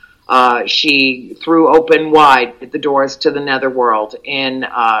malpractice. She threw open wide the doors to the netherworld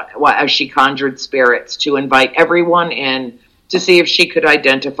as she conjured spirits to invite everyone in to see if she could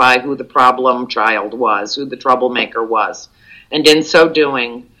identify who the problem child was, who the troublemaker was. And in so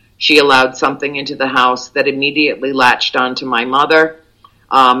doing, she allowed something into the house that immediately latched onto my mother,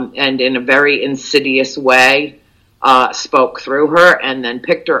 and in a very insidious way spoke through her, and then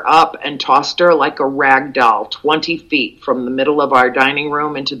picked her up and tossed her like a rag doll 20 feet from the middle of our dining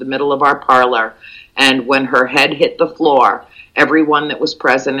room into the middle of our parlor. And when her head hit the floor, everyone that was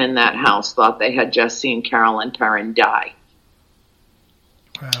present in that house thought they had just seen Carolyn Perrin die.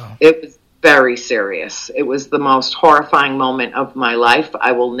 Wow. It was very serious. It was the most horrifying moment of my life.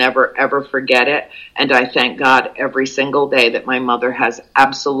 I will never, ever forget it. And I thank God every single day that my mother has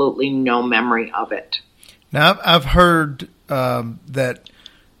absolutely no memory of it. Now, I've heard that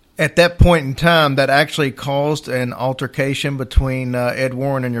at that point in time, that actually caused an altercation between Ed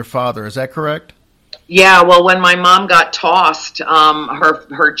Warren and your father. Is that correct? Yeah, well, when my mom got tossed,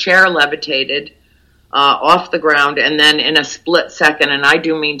 her chair levitated off the ground, and then in a split second, and I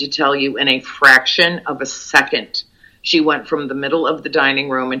do mean to tell you, in a fraction of a second, she went from the middle of the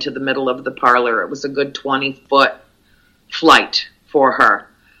dining room into the middle of the parlor. It was a good 20-foot flight for her.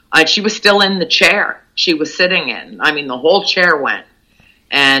 She was still in the chair she was sitting in. I mean, the whole chair went.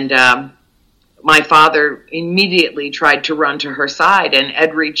 And my father immediately tried to run to her side, and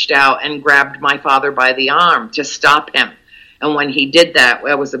Ed reached out and grabbed my father by the arm to stop him. And when he did that,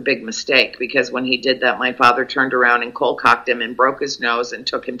 that was a big mistake, because when he did that, my father turned around and cold-cocked him and broke his nose and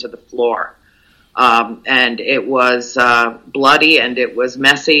took him to the floor. And it was bloody, and it was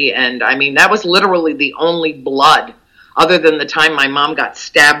messy, and I mean, that was literally the only blood, other than the time my mom got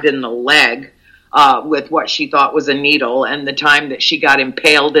stabbed in the leg with what she thought was a needle, and the time that she got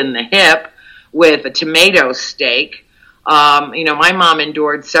impaled in the hip with a tomato stake. My mom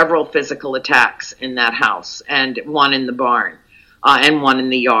endured several physical attacks in that house, and one in the barn, and one in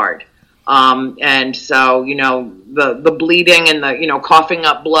the yard. And so, the bleeding and the, coughing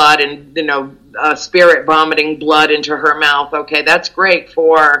up blood and, spirit vomiting blood into her mouth. Okay, that's great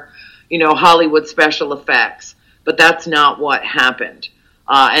for, Hollywood special effects, but that's not what happened.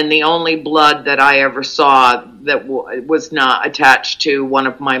 And the only blood that I ever saw that was not attached to one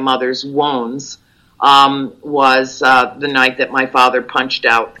of my mother's wounds was the night that my father punched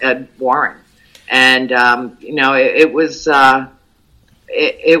out Ed Warren. And, it was, the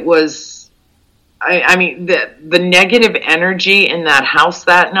negative energy in that house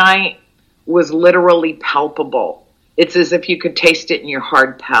that night was literally palpable. It's as if you could taste it in your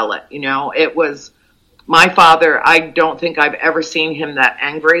hard palate. It was, my father, I don't think I've ever seen him that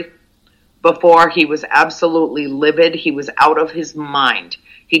angry before. He was absolutely livid. He was out of his mind.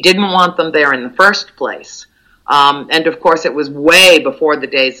 He didn't want them there in the first place. And of course, it was way before the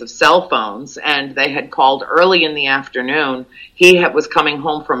days of cell phones, and they had called early in the afternoon. He was coming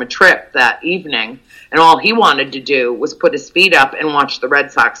home from a trip that evening, and all he wanted to do was put his feet up and watch the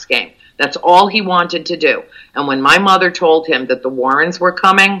Red Sox game. That's all he wanted to do. And when my mother told him that the Warrens were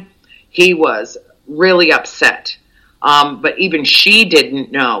coming, he was really upset. But even she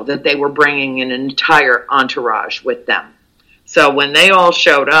didn't know that they were bringing an entire entourage with them. So when they all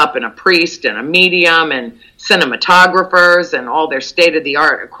showed up, and a priest and a medium and cinematographers and all their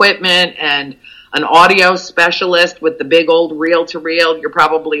state-of-the-art equipment and an audio specialist with the big old reel-to-reel, you're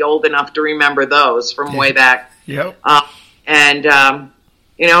probably old enough to remember those from way back. Yep.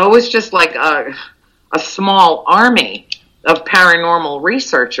 It was just like a small army of paranormal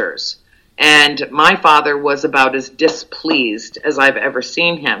researchers. And my father was about as displeased as I've ever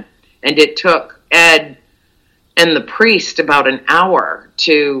seen him. And it took Ed and the priest about an hour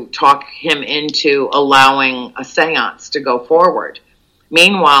to talk him into allowing a seance to go forward.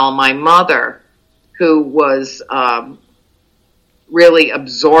 Meanwhile, my mother, who was really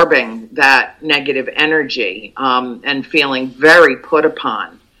absorbing that negative energy and feeling very put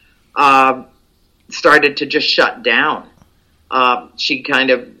upon, started to just shut down. She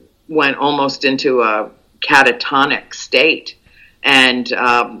kind of went almost into a catatonic state, and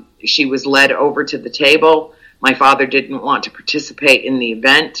she was led over to the table. My father didn't want to participate in the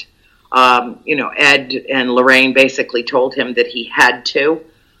event. Ed and Lorraine basically told him that he had to,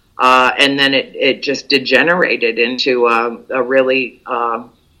 and then it just degenerated into a really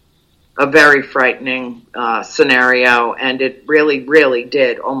a very frightening scenario, and it really, really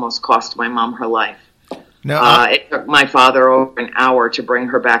did almost cost my mom her life. It took my father over an hour to bring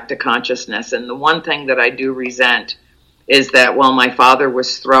her back to consciousness. And the one thing that I do resent is that while my father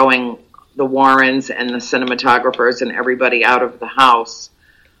was throwing the Warrens and the cinematographers and everybody out of the house,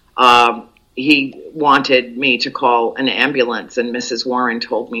 he wanted me to call an ambulance, and Mrs. Warren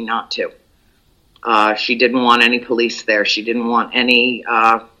told me not to. She didn't want any police there. She didn't want anybody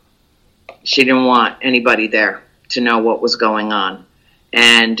there to know what was going on.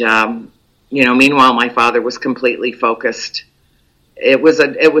 And, meanwhile, my father was completely focused. It was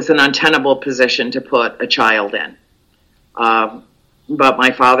an untenable position to put a child in. But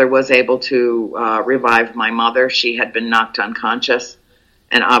my father was able to revive my mother. She had been knocked unconscious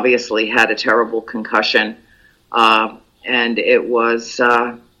and obviously had a terrible concussion. And it was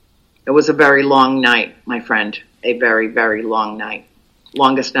a very long night, my friend. A very, very long night.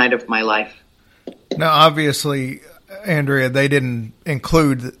 Longest night of my life. Now, obviously, Andrea, they didn't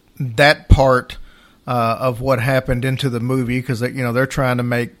include that part of what happened into the movie because they're trying to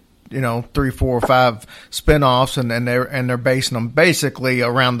make 3, 4, 5 spinoffs, and they're basing them basically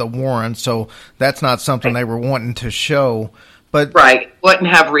around the Warrens. So that's not something they were wanting to show But right, wouldn't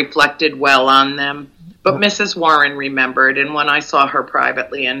have reflected well on them. But Mrs. Warren remembered, and when I saw her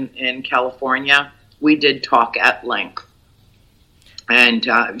privately in California, we did talk at length.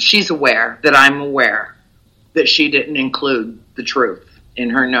 And she's aware that I'm aware that she didn't include the truth in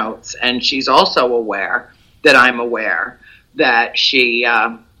her notes. And she's also aware that I'm aware that she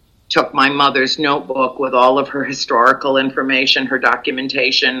took my mother's notebook with all of her historical information, her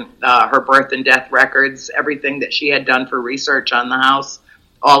documentation, her birth and death records, everything that she had done for research on the house,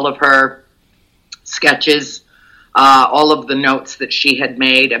 all of her sketches, all of the notes that she had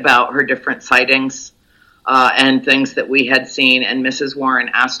made about her different sightings and things that we had seen. And Mrs. Warren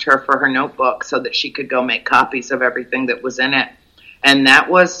asked her for her notebook so that she could go make copies of everything that was in it. And that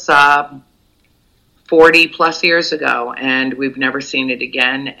was 40 plus years ago, and we've never seen it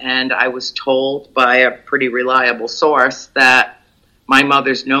again. And I was told by a pretty reliable source that my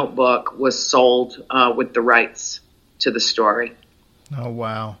mother's notebook was sold with the rights to the story. Oh,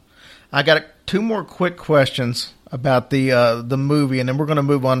 wow. I got 2 more quick questions about the movie, and then we're going to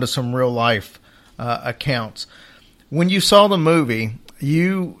move on to some real life accounts. When you saw the movie,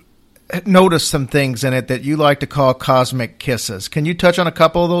 you noticed some things in it that you like to call cosmic kisses. Can you touch on a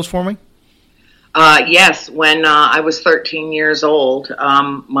couple of those for me? Yes. When I was 13 years old,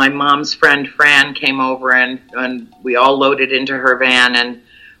 my mom's friend Fran came over, and we all loaded into her van and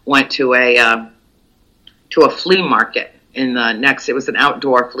went to a flea market it was an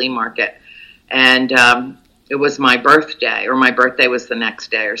outdoor flea market. And it was my birthday, or my birthday was the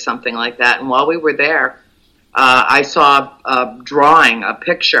next day or something like that. And while we were there, I saw a drawing, a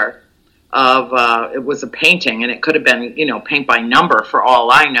picture of, it was a painting, and it could have been, paint by number for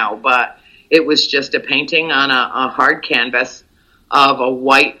all I know, but it was just a painting on a hard canvas of a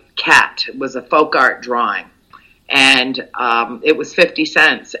white cat. It was a folk art drawing. And it was 50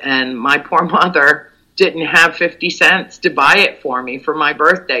 cents. And my poor mother didn't have 50 cents to buy it for me for my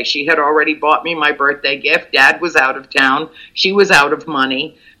birthday. She had already bought me my birthday gift. Dad was out of town. She was out of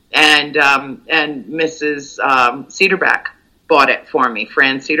money. And Mrs. Cedarback bought it for me.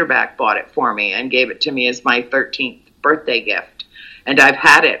 Fran Cedarback bought it for me and gave it to me as my 13th birthday gift. And I've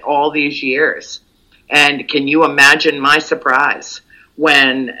had it all these years. And can you imagine my surprise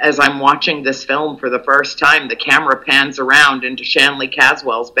when, as I'm watching this film for the first time, the camera pans around into Shanley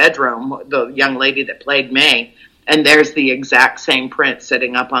Caswell's bedroom, the young lady that played May, and there's the exact same print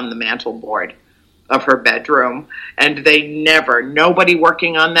sitting up on the mantel board of her bedroom. And nobody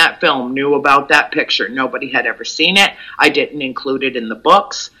working on that film knew about that picture. Nobody had ever seen it. I didn't include it in the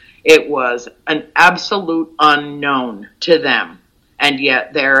books. It was an absolute unknown to them. And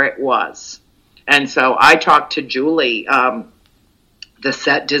yet there it was. And so I talked to Julie, the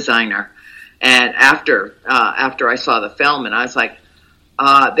set designer, and after I saw the film, and I was like,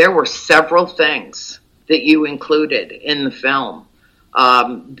 there were several things that you included in the film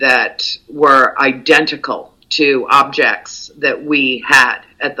that were identical to objects that we had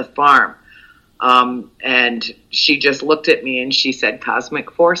at the farm. And she just looked at me and she said,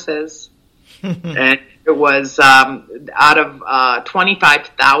 "Cosmic forces." And it was out of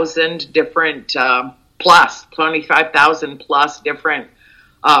 25,000 different 25,000 plus different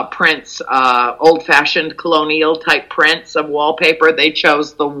prints, old-fashioned colonial type prints of wallpaper. They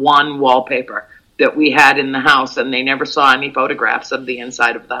chose the one wallpaper that we had in the house, and they never saw any photographs of the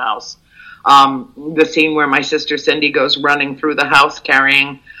inside of the house. The scene where my sister Cindy goes running through the house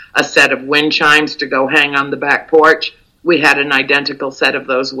carrying a set of wind chimes to go hang on the back porch, we had an identical set of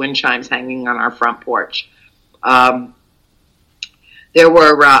those wind chimes hanging on our front porch. There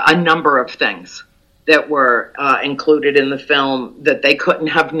were a number of things that were included in the film that they couldn't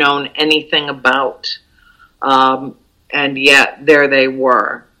have known anything about. And yet there they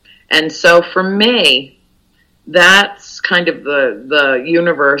were. And so for me, that's kind of the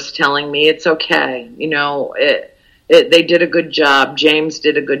universe telling me it's okay. They did a good job. James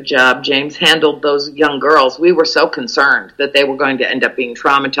did a good job. James handled those young girls. We were so concerned that they were going to end up being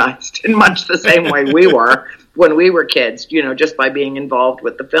traumatized in much the same way we were when we were kids, just by being involved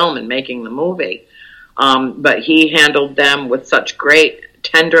with the film and making the movie. But he handled them with such great,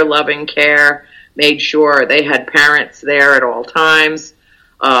 tender, loving care, made sure they had parents there at all times,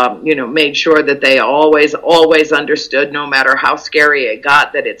 made sure that they always understood, no matter how scary it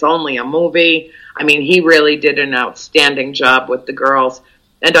got, that it's only a movie. I mean, he really did an outstanding job with the girls.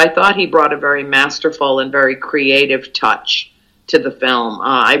 And I thought he brought a very masterful and very creative touch to the film.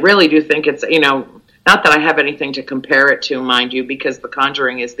 I really do think it's, not that I have anything to compare it to, mind you, because The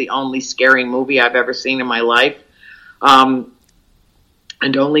Conjuring is the only scary movie I've ever seen in my life. And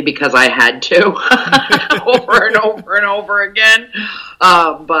only because I had to over and over and over again.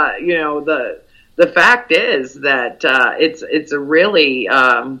 But, the the fact is that it's a really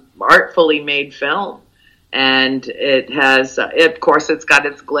artfully made film, and it has, of course, it's got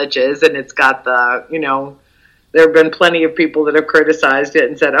its glitches, and it's got the, you know, there have been plenty of people that have criticized it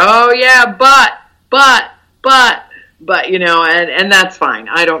and said, "Oh yeah, but." But, you know, and that's fine.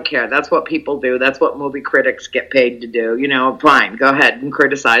 I don't care. That's what people do. That's what movie critics get paid to do. You know, fine. Go ahead and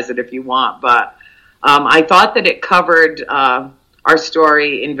criticize it if you want. But I thought that it covered our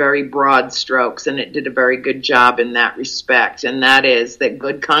story in very broad strokes, and it did a very good job in that respect. And that is that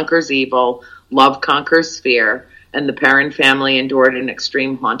good conquers evil, love conquers fear, and the Perron family endured an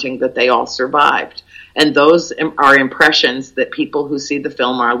extreme haunting that they all survived. And those are impressions that people who see the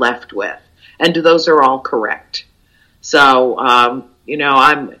film are left with. And those are all correct. So, you know,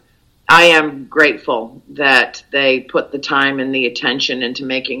 I am grateful that they put the time and the attention into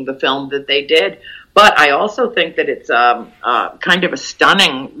making the film that they did. But I also think that it's kind of a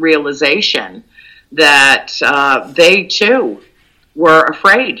stunning realization that they, too, were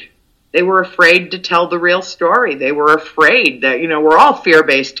afraid. They were afraid to tell the real story. They were afraid that, you know, we're all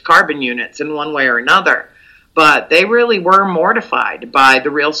fear-based carbon units in one way or another. But they really were mortified by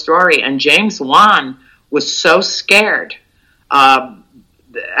the real story. And James Wan was so scared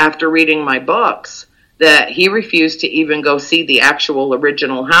after reading my books that he refused to even go see the actual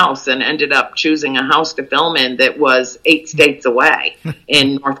original house and ended up choosing a house to film in that was 8 states away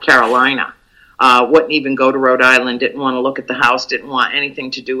in North Carolina. Wouldn't even go to Rhode Island, didn't want to look at the house, didn't want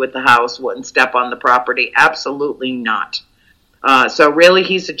anything to do with the house, wouldn't step on the property. Absolutely not. So really,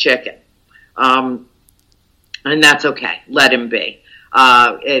 he's a chicken. And that's okay. Let him be.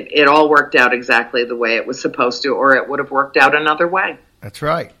 It all worked out exactly the way it was supposed to, or it would have worked out another way. That's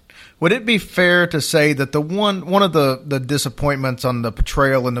right. Would it be fair to say that the one of the disappointments on the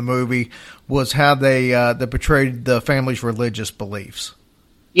portrayal in the movie was how they portrayed the family's religious beliefs?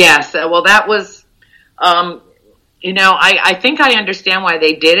 Yes. Well, that was, you know, I think I understand why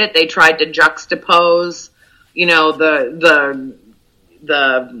they did it. They tried to juxtapose, you know, the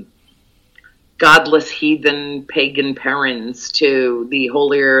godless heathen pagan Perrons to the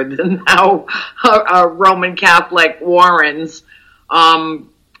holier than thou Roman Catholic Warrens,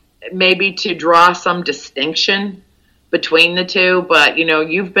 maybe to draw some distinction between the two. But, you know,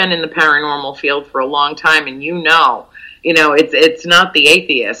 you've been in the paranormal field for a long time, and you know, it's not the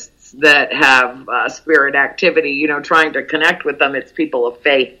atheists that have spirit activity, you know, trying to connect with them. It's people of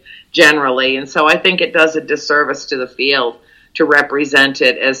faith generally. And so I think it does a disservice to the field to represent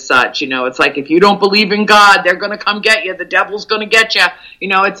it as such. You know, it's like, if you don't believe in God, they're going to come get you. The devil's going to get you. You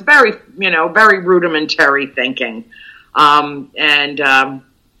know, it's very, you know, very rudimentary thinking.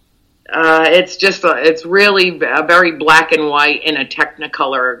 It's just, it's really a very black and white in a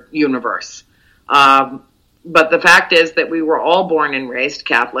Technicolor universe. But the fact is that we were all born and raised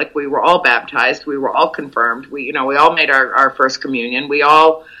Catholic. We were all baptized. We were all confirmed. We all made our first communion. We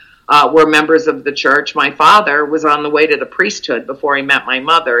all were members of the church. My father was on the way to the priesthood before he met my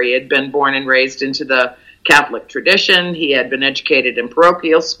mother. He had been born and raised into the Catholic tradition. He had been educated in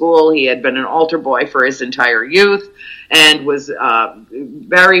parochial school. He had been an altar boy for his entire youth and was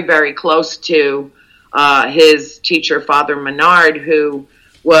very, very close to his teacher, Father Menard, who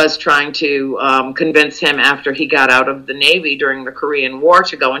was trying to convince him after he got out of the Navy during the Korean War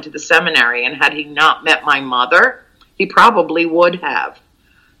to go into the seminary. And had he not met my mother, he probably would have.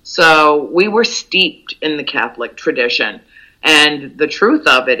 So we were steeped in the Catholic tradition. And the truth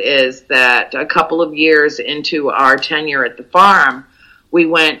of it is that a couple of years into our tenure at the farm, we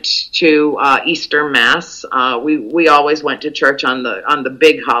went to Easter Mass. We always went to church on the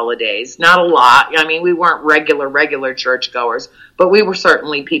big holidays. Not a lot. I mean, we weren't regular churchgoers, but we were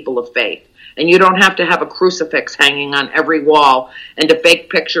certainly people of faith. And you don't have to have a crucifix hanging on every wall and a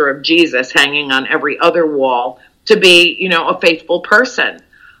fake picture of Jesus hanging on every other wall to be, you know, a faithful person.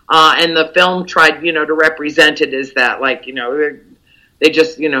 And the film tried, you know, to represent it as that, like, you know, they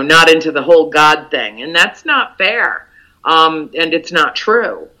just, you know, not into the whole God thing. And that's not fair. And it's not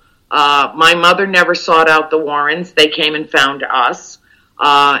true. My mother never sought out the Warrens. They came and found us.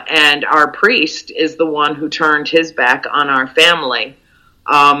 And our priest is the one who turned his back on our family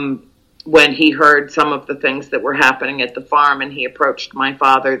when he heard some of the things that were happening at the farm. And he approached my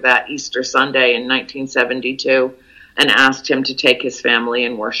father that Easter Sunday in 1972 and asked him to take his family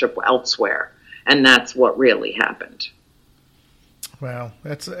and worship elsewhere. And that's what really happened. Wow,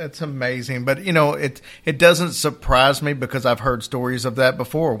 it's amazing. But, you know, it doesn't surprise me because I've heard stories of that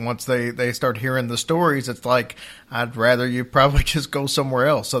before. Once they start hearing the stories, it's like, I'd rather you probably just go somewhere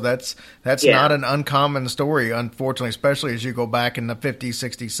else. So that's not an uncommon story, unfortunately, especially as you go back in the 50s,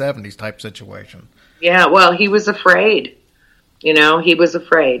 60s, 70s type situation. Yeah, well, he was afraid. You know, he was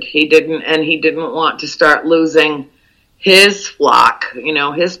afraid. He didn't want to start losing his flock, you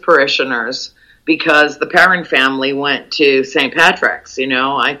know, his parishioners, because the Perrin family went to St. Patrick's. You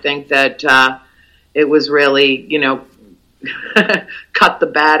know, I think that it was really, you know, cut the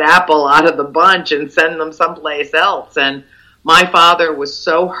bad apple out of the bunch and send them someplace else. And my father was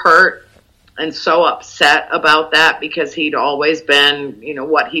so hurt and so upset about that, because he'd always been, you know,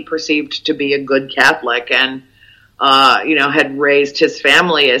 what he perceived to be a good Catholic, and you know, had raised his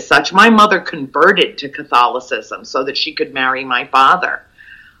family as such. My mother converted to Catholicism so that she could marry my father.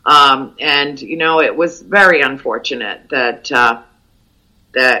 And, you know, it was very unfortunate that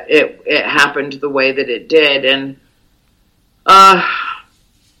that it happened the way that it did. And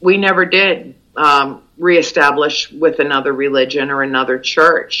we never did reestablish with another religion or another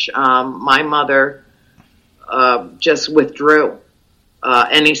church. My mother just withdrew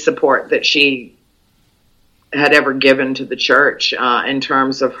any support that she had ever given to the church in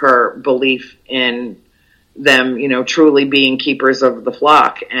terms of her belief in them, you know, truly being keepers of the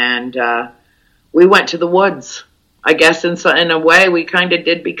flock. And we went to the woods. I guess in a way we kind of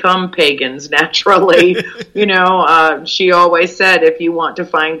did become pagans naturally. You know, she always said, if you want to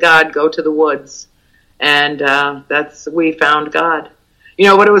find God, go to the woods. And we found God. You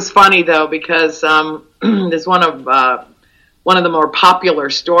know, but it was funny though, because there's one of the more popular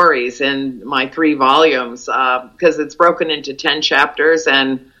stories in my 3 volumes, because it's broken into 10 chapters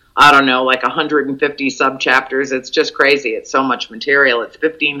and I don't know, like 150 sub-chapters. It's just crazy. It's so much material. It's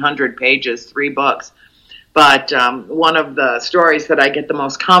 1,500 pages, 3 books. But one of the stories that I get the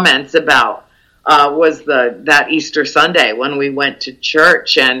most comments about was that Easter Sunday when we went to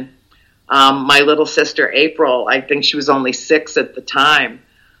church, and my little sister April, I think she was only 6 at the time,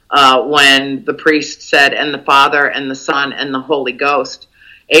 when the priest said, "And the Father and the Son and the Holy Ghost,"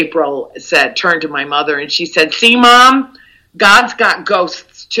 April turned to my mother and she said, "See, Mom, God's got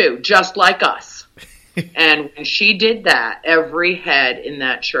ghosts too, just like us." And when she did that, every head in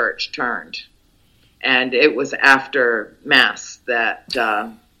that church turned. And it was after Mass that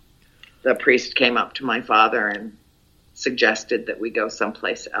the priest came up to my father and suggested that we go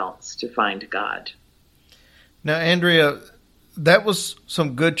someplace else to find God. Now, Andrea, that was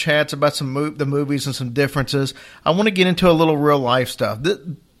some good chats about the movies and some differences. I want to get into a little real life stuff.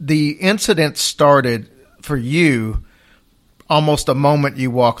 The incident started for you almost the moment you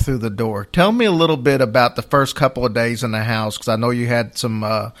walked through the door. Tell me a little bit about the first couple of days in the house, because I know you had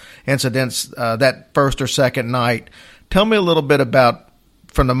some incidents that first or second night. Tell me a little bit about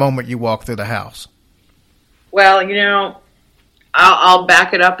from the moment you walked through the house. Well, you know, I'll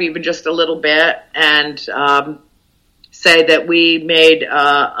back it up even just a little bit and say that we made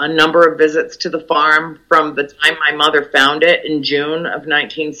a number of visits to the farm from the time my mother found it in June of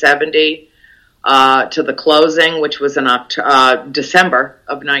 1970 to the closing, which was in December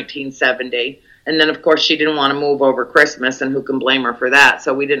of 1970. And then, of course, she didn't want to move over Christmas, and who can blame her for that?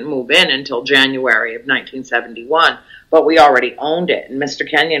 So we didn't move in until January of 1971, but we already owned it, and Mr.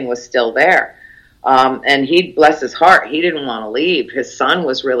 Kenyon was still there. And he, bless his heart, he didn't want to leave. His son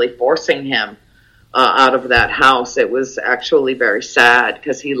was really forcing him out of that house. It was actually very sad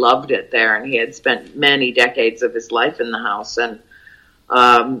because he loved it there, and he had spent many decades of his life in the house. And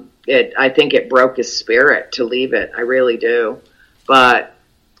I think it broke his spirit to leave it. I really do. But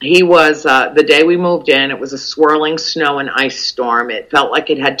he was, the day we moved in, it was a swirling snow and ice storm. It felt like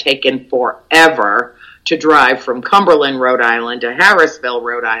it had taken forever to drive from Cumberland, Rhode Island to Harrisville,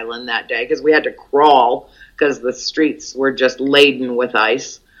 Rhode Island that day, because we had to crawl because the streets were just laden with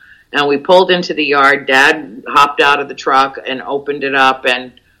ice. And we pulled into the yard. Dad hopped out of the truck and opened it up,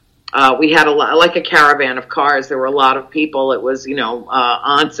 and we had like a caravan of cars. There were a lot of people. It was,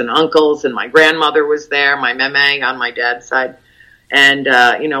 aunts and uncles, and my grandmother was there, my meme on my dad's side, and,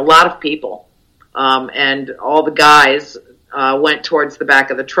 a lot of people. And all the guys went towards the back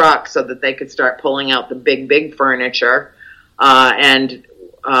of the truck so that they could start pulling out the big furniture. And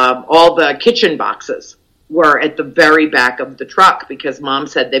all the kitchen boxes were at the very back of the truck because Mom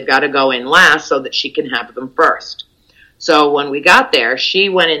said they've got to go in last so that she can have them first. So when we got there, she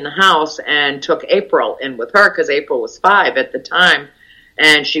went in the house and took April in with her because April was 5 at the time,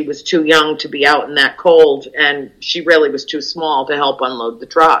 and she was too young to be out in that cold, and she really was too small to help unload the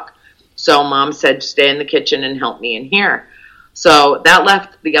truck. So Mom said, stay in the kitchen and help me in here. So that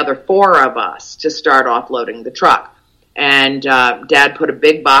left the other 4 of us to start offloading the truck. And Dad put a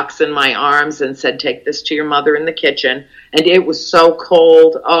big box in my arms and said, take this to your mother in the kitchen. And it was so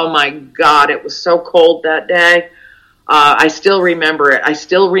cold. Oh, my God, it was so cold that day. I still remember it. I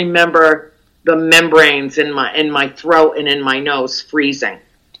still remember the membranes in my throat and in my nose freezing,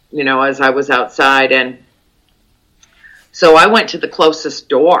 as I was outside. And So I went to the closest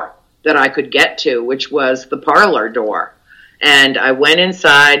door that I could get to, which was the parlor door. And I went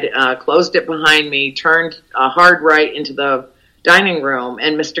inside, closed it behind me, turned hard right into the dining room,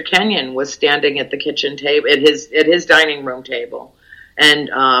 and Mr. Kenyon was standing at the kitchen table, at his dining room table, and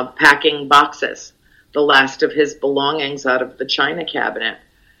packing boxes, the last of his belongings out of the china cabinet.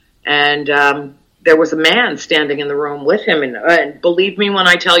 And there was a man standing in the room with him, and believe me when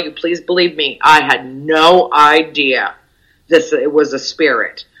I tell you, please believe me, I had no idea it was a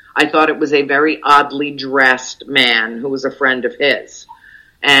spirit. I thought it was a very oddly dressed man who was a friend of his.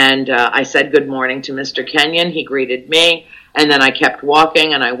 And I said good morning to Mr. Kenyon. He greeted me, and then I kept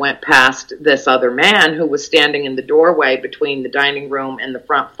walking, and I went past this other man who was standing in the doorway between the dining room and the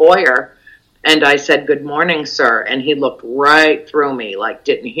front foyer, and I said, good morning, sir. And he looked right through me, like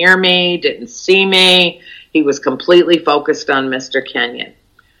didn't hear me, didn't see me. He was completely focused on Mr. Kenyon.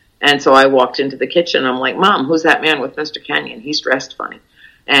 And so I walked into the kitchen. I'm like, Mom, who's that man with Mr. Kenyon? He's dressed funny.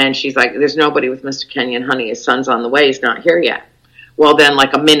 And she's like, there's nobody with Mr. Kenyon, honey. His son's on the way. He's not here yet. Well, then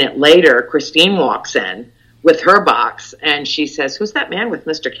like a minute later, Christine walks in with her box, and she says, who's that man with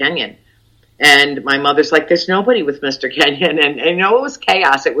Mr. Kenyon? And my mother's like, there's nobody with Mr. Kenyon. And you know, it was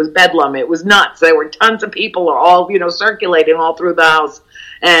chaos. It was bedlam. It was nuts. There were tons of people all, circulating all through the house.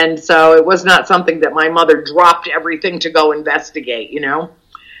 And so it was not something that my mother dropped everything to go investigate,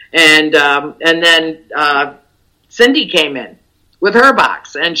 And then Cindy came in with her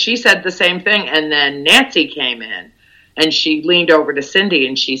box, and she said the same thing. And then Nancy came in, and she leaned over to Cindy,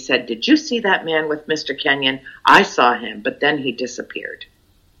 and she said, did you see that man with Mr. Kenyon? I saw him, but then he disappeared.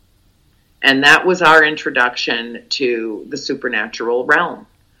 And that was our introduction to the supernatural realm.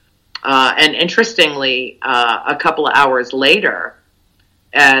 And interestingly, a couple of hours later,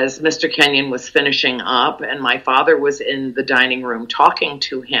 as Mr. Kenyon was finishing up and my father was in the dining room talking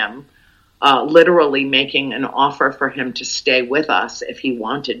to him, literally making an offer for him to stay with us if he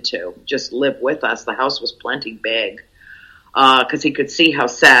wanted to, just live with us. The house was plenty big, because he could see how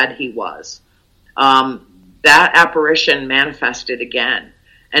sad he was. That apparition manifested again,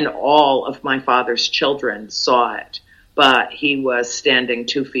 and all of my father's children saw it, but he was standing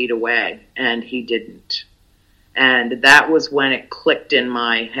 2 feet away, and he didn't. And that was when it clicked in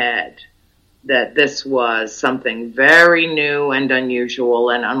my head that this was something very new and unusual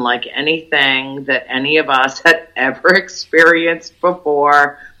and unlike anything that any of us had ever experienced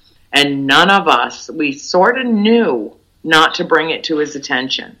before. And none of us, we sort of knew not to bring it to his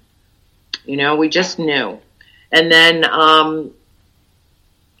attention. We just knew. And then,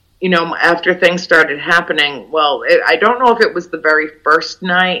 after things started happening, I don't know if it was the very first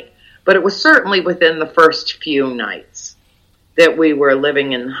night, but it was certainly within the first few nights that we were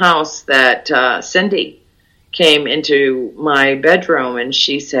living in the house that Cindy came into my bedroom, and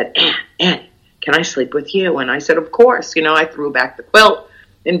she said, Annie, can I sleep with you? And I said, of course. I threw back the quilt,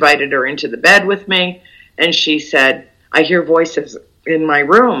 invited her into the bed with me, and she said, I hear voices in my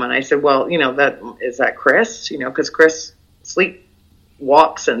room. And I said, well, is that Chris? Because Chris sleep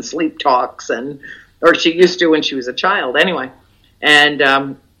walks and sleep talks, or she used to when she was a child anyway.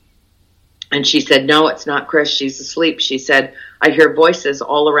 And she said, no, it's not Chris. She's asleep. She said, I hear voices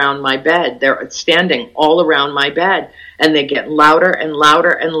all around my bed. They're standing all around my bed, and they get louder and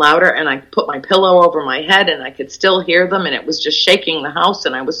louder and louder. And I put my pillow over my head, and I could still hear them, and it was just shaking the house.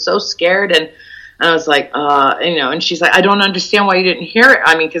 And I was so scared. And I was like, and she's like, I don't understand why you didn't hear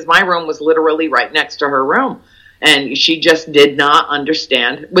it. Because my room was literally right next to her room. And she just did not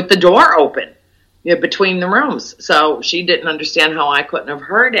understand with the door open between the rooms. So she didn't understand how I couldn't have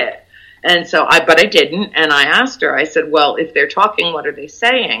heard it. And so but I didn't. And I asked her, I said, well, if they're talking, what are they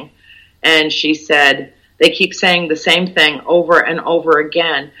saying? And she said, they keep saying the same thing over and over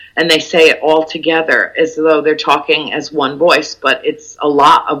again. And they say it all together as though they're talking as one voice, but it's a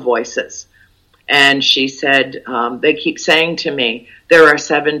lot of voices. And she said, they keep saying to me, there are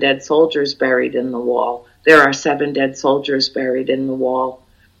 7 dead soldiers buried in the wall. There are 7 dead soldiers buried in the wall.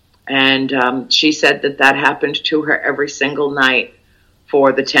 And she said that happened to her every single night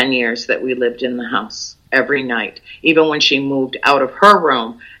for the 10 years that we lived in the house, every night. Even when she moved out of her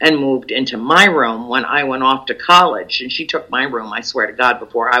room and moved into my room when I went off to college. And she took my room, I swear to God,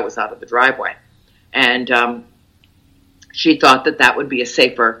 before I was out of the driveway. And she thought that would be a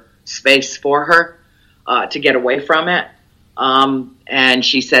safer space for her to get away from it. And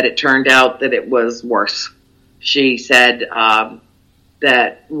she said it turned out that it was worse. She said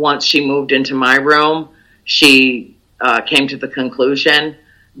that once she moved into my room, she came to the conclusion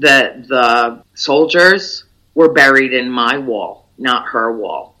that the soldiers were buried in my wall, not her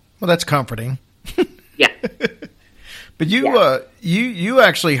wall. Well, that's comforting. Yeah. But you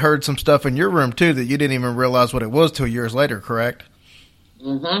actually heard some stuff in your room too that you didn't even realize what it was till years later, correct?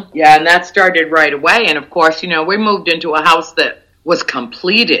 Mm-hmm. Yeah, and that started right away. And of course, we moved into a house that was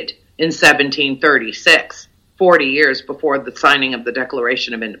completed in 1736, 40 years before the signing of the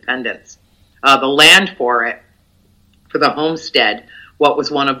Declaration of Independence. The land for the homestead, what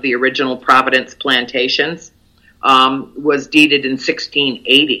was one of the original Providence plantations, was deeded in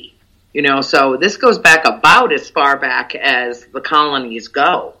 1680. So this goes back about as far back as the colonies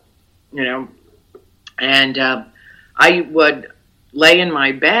go, and I would lay in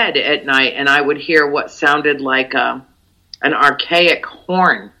my bed at night and I would hear what sounded like an archaic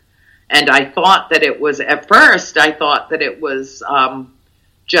horn. And I thought that it was, at first,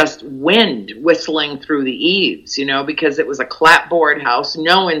 just wind whistling through the eaves, because it was a clapboard house,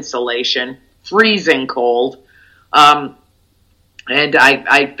 no insulation, freezing cold. And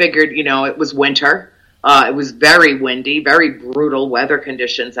I figured, it was winter. It was very windy, very brutal weather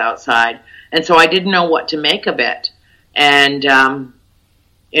conditions outside. And so I didn't know what to make of it. And,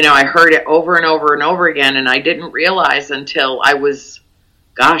 I heard it over and over and over again. And I didn't realize until I was,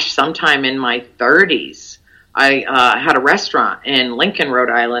 sometime in my 30s, I had a restaurant in Lincoln,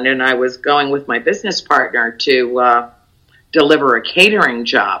 Rhode Island. And I was going with my business partner to deliver a catering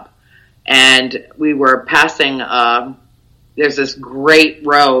job. And we were passing there's this great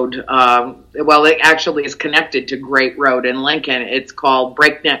road. It actually is connected to Great Road in Lincoln. It's called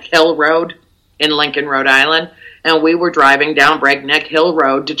Breakneck Hill Road in Lincoln, Rhode Island. And we were driving down Breakneck Hill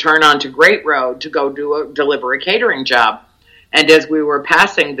Road to turn onto Great Road to go deliver a catering job. And as we were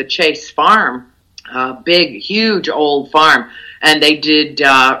passing the Chase Farm, big, huge old farm, and they did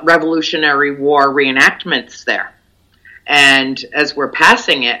Revolutionary War reenactments there. And as we're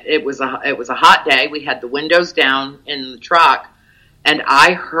passing it, it was a hot day. We had the windows down in the truck, and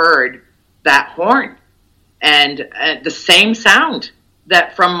I heard that horn and the same sound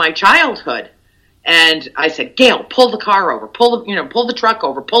that from my childhood. And I said, "Gail, pull the car over, pull the truck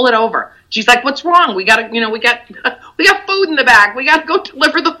over, pull it over." She's like, "What's wrong? We got food in the back. We got to go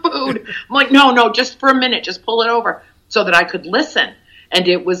deliver the food." I'm like, "No, just for a minute, just pull it over," so that I could listen. And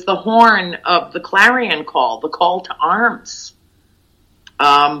it was the horn of the clarion call, the call to arms,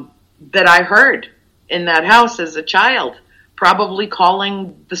 that I heard in that house as a child, probably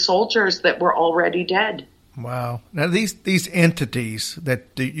calling the soldiers that were already dead. Wow. Now, these entities that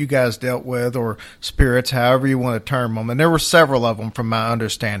you guys dealt with, or spirits, however you want to term them, and there were several of them from my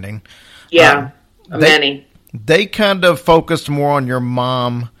understanding. Yeah, many. They kind of focused more on your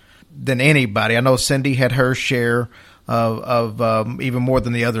mom than anybody. I know Cindy had her share of even more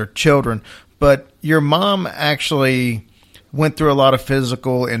than the other children. But your mom actually went through a lot of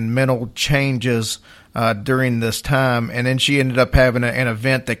physical and mental changes during this time, and then she ended up having an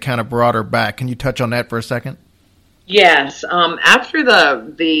event that kind of brought her back. Can you touch on that for a second? Yes. After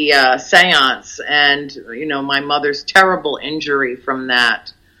the seance and, my mother's terrible injury from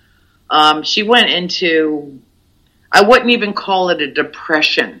that, she went into, I wouldn't even call it a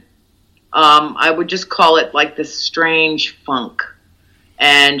depression. I would just call it like this strange funk.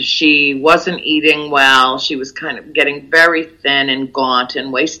 And she wasn't eating well. She was kind of getting very thin and gaunt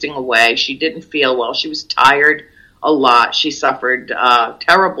and wasting away. She didn't feel well. She was tired a lot. She suffered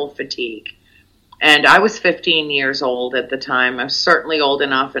terrible fatigue. And I was 15 years old at the time. I was certainly old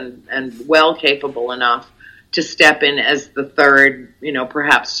enough and well capable enough to step in as the third,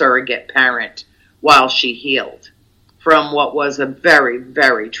 perhaps surrogate parent while she healed from what was a very,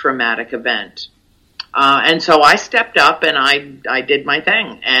 very traumatic event. And so I stepped up and I did my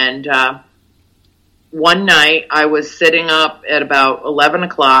thing. And one night I was sitting up at about 11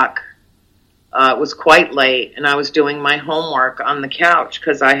 o'clock. It was quite late, and I was doing my homework on the couch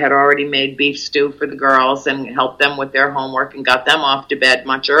because I had already made beef stew for the girls and helped them with their homework and got them off to bed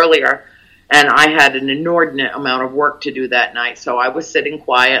much earlier. And I had an inordinate amount of work to do that night. So I was sitting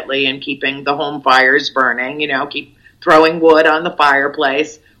quietly and keeping the home fires burning, keep throwing wood on the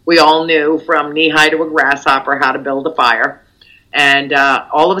fireplace. We all knew from knee-high to a grasshopper how to build a fire. And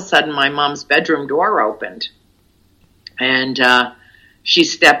all of a sudden, my mom's bedroom door opened. And she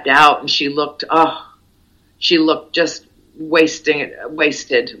stepped out, and she looked just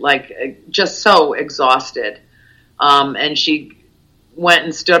wasted, like just so exhausted. And she went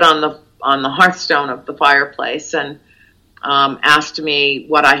and stood on the hearthstone of the fireplace and asked me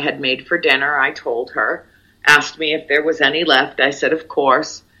what I had made for dinner. I told her. Asked me if there was any left. I said, of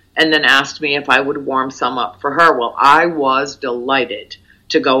course. And then asked me if I would warm some up for her. Well, I was delighted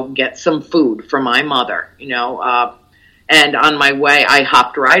to go get some food for my mother, And on my way, I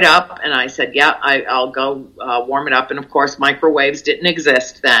hopped right up and I said, yeah, I'll go warm it up. And of course, microwaves didn't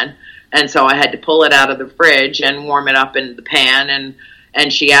exist then. And so I had to pull it out of the fridge and warm it up in the pan.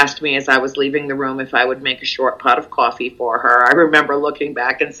 And she asked me as I was leaving the room if I would make a short pot of coffee for her. I remember looking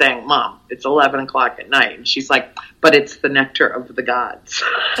back and saying, Mom, it's 11 o'clock at night. And she's like, but it's the nectar of the gods.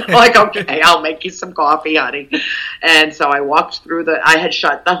 Like, okay, I'll make you some coffee, honey. And so I walked through I had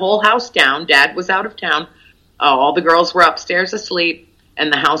shut the whole house down. Dad was out of town. All the girls were upstairs asleep,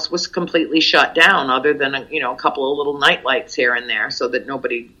 and the house was completely shut down other than, a couple of little night lights here and there so that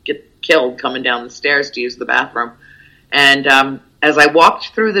nobody get killed coming down the stairs to use the bathroom. And as I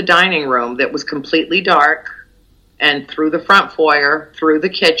walked through the dining room that was completely dark and through the front foyer, through the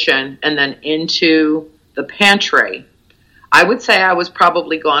kitchen, and then into the pantry, I would say I was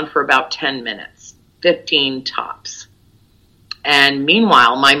probably gone for about 10 minutes, 15 tops. And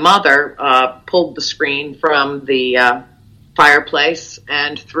meanwhile, my mother pulled the screen from the fireplace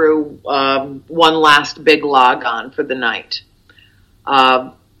and threw one last big log on for the night.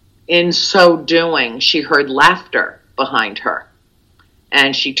 In so doing, she heard laughter behind her.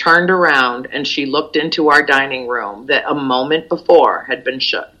 And she turned around and she looked into our dining room that a moment before had been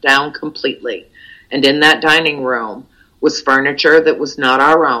shut down completely. And in that dining room was furniture that was not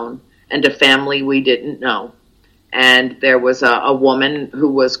our own and a family we didn't know. And there was a woman who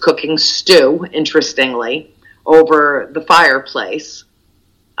was cooking stew, interestingly, over the fireplace.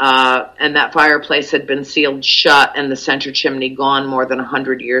 And that fireplace had been sealed shut and the center chimney gone more than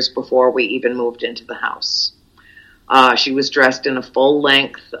 100 years before we even moved into the house. She was dressed in a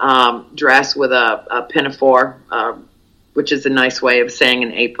full-length dress with a pinafore, which is a nice way of saying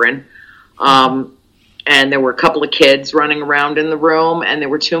an apron. And there were a couple of kids running around in the room, and there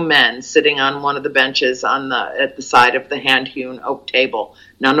were two men sitting on one of the benches at the side of the hand-hewn oak table.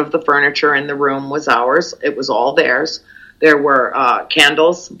 None of the furniture in the room was ours. It was all theirs. There were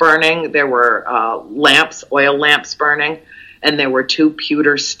candles burning. There were oil lamps burning. And there were two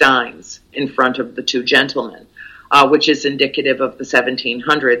pewter steins in front of the two gentlemen, which is indicative of the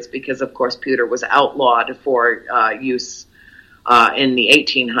 1700s because, of course, pewter was outlawed for use in the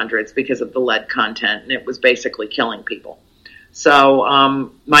 1800s because of the lead content, and it was basically killing people.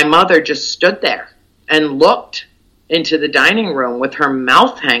 So my mother just stood there and looked into the dining room with her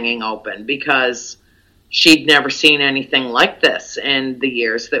mouth hanging open because she'd never seen anything like this in the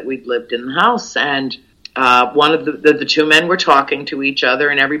years that we'd lived in the house. And one of the two men were talking to each other,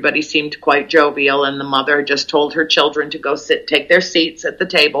 and everybody seemed quite jovial, and the mother just told her children to go take their seats at the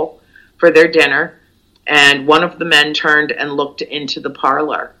table for their dinner. And one of the men turned and looked into the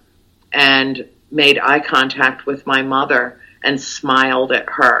parlor and made eye contact with my mother and smiled at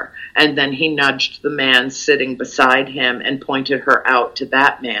her. And then he nudged the man sitting beside him and pointed her out to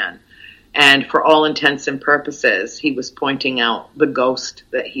that man. And for all intents and purposes, he was pointing out the ghost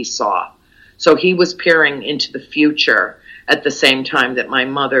that he saw. So he was peering into the future at the same time that my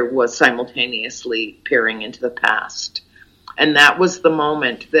mother was simultaneously peering into the past. And that was the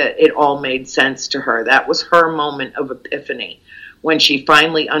moment that it all made sense to her. That was her moment of epiphany when she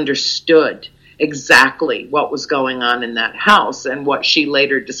finally understood exactly what was going on in that house and what she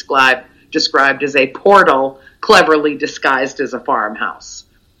later described as a portal cleverly disguised as a farmhouse.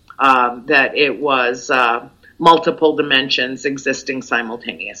 That it was multiple dimensions existing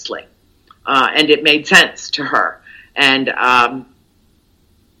simultaneously. And it made sense to her. And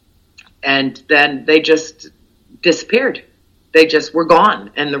then they just disappeared. They just were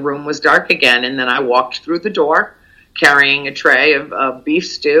gone, and the room was dark again. And then I walked through the door carrying a tray of beef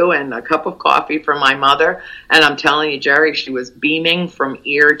stew and a cup of coffee for my mother. And I'm telling you, Jerry, she was beaming from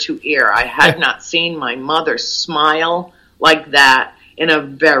ear to ear. I had not seen my mother smile like that in a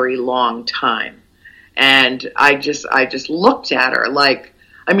very long time. And I just looked at her like,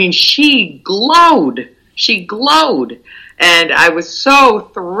 I mean, she glowed. She glowed. And I was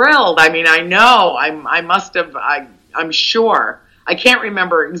so thrilled. I mean, I know I'm sure. I can't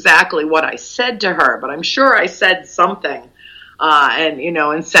remember exactly what I said to her, but I'm sure I said something.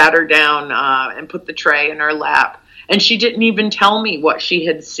 And sat her down and put the tray in her lap. And she didn't even tell me what she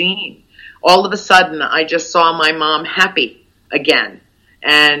had seen. All of a sudden, I just saw my mom happy again.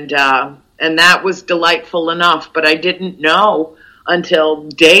 And that was delightful enough, but I didn't know until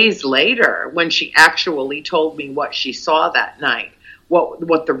days later when she actually told me what she saw that night,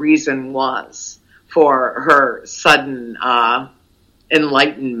 what the reason was for her sudden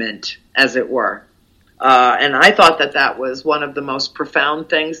enlightenment, as it were. And I thought that was one of the most profound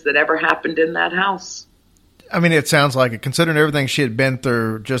things that ever happened in that house. I mean, it sounds like it. Considering everything she had been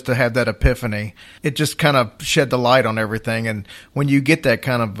through just to have that epiphany, it just kind of shed the light on everything. And when you get that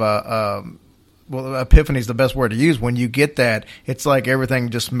kind of epiphany is the best word to use. When you get that, it's like everything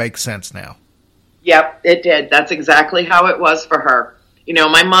just makes sense now. Yep, it did. That's exactly how it was for her. You know,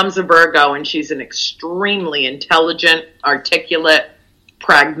 my mom's a Virgo, and she's an extremely intelligent, articulate,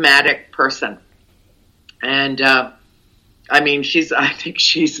 pragmatic person. And, I think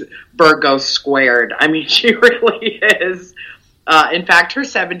she's Virgo squared. I mean, she really is. In fact, her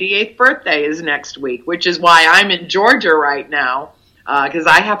 78th birthday is next week, which is why I'm in Georgia right now, because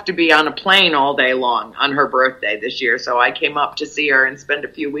I have to be on a plane all day long on her birthday this year. So I came up to see her and spend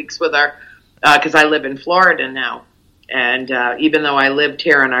a few weeks with her, because I live in Florida now. And even though I lived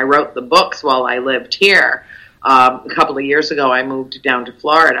here and I wrote the books while I lived here, a couple of years ago I moved down to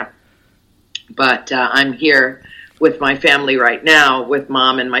Florida. But I'm here with my family right now, with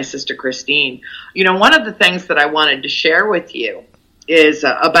Mom and my sister Christine. You know, one of the things that I wanted to share with you is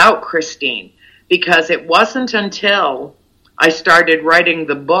about Christine, because it wasn't until I started writing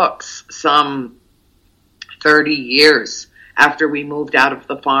the books some 30 years after we moved out of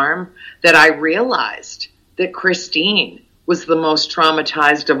the farm that I realized that Christine was the most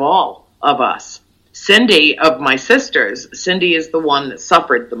traumatized of all of us. Cindy, of my sisters, Cindy is the one that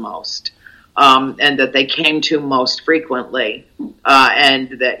suffered the most, and that they came to most frequently, and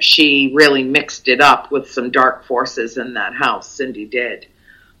that she really mixed it up with some dark forces in that house. Cindy did.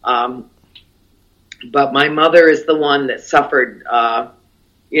 But my mother is the one that suffered,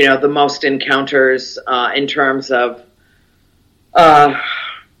 the most encounters in terms of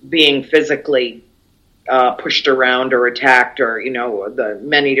being physically pushed around or attacked, or, the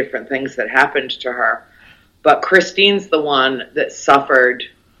many different things that happened to her. But Christine's the one that suffered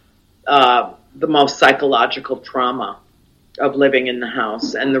the most psychological trauma of living in the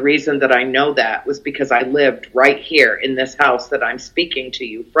house. And the reason that I know that was because I lived right here in this house that I'm speaking to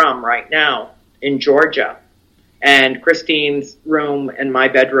you from right now in Georgia. And Christine's room and my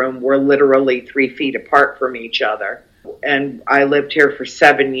bedroom were literally 3 feet apart from each other. And I lived here for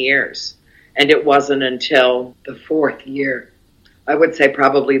 7 years. And it wasn't until the 4th year, I would say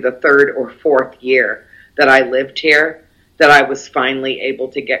probably the 3rd or 4th year that I lived here, that I was finally able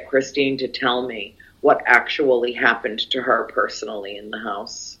to get Christine to tell me what actually happened to her personally in the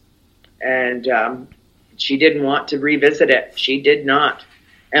house. And she didn't want to revisit it. She did not.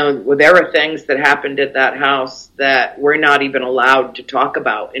 And there were things that happened at that house that we're not even allowed to talk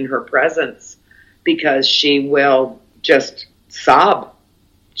about in her presence, because she will just sob.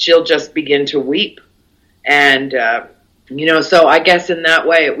 She'll just begin to weep. And, so I guess in that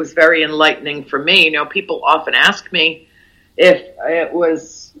way it was very enlightening for me. People often ask me if it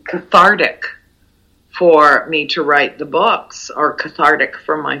was cathartic for me to write the books, or cathartic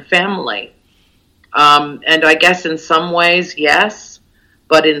for my family. And I guess in some ways, yes,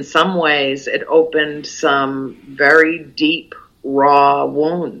 but in some ways it opened some very deep, raw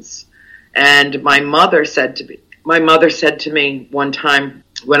wounds. And my mother said to me one time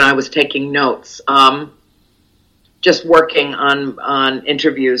when I was taking notes, just working on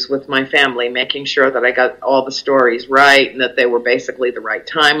interviews with my family, making sure that I got all the stories right and that they were basically the right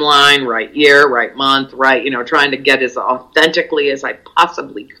timeline, right year, right month, right, trying to get as authentically as I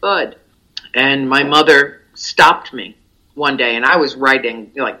possibly could. And my mother stopped me one day, and I was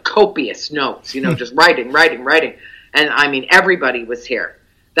writing copious notes, just writing. And I mean, everybody was here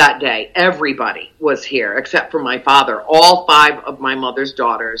that day. Everybody was here except for my father. All 5 of my mother's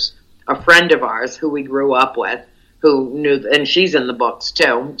daughters, a friend of ours who we grew up with, who knew, and she's in the books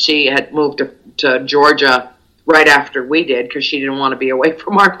too. She had moved to Georgia right after we did because she didn't want to be away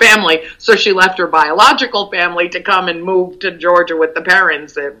from our family. So she left her biological family to come and move to Georgia with the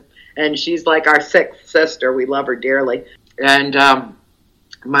parents. And she's like our 6th sister. We love her dearly. And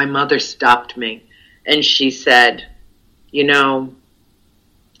my mother stopped me and she said,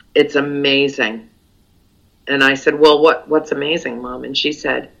 it's amazing. And I said, well, what's amazing, Mom? And she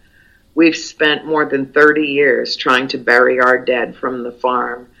said, we've spent more than 30 years trying to bury our dead from the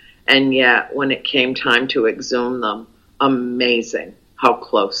farm, and yet when it came time to exhume them, amazing how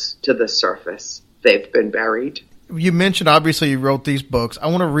close to the surface they've been buried. You mentioned, obviously, you wrote these books. I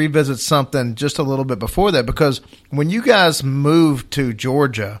want to revisit something just a little bit before that, because when you guys moved to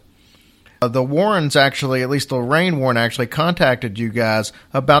Georgia, the Warrens actually, at least Lorraine Warren actually contacted you guys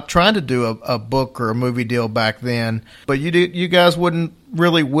about trying to do a book or a movie deal back then, but you guys wasn't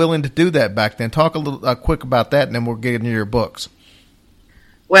really willing to do that back then. Talk a little quick about that, and then we'll get into your books.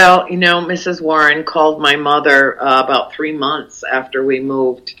 Well, Mrs. Warren called my mother about 3 months after we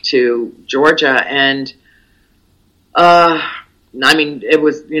moved to Georgia, and it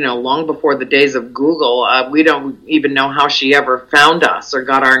was, long before the days of Google. We don't even know how she ever found us or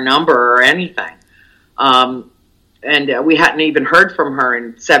got our number or anything. and we hadn't even heard from her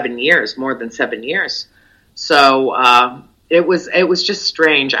in 7 years, more than 7 years. So it was just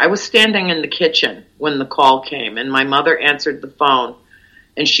strange. I was standing in the kitchen when the call came, and my mother answered the phone,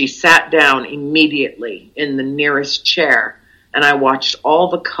 and she sat down immediately in the nearest chair, and I watched all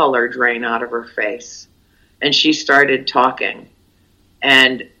the color drain out of her face. And she started talking,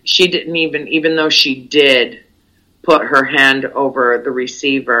 and she didn't even though she did put her hand over the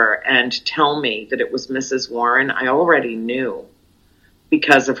receiver and tell me that it was Mrs. Warren, I already knew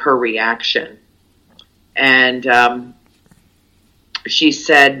because of her reaction. And she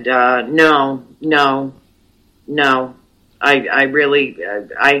said, no, I really,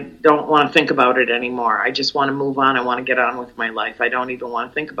 I don't want to think about it anymore. I just want to move on. I want to get on with my life. I don't even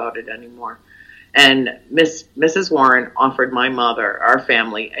want to think about it anymore. And Mrs. Warren offered my mother, our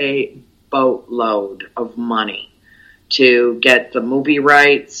family, a boatload of money to get the movie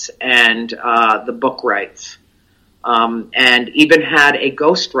rights and the book rights, and even had a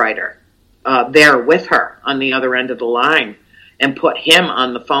ghostwriter there with her on the other end of the line, and put him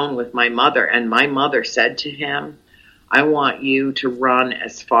on the phone with my mother. And my mother said to him, I want you to run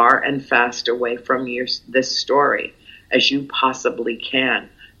as far and fast away from this story as you possibly can.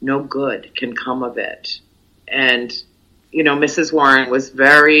 No good can come of it. And, Mrs. Warren was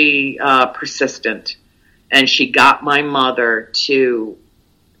very persistent. And she got my mother to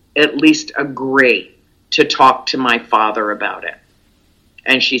at least agree to talk to my father about it.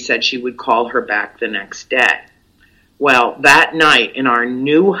 And she said she would call her back the next day. Well, that night in our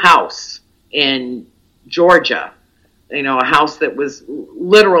new house in Georgia, a house that was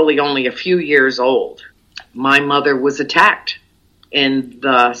literally only a few years old, my mother was attacked in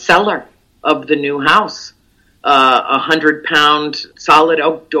the cellar of the new house. 100-pound solid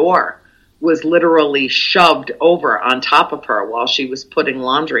oak door was literally shoved over on top of her while she was putting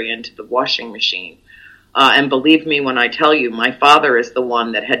laundry into the washing machine. And believe me when I tell you, my father is the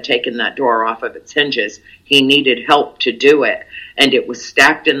one that had taken that door off of its hinges. He needed help to do it. And it was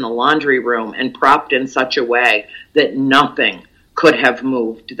stacked in the laundry room and propped in such a way that nothing could have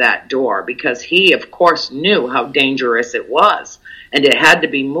moved that door, because he, of course, knew how dangerous it was. And it had to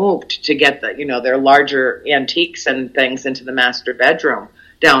be moved to get their larger antiques and things into the master bedroom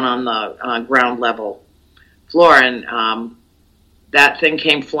down on the ground level floor. And that thing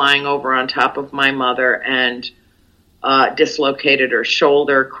came flying over on top of my mother and dislocated her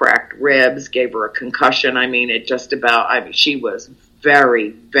shoulder, cracked ribs, gave her a concussion. She was very,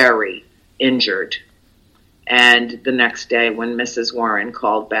 very injured. And the next day when Mrs. Warren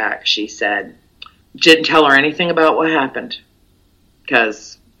called back, she said, didn't tell her anything about what happened,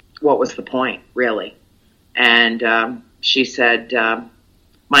 because what was the point, really? And she said,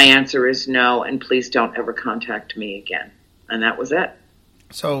 my answer is no, and please don't ever contact me again. And that was it.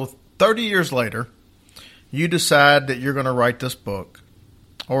 So 30 years later, you decide that you're going to write this book,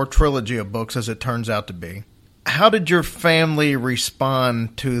 or trilogy of books as it turns out to be. How did your family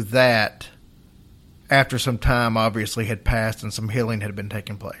respond to that after some time obviously had passed and some healing had been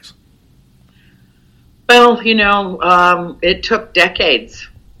taking place? Well, it took decades,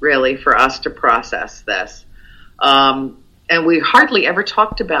 really, for us to process this. And we hardly ever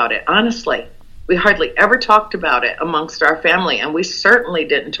talked about it, honestly. We hardly ever talked about it amongst our family, and we certainly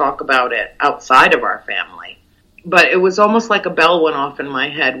didn't talk about it outside of our family. But it was almost like a bell went off in my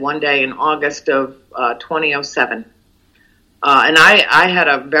head one day in August of 2007. And I had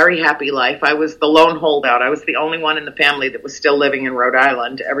a very happy life. I was the lone holdout. I was the only one in the family that was still living in Rhode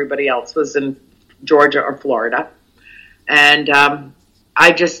Island. Everybody else was in Georgia or Florida. And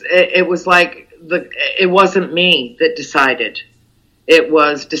it was like it wasn't me that decided. It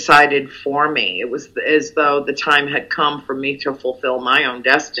was decided for me. It was as though the time had come for me to fulfill my own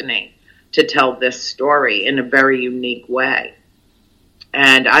destiny, to tell this story in a very unique way.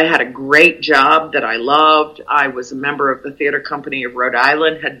 And I had a great job that I loved. I was a member of the Theater Company of Rhode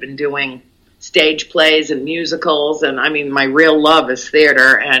Island, had been doing stage plays and musicals. And my real love is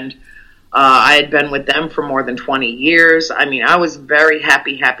theater. And I had been with them for more than 20 years. I was very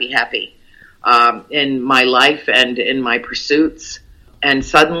happy in my life and in my pursuits. And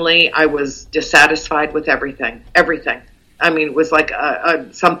suddenly I was dissatisfied with everything. It was like a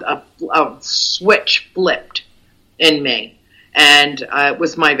switch flipped in me. And it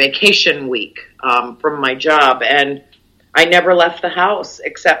was my vacation week from my job. And I never left the house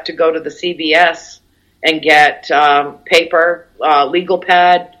except to go to the CVS and get paper, legal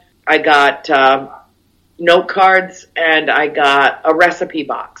pad. I got note cards, and I got a recipe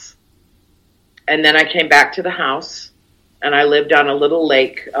box. And then I came back to the house. And I lived on a little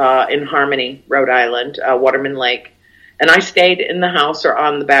lake in Harmony, Rhode Island, Waterman Lake. And I stayed in the house or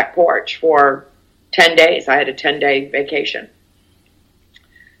on the back porch for 10 days. I had a 10-day vacation.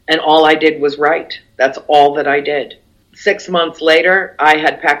 And all I did was write. That's all that I did. 6 months later, I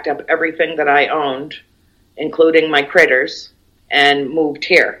had packed up everything that I owned, including my critters, and moved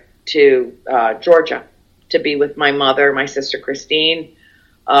here to Georgia to be with my mother, my sister Christine.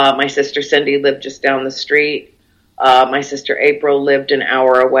 My sister Cindy lived just down the street. My sister April lived an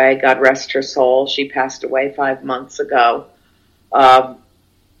hour away. God rest her soul. She passed away 5 months ago.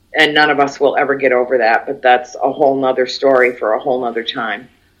 And none of us will ever get over that, but that's a whole nother story for a whole nother time.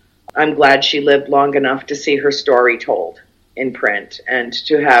 I'm glad she lived long enough to see her story told in print and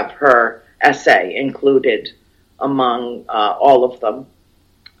to have her essay included among all of them.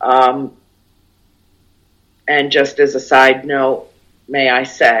 And just as a side note, may I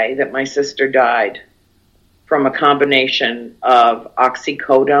say that my sister died from a combination of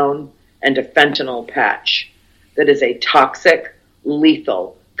oxycodone and a fentanyl patch that is a toxic,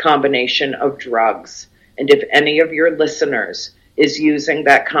 lethal combination of drugs. And if any of your listeners is using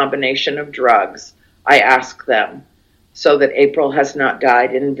that combination of drugs, I ask them, so that April has not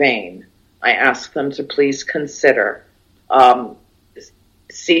died in vain, I ask them to please consider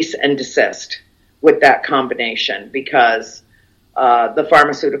cease and desist with that combination, because the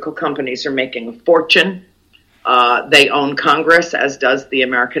pharmaceutical companies are making a fortune. They own Congress, as does the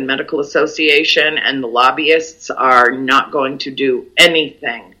American Medical Association, and the lobbyists are not going to do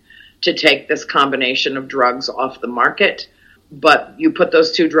anything to take this combination of drugs off the market. But you put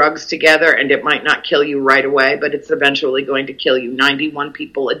those two drugs together and it might not kill you right away, but it's eventually going to kill you. 91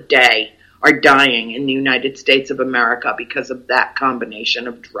 people a day are dying in the United States of America because of that combination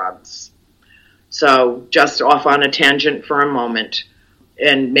of drugs. So just off on a tangent for a moment,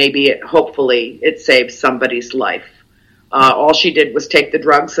 and maybe hopefully it saves somebody's life. All she did was take the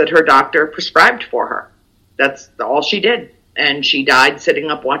drugs that her doctor prescribed for her. That's all she did. And she died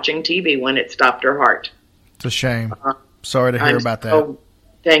sitting up watching TV when it stopped her heart. It's a shame. Sorry to hear about that.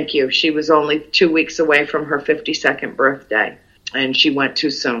 Thank you. She was only 2 weeks away from her 52nd birthday, and she went too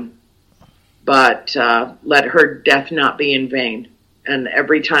soon. But let her death not be in vain. And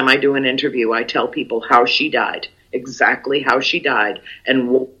every time I do an interview, I tell people how she died, exactly how she died,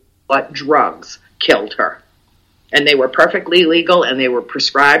 and what drugs killed her. And they were perfectly legal, and they were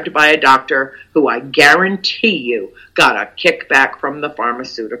prescribed by a doctor who I guarantee you got a kickback from the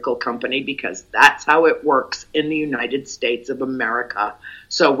pharmaceutical company, because that's how it works in the United States of America.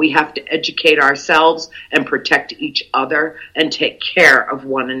 So we have to educate ourselves and protect each other and take care of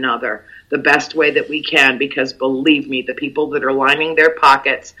one another the best way that we can, because believe me, the people that are lining their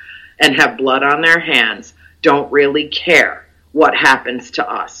pockets and have blood on their hands don't really care what happens to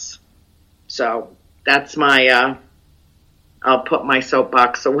us. So that's my, I'll put my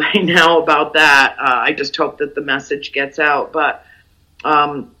soapbox away now about that. I just hope that the message gets out. But,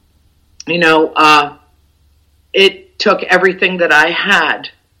 it took everything that I had.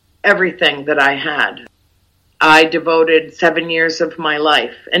 I devoted 7 years of my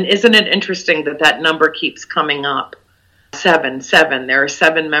life. And isn't it interesting that that number keeps coming up? 7. There are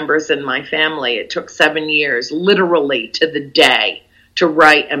 7 members in my family. It took 7 years, literally to the day, to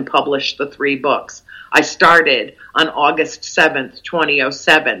write and publish the 3 books. I started on August 7th,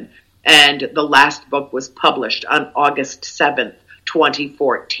 2007, and the last book was published on August 7th,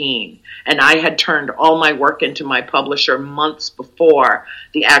 2014. And I had turned all my work into my publisher months before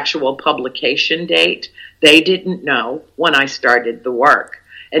the actual publication date. They didn't know when I started the work.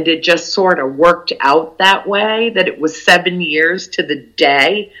 And it just sort of worked out that way, that it was 7 years to the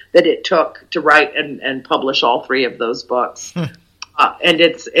day that it took to write and publish all 3 of those books. And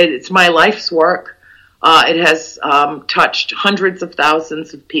it's my life's work. It has touched hundreds of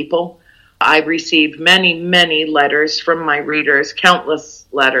thousands of people. I received many, many letters from my readers, countless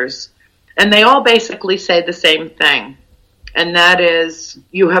letters. And they all basically say the same thing. And that is,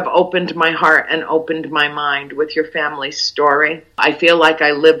 you have opened my heart and opened my mind with your family's story. I feel like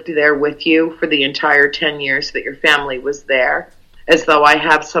I lived there with you for the entire 10 years that your family was there, as though I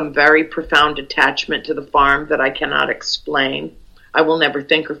have some very profound attachment to the farm that I cannot explain. I will never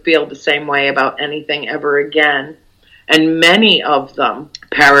think or feel the same way about anything ever again. And many of them,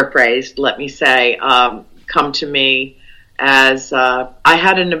 paraphrased, let me say, come to me as I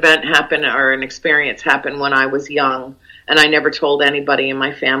had an event happen or an experience happen when I was young, and I never told anybody in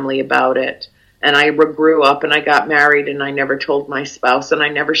my family about it. And I grew up and I got married and I never told my spouse, and I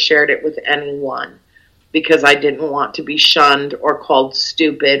never shared it with anyone because I didn't want to be shunned or called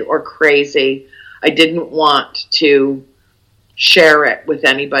stupid or crazy. I didn't want to share it with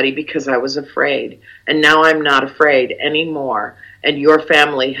anybody because I was afraid. And now I'm not afraid anymore. And your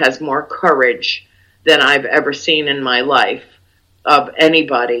family has more courage than I've ever seen in my life. of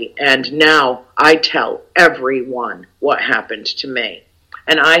anybody. And now I tell everyone what happened to me.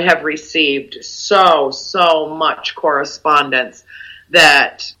 And I have received so much correspondence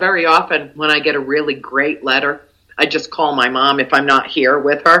that very often when I get a really great letter, I just call my mom. If I'm not here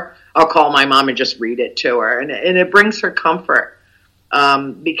with her, I'll call my mom and just read it to her. And it brings her comfort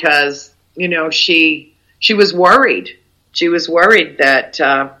because, you know, she was worried. She was worried that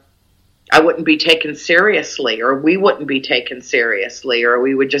I wouldn't be taken seriously, or we wouldn't be taken seriously, or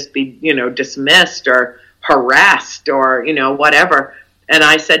we would just be, you know, dismissed or harassed or, you know, whatever. And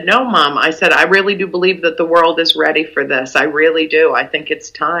I said, no, Mom. I said, I really do believe that the world is ready for this. I really do. I think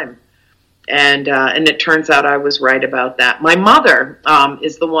it's time. And it turns out I was right about that. My mother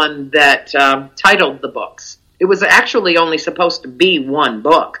is the one that titled the books. It was actually only supposed to be one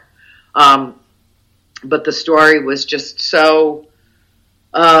book. But the story was just so,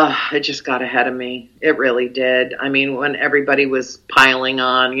 it just got ahead of me. It really did. I mean, when everybody was piling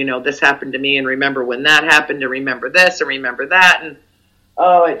on, you know, this happened to me, and remember when that happened, and remember this, and remember that, and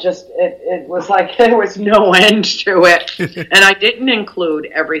it was like there was no end to it. And I didn't include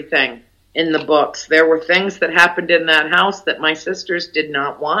everything in the books. There were things that happened in that house that my sisters did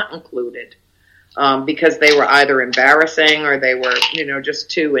not want included because they were either embarrassing or they were, you know,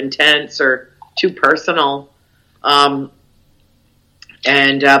 just too intense or too personal. But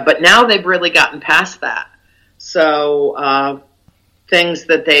now they've really gotten past that. So things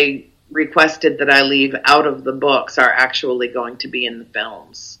that they requested that I leave out of the books are actually going to be in the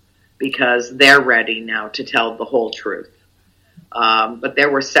films because they're ready now to tell the whole truth. But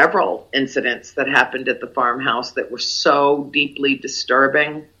there were several incidents that happened at the farmhouse that were so deeply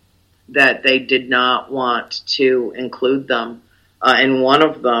disturbing that they did not want to include them. And one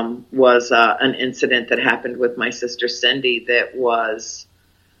of them was an incident that happened with my sister Cindy that was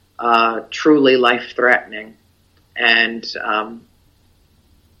truly life-threatening. And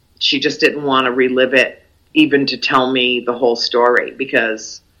she just didn't want to relive it, even to tell me the whole story,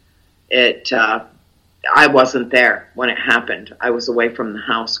 because I wasn't there when it happened. I was away from the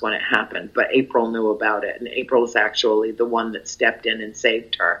house when it happened, but April knew about it, and April is actually the one that stepped in and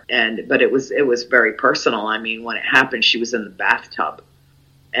saved her. But it was very personal. I mean, when it happened, she was in the bathtub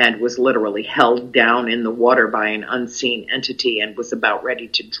and was literally held down in the water by an unseen entity and was about ready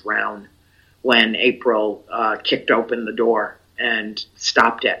to drown when April kicked open the door and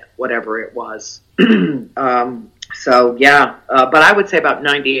stopped it, whatever it was. But I would say about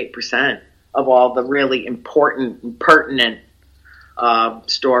 98% of all the really important and pertinent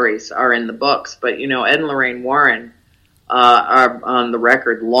stories are in the books. But, you know, Ed and Lorraine Warren are on the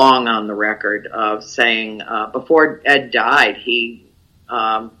record, long on the record, of saying before Ed died, he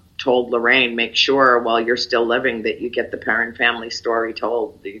told Lorraine, make sure while you're still living that you get the Perron family story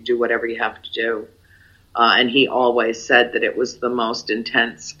told, that you do whatever you have to do. And he always said that it was the most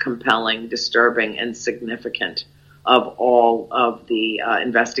intense, compelling, disturbing, and significant of all of the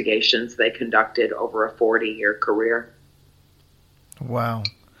investigations they conducted over a 40-year career. Wow.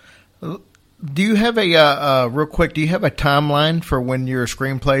 Do you have a, real quick, do you have a timeline for when your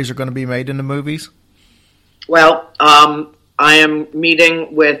screenplays are going to be made into movies? Well, I am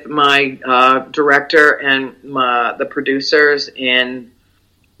meeting with my director and the producers in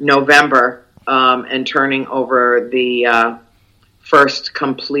November and turning over the first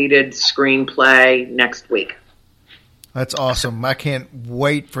completed screenplay next week. That's awesome. I can't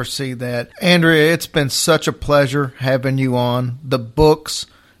wait for see that. Andrea, it's been such a pleasure having you on. The books,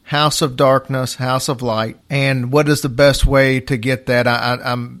 House of Darkness, House of Light, and what is the best way to get that?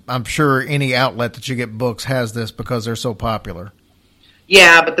 I'm sure any outlet that you get books has this because they're so popular.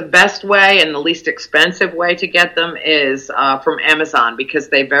 Yeah, but the best way and the least expensive way to get them is from Amazon, because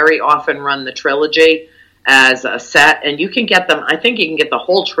they very often run the trilogy as a set, and you can get them, I think you can get the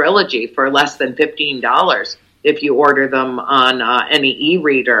whole trilogy for less than $15 if you order them on any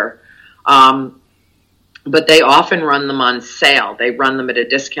e-reader. But they often run them on sale. They run them at a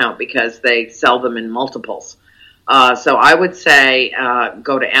discount because they sell them in multiples. So I would say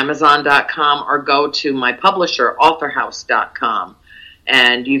go to Amazon.com or go to my publisher, AuthorHouse.com,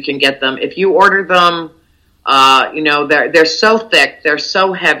 and you can get them. If you order them, you know, they're so thick, they're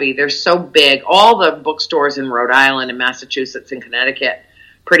so heavy, they're so big. All the bookstores in Rhode Island and Massachusetts and Connecticut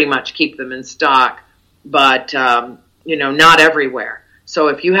pretty much keep them in stock, but, you know, not everywhere. So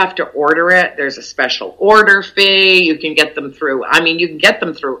if you have to order it, there's a special order fee. You can get them through, I mean, you can get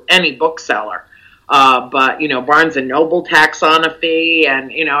them through any bookseller. But, you know, Barnes & Noble tacks on a fee,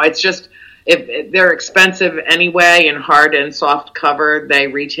 and, you know, it's just, if they're expensive anyway, in hard and soft cover, they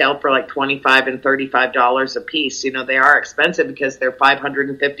retail for like $25 and $35 a piece. You know, they are expensive because they're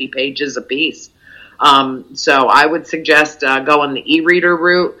 550 pages a piece. So I would suggest go on the e-reader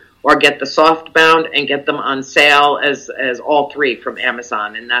route or get the softbound and get them on sale as all three from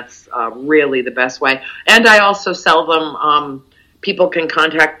Amazon. And that's really the best way. And I also sell them. People can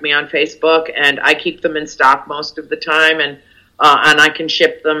contact me on Facebook, and I keep them in stock most of the time. And I can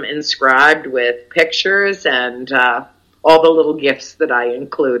ship them inscribed with pictures and all the little gifts that I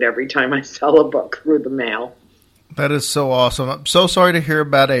include every time I sell a book through the mail. That is so awesome. I'm so sorry to hear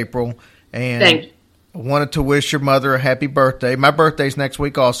about April. And thank you. I wanted to wish your mother a happy birthday. My birthday's next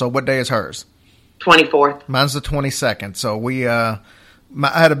week also. What day is hers? 24th. Mine's the 22nd. So we, I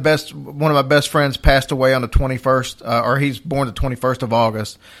had one of my best friends passed away on the 21st, or he's born the 21st of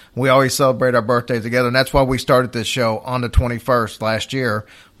August. We always celebrate our birthdays together, and that's why we started this show on the 21st last year,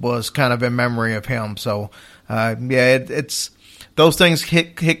 was kind of in memory of him. So, it's those things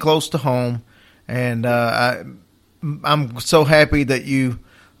hit close to home, and I'm so happy that you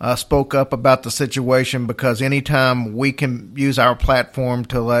spoke up about the situation, because anytime we can use our platform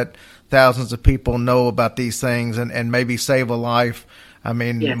to let thousands of people know about these things and maybe save a life, I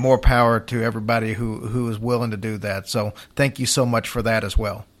mean, yes. More power to everybody who is willing to do that. So thank you so much for that as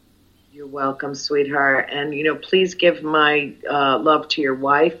well. You're welcome, sweetheart. And, please give my love to your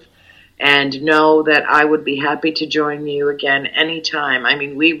wife, and know that I would be happy to join you again anytime. I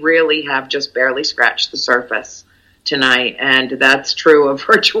mean, we really have just barely scratched the surface tonight, and that's true of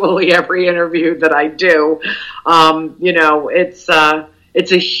virtually every interview that I do. It's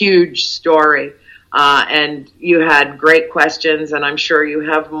a huge story. And you had great questions, and I'm sure you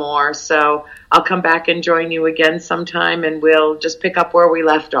have more. So I'll come back and join you again sometime, and we'll just pick up where we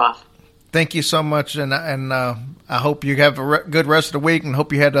left off. Thank you so much, and I hope you have a good rest of the week, and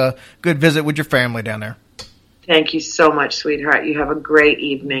hope you had a good visit with your family down there. Thank you so much, sweetheart. You have a great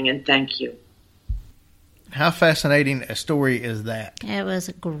evening, and thank you. How fascinating a story is that? It was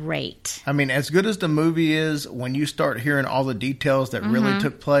great. I mean, as good as the movie is, when you start hearing all the details that really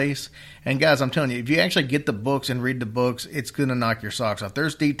took place, and guys, I'm telling you, if you actually get the books and read the books, it's going to knock your socks off.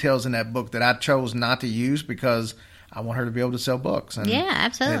 There's details in that book that I chose not to use because I want her to be able to sell books. And yeah,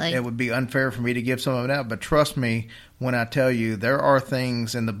 absolutely. It would be unfair for me to give some of it out, but trust me when I tell you, there are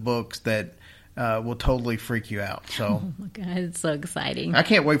things in the books that will totally freak you out. So, oh my God, it's so exciting! I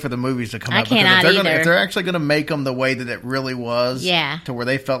can't wait for the movies to come out. I cannot either. If they're actually going to make them the way that it really was, to where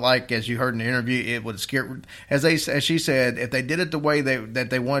they felt like, as you heard in the interview, it would scare. As she said, if they did it the way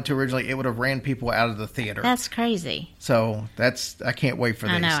that they wanted to originally, it would have ran people out of the theater. That's crazy. So I can't wait for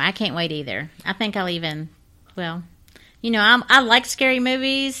this. I know, I can't wait either. I think I'll even, I like scary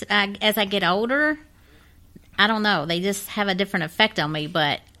movies. As I get older, I don't know, they just have a different effect on me,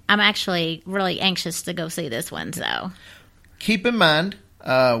 but I'm actually really anxious to go see this one. So keep in mind,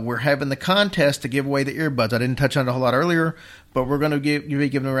 we're having the contest to give away the earbuds. I didn't touch on it a whole lot earlier, but we're going to be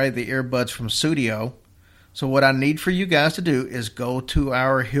giving away the earbuds from Sudio. So what I need for you guys to do is go to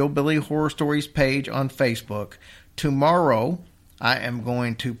our Hillbilly Horror Stories page on Facebook. Tomorrow, I am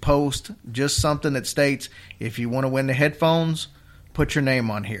going to post just something that states, if you want to win the headphones, put your name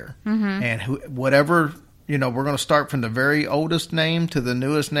on here. Mm-hmm. And whatever... we're going to start from the very oldest name to the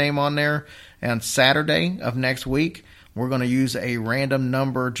newest name on there. And Saturday of next week, we're going to use a random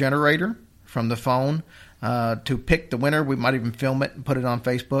number generator from the phone to pick the winner. We might even film it and put it on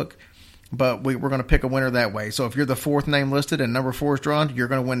Facebook. But we're going to pick a winner that way. So if you're the fourth name listed and number 4 is drawn, you're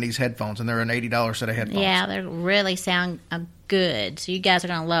going to win these headphones. And they're an $80 set of headphones. Yeah, they really sound good. So you guys are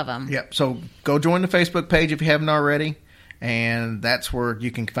going to love them. Yep. So go join the Facebook page if you haven't already. And that's where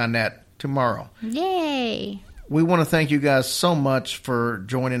you can find that tomorrow. Yay! We want to thank you guys so much for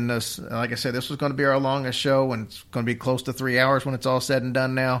joining us. Like I said, this was going to be our longest show, and it's going to be close to 3 hours when it's all said and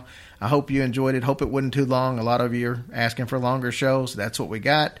done now. I hope you enjoyed it. Hope it wasn't too long. A lot of you are asking for longer shows. That's what we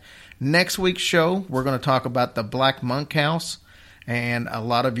got. Next week's show, we're going to talk about the Black Monk House, and a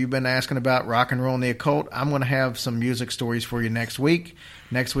lot of you have been asking about rock and roll and the occult. I'm going to have some music stories for you next week.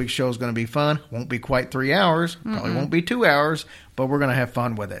 Next week's show is going to be fun. Won't be quite 3 hours. Probably won't be 2 hours, but we're going to have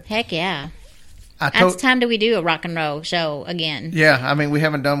fun with it. Heck yeah. How time do we do a rock and roll show again? Yeah, I mean, we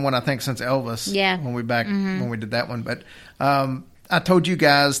haven't done one, I think, since Elvis. Yeah. When we did that one. But I told you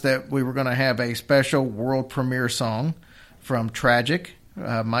guys that we were going to have a special world premiere song from Tragic.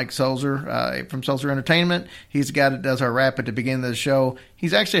 Mike Sulzer from Sulzer Entertainment. He's the guy that does our rap at the beginning of the show.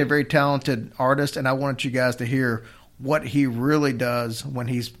 He's actually a very talented artist, and I wanted you guys to hear what he really does when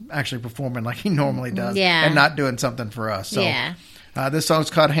he's actually performing like he normally does, and not doing something for us. So, this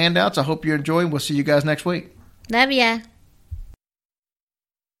song's called Handouts. I hope you enjoy. We'll see you guys next week. Love ya.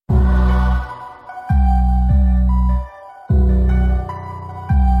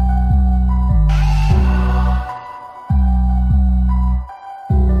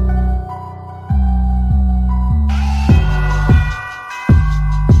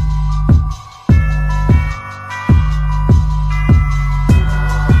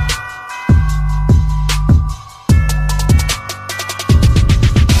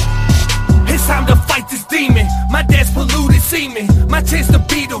 My chance to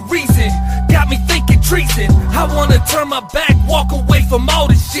be the reason got me thinking treason. I wanna turn my back, walk away from all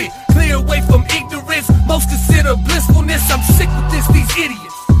this shit, clear away from ignorance, most consider blissfulness. I'm sick with these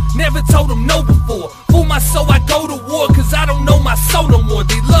idiots. Never told them no before. For my soul I go to war, cause I don't know my soul no more.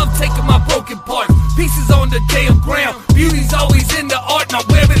 They love taking my broken parts, pieces on the damn ground. Beauty's always in the art, and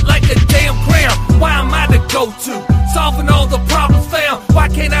I wear it like a damn crown. Why am I the go-to? Solving all the problems found. Why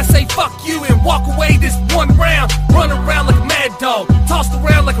can't I say fuck you and walk away this one round? Run around like a mad dog, tossed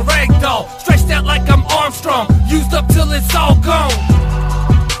around like a rag doll, stretched out like I'm Armstrong, used up till it's all gone.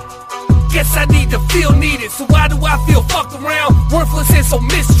 Guess I need to feel needed, so why do I feel fucked around? Worthless and so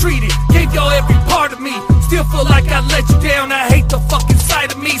mistreated. Gave y'all every part of me, still feel like I let you down. I hate the fucking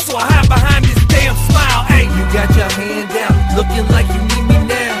sight of me, so I hide behind this damn smile. Hey, you got your hand out, looking like you need me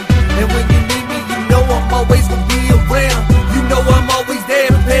now. And when you need me, you know I'm always gonna be around. You know I'm always there,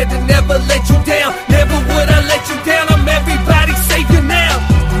 prepared to never let you down. Never would I let you down, I'm everybody's savior now.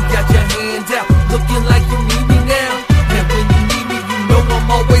 You got your hand out, looking like you need me now. And when you need me, you know I'm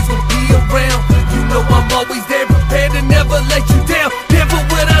always gonna be around. You know I'm always there, prepared to never let you down. Never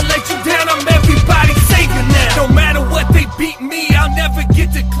would I let you down, I'm everybody's savior now. No matter what they beat me, I'll never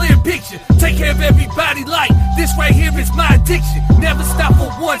get the clear picture. Take care of everybody like this right here is my addiction. Never stop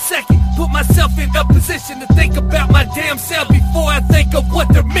for 1 second, put myself in a position to think about my damn self before I think of what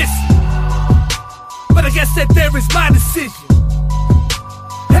they're missing. But I guess that there is my decision,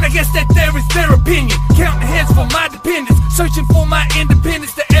 and I guess that there is their opinion. Counting heads for my dependence, searching for my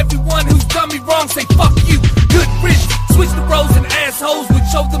independence. To everyone who's done me wrong, say fuck you, good riddance. Switch the roles and assholes would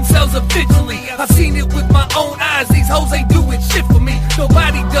show themselves eventually. I've seen it with my own eyes, these hoes ain't doing shit for me.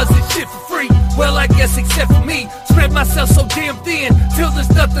 Nobody does this shit for free, well I guess except for me. Spread myself so damn thin, till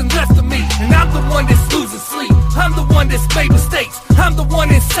there's nothing left of me. And I'm the one that's losing sleep, I'm the one that's made mistakes, I'm the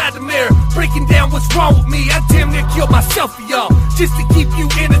one inside the mirror, breaking down what's wrong with me. I damn near killed myself for y'all, just to keep you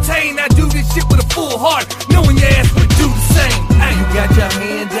entertained. I do this shit with a full heart, knowing your ass would do the same. Hey, you got your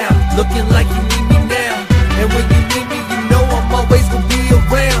hand out, looking like you